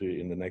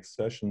ministry in the next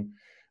session.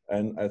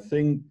 And I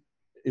think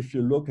if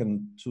you look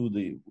into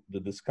the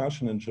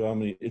discussion in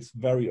Germany, it's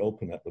very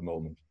open at the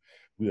moment.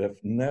 We have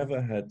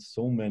never had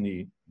so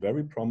many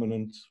very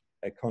prominent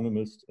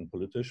economists and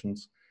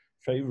politicians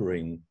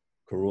favoring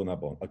Corona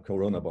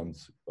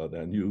bonds, but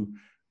their new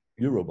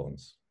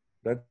Eurobonds.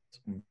 That's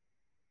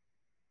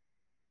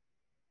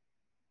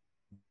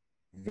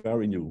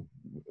very new,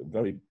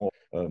 very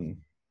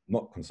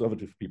not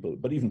conservative people,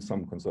 but even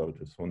some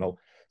conservatives who are now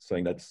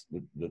saying that's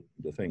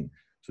the thing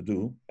to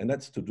do. And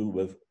that's to do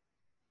with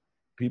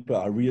people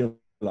are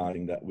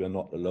realizing that we're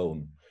not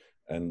alone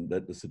and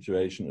that the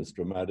situation is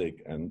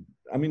dramatic. And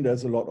I mean,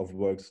 there's a lot of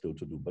work still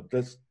to do, but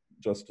that's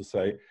just to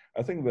say,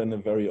 I think we're in a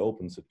very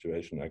open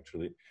situation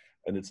actually.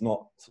 And it's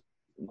not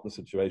the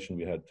situation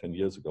we had 10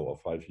 years ago or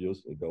 5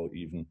 years ago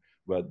even,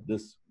 where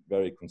this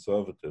very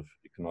conservative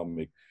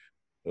economic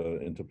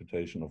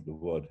interpretation of the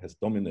world has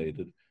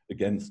dominated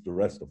against the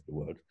rest of the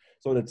world.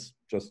 So that's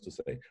just to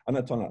say.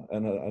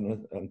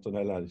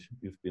 Antonella,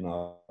 you've been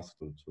asked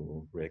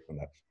to react on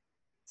that.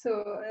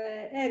 So,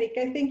 Eric,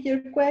 I think your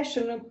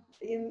question,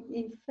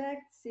 in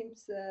fact,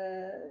 seems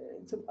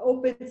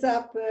opens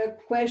up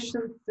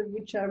questions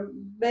which are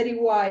very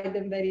wide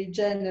and very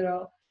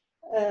general.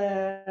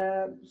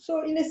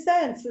 So, in a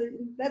sense,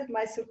 that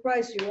might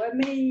surprise you. I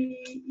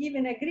may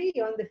even agree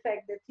on the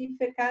fact that if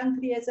a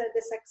country has had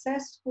a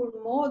successful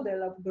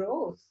model of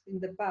growth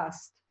in the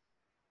past,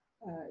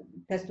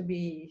 it has to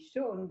be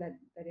shown that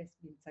that has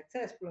been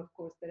successful. Of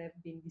course, there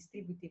have been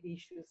distributive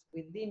issues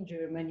within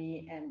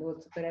Germany and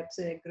also perhaps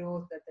a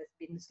growth that has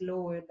been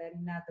slower than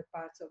in other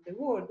parts of the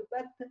world.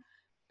 But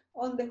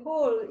on the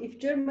whole, if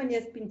Germany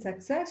has been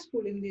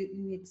successful in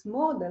its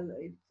model,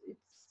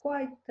 it's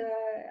quite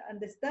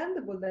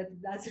understandable that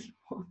it doesn't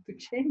want to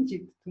change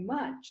it too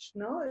much.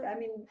 No, I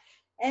mean,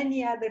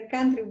 any other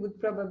country would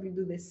probably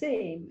do the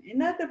same.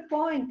 Another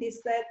point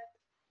is that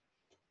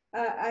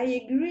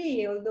I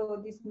agree,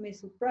 although this may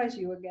surprise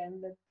you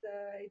again, that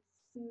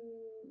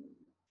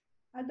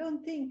I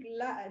don't think,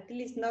 at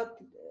least not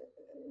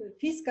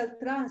fiscal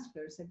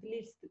transfers, at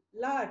least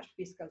large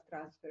fiscal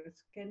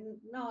transfers,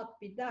 cannot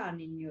be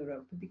done in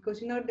Europe,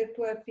 because in order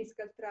to have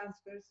fiscal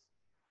transfers,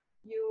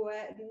 you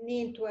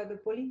need to have a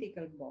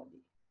political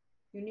body.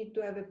 You need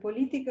to have a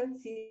political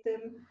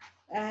system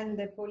and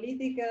a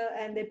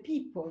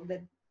people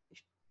that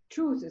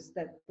chooses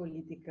that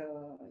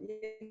political,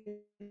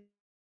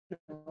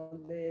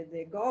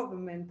 the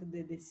government,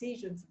 the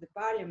decisions, the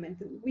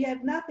parliament. We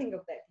have nothing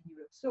of that in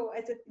Europe. So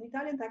as an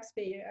Italian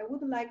taxpayer, I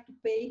wouldn't like to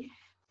pay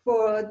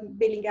for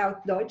bailing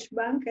out Deutsche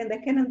Bank, and I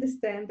can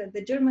understand that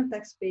the German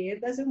taxpayer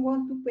doesn't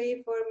want to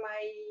pay for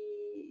my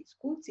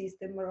school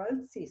system or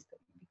health system,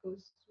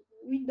 because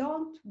we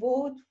don't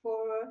vote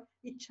for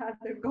each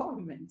other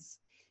governments.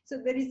 So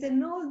there is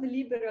an old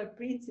liberal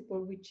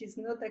principle, which is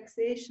no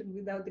taxation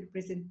without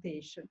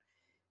representation,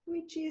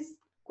 which is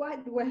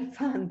quite well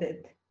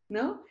funded,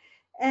 no?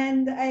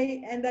 And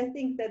I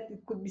think that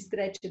it could be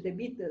stretched a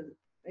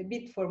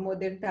bit for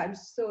modern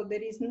times. So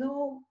there is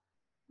no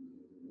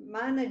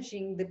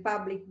managing the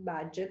public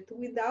budget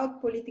without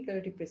political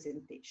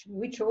representation,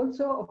 which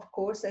also, of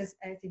course, has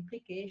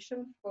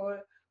implication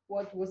for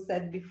what was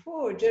said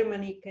before.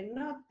 Germany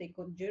cannot take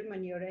on,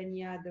 Germany or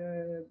any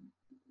other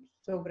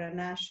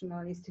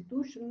supranational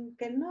institution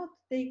cannot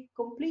take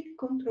complete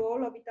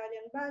control of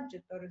Italian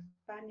budget or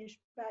Spanish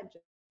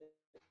budget,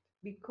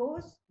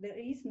 because there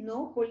is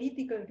no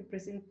political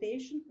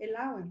representation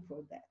allowing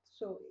for that.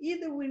 So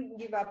either we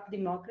give up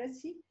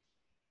democracy,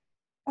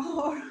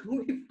 or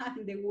we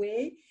find a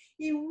way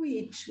in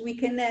which we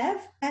can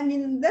have, I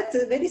mean, that's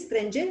a very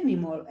strange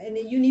animal, and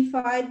a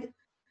unified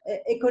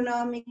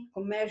economic,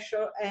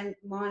 commercial, and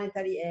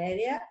monetary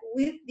area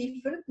with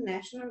different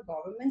national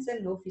governments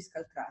and no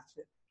fiscal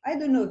transfer. I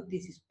don't know if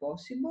this is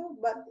possible,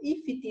 but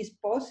if it is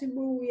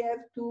possible, we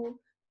have to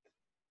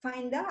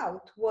find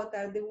out what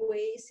are the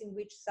ways in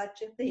which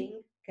such a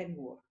thing can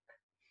work.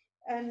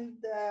 And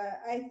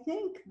I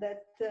think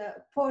that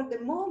for the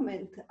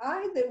moment,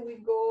 either we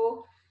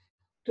go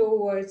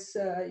towards,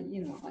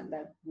 and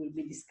that will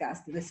be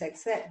discussed in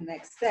the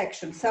next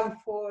section, some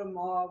form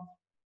of,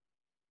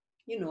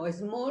 a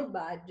small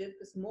budget,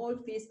 a small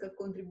fiscal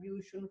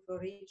contribution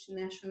for each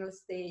national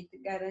state,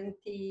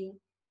 guaranteeing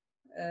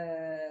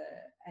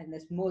and a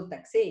small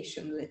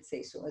taxation, let's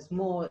say, so a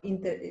small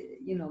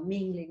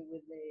mingling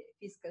with the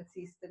fiscal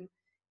system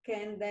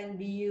can then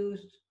be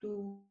used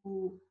to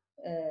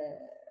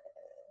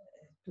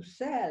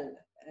sell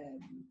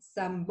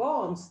some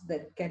bonds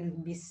that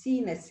can be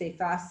seen as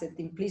safe asset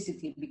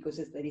implicitly, because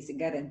there is a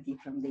guarantee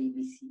from the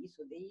EBC.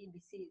 So the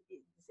EBC,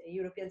 the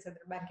European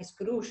Central Bank, is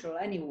crucial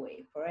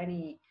anyway for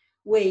any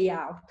way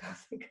out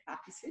of the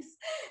crisis.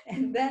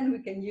 And then we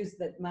can use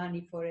that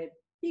money for a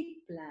big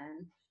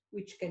plan,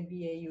 which can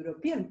be a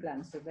European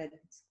plan, so that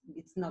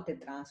it's not a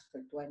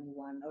transfer to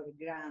anyone or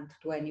a grant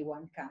to any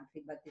one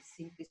country, but it's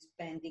simply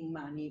spending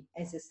money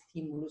as a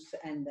stimulus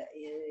and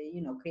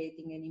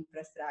creating an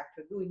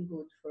infrastructure, doing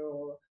good for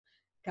all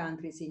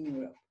countries in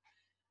Europe.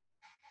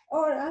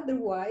 Or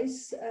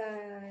otherwise,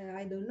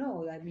 I don't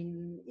know. I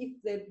mean,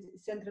 if the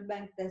central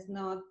bank does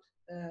not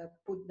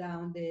put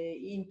down the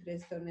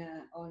interest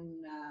on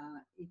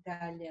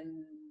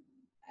Italian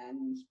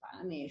and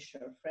Spanish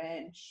or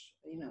French,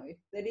 if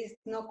there is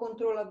no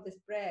control of the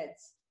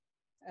spreads,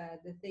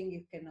 the thing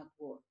it cannot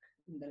work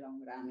in the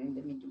long run, in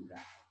the medium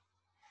run.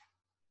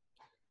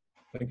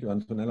 Thank you,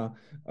 Antonella.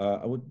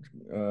 I would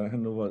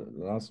hand over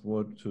the last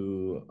word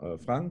to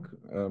Frank.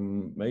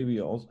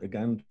 Maybe also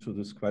again to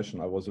this question,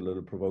 I was a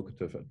little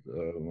provocative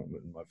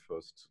in my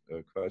first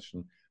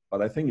question,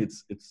 but I think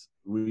it's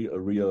really a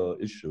real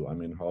issue. I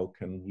mean, how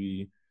can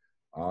we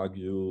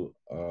argue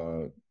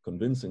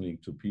convincingly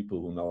to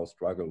people who now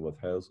struggle with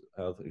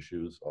health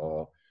issues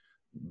or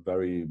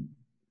very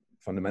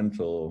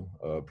fundamental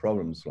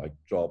problems like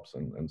jobs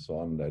and so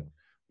on, that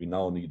we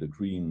now need a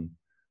green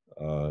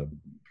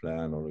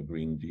plan or a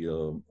Green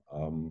Deal?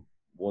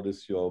 What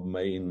is your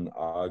main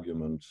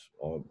argument,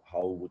 or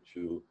how would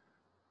you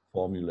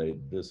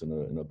formulate this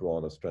in a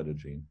broader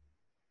strategy?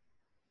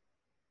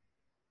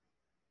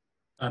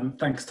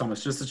 Thanks,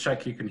 Thomas. Just to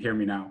check, you can hear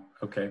me now.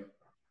 Okay.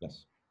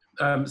 Yes.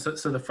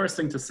 So the first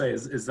thing to say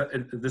is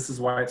that this is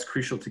why it's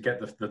crucial to get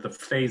the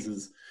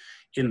phases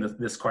in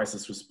this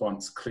crisis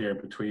response clear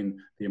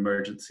between the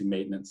emergency,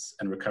 maintenance,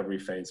 and recovery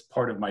phase.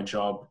 Part of my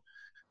job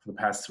for the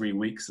past 3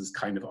 weeks has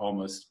kind of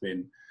almost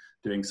been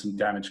doing some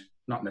damage,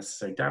 not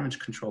necessarily damage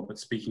control, but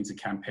speaking to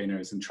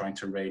campaigners and trying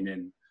to rein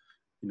in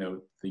you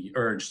know, the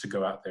urge to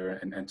go out there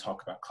and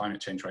talk about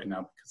climate change right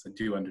now, because I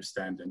do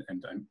understand,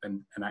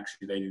 and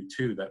actually they do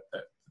too, that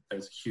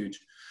there's a huge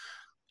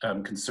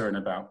concern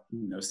about,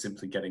 you know,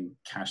 simply getting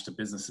cash to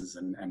businesses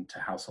and to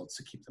households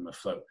to keep them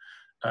afloat.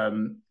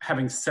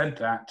 Having said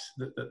that,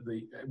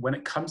 when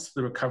it comes to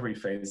the recovery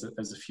phase,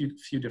 there's a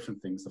few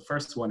different things. The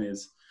first one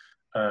is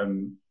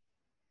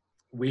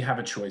we have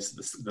a choice.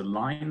 The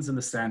lines in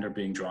the sand are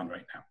being drawn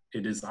right now.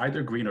 It is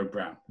either green or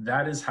brown.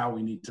 That is how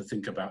we need to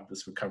think about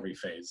this recovery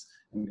phase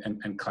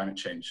and climate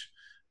change.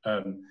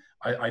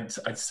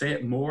 I'd say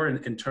it more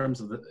in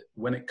terms of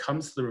when it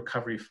comes to the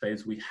recovery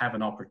phase, we have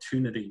an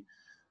opportunity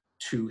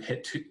to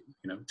hit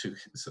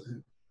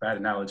bad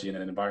analogy in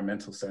an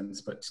environmental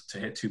sense, but to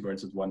hit two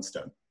birds with one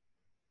stone.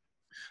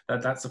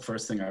 That's the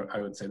first thing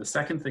I would say. The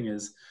second thing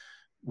is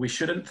we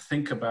shouldn't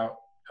think about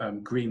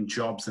green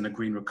jobs and a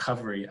green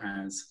recovery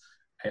as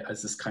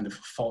this kind of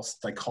false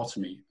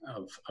dichotomy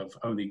of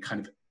only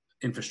kind of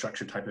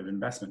infrastructure type of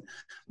investment.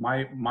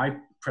 My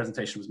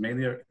presentation was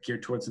mainly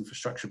geared towards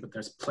infrastructure, but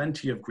there's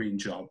plenty of green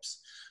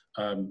jobs,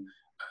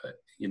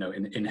 you know,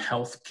 in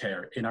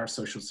healthcare, in our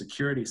social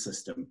security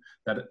system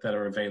that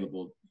are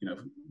available, you know,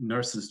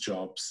 nurses'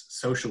 jobs,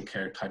 social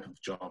care type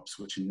of jobs,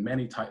 which in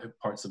many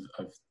parts of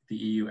the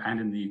EU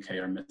and in the UK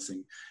are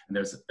missing. And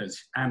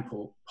there's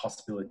ample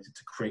possibility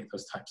to create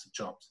those types of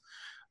jobs.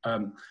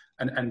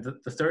 And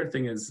the third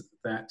thing is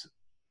that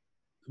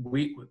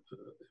we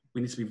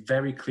need to be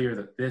very clear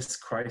that this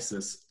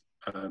crisis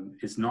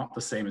is not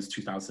the same as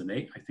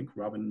 2008. I think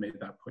Robin made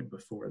that point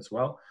before as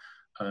well,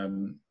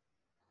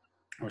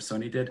 or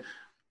Sonny did.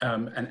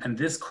 And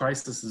this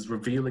crisis is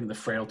revealing the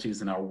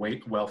frailties in our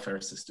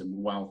welfare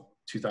system, while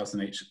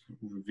 2008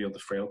 revealed the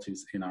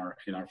frailties in our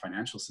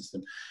financial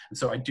system. And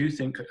so I do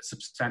think a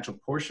substantial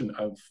portion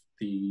of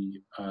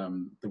the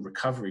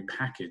recovery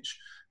package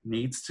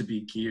needs to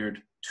be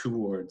geared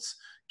towards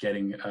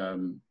getting,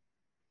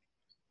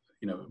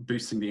 you know,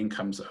 boosting the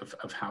incomes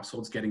of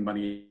households, getting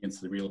money into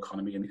the real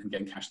economy, and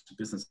getting cash to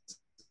businesses.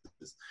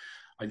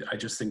 I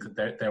just think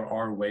that there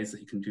are ways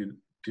that you can do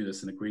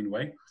this in a green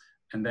way.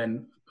 And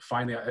then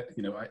finally,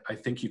 I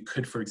think you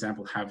could, for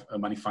example, have a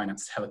money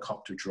financed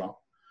helicopter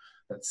drop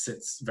that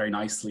sits very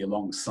nicely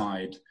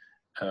alongside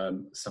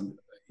some,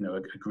 you know,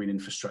 a green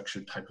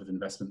infrastructure type of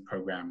investment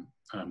program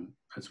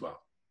as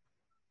well.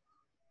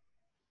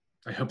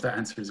 I hope that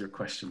answers your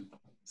question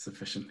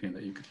sufficiently and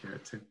that you could hear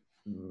it too.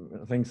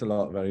 Thanks a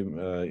lot.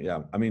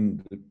 Yeah, I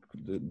mean,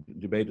 the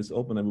debate is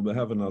open, and we will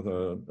have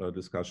another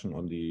discussion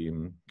on the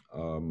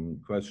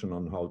question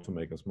on how to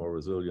make us more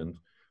resilient,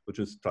 which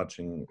is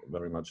touching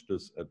very much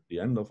this at the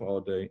end of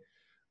our day,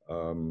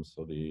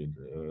 so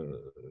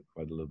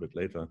quite a little bit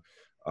later.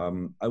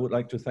 I would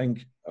like to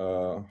thank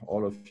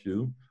all of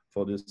you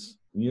for this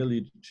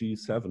nearly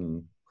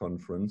G7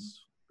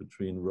 conference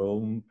between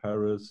Rome,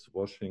 Paris,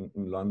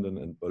 Washington, London,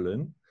 and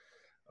Berlin.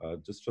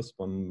 Just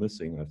one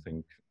missing, I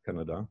think,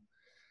 Canada,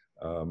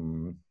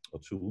 or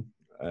two.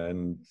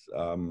 And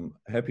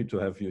happy to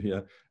have you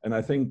here. And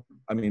I think,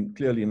 I mean,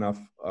 clearly enough,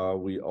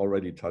 we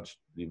already touched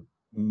the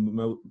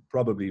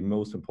probably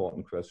most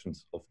important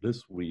questions of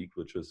this week,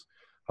 which is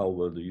how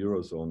will the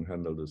Eurozone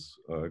handle this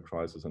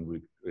crisis? And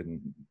we've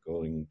been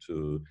going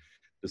to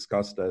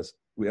discuss this.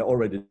 We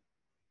already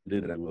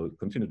did, and we'll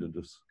continue to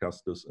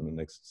discuss this in the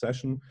next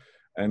session.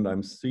 And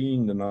I'm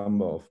seeing the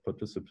number of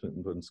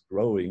participants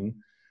growing,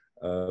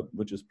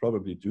 which is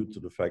probably due to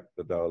the fact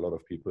that there are a lot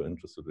of people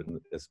interested in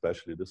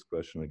especially this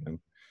question again.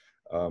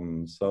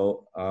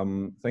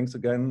 Thanks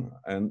again,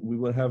 and we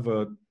will have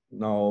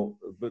now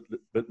a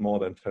bit more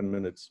than 10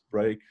 minutes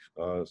break,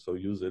 so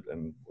use it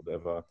and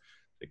whatever,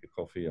 take a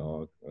coffee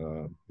or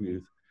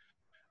breathe,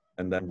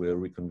 and then we'll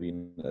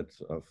reconvene at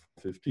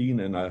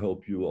 15, and I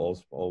hope you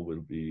all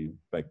will be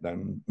back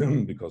then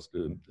because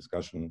the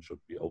discussion should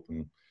be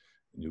open.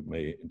 You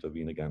may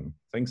intervene again.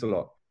 Thanks a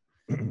lot.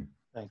 Thank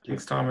you.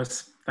 Thanks,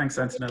 Thomas. Thanks,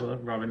 Antonella,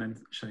 Robin, and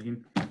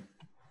Shahin.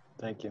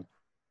 Thank you.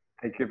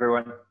 Thank you,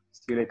 everyone.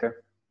 See you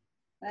later.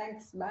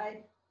 Thanks.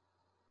 Bye.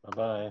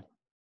 Bye-bye.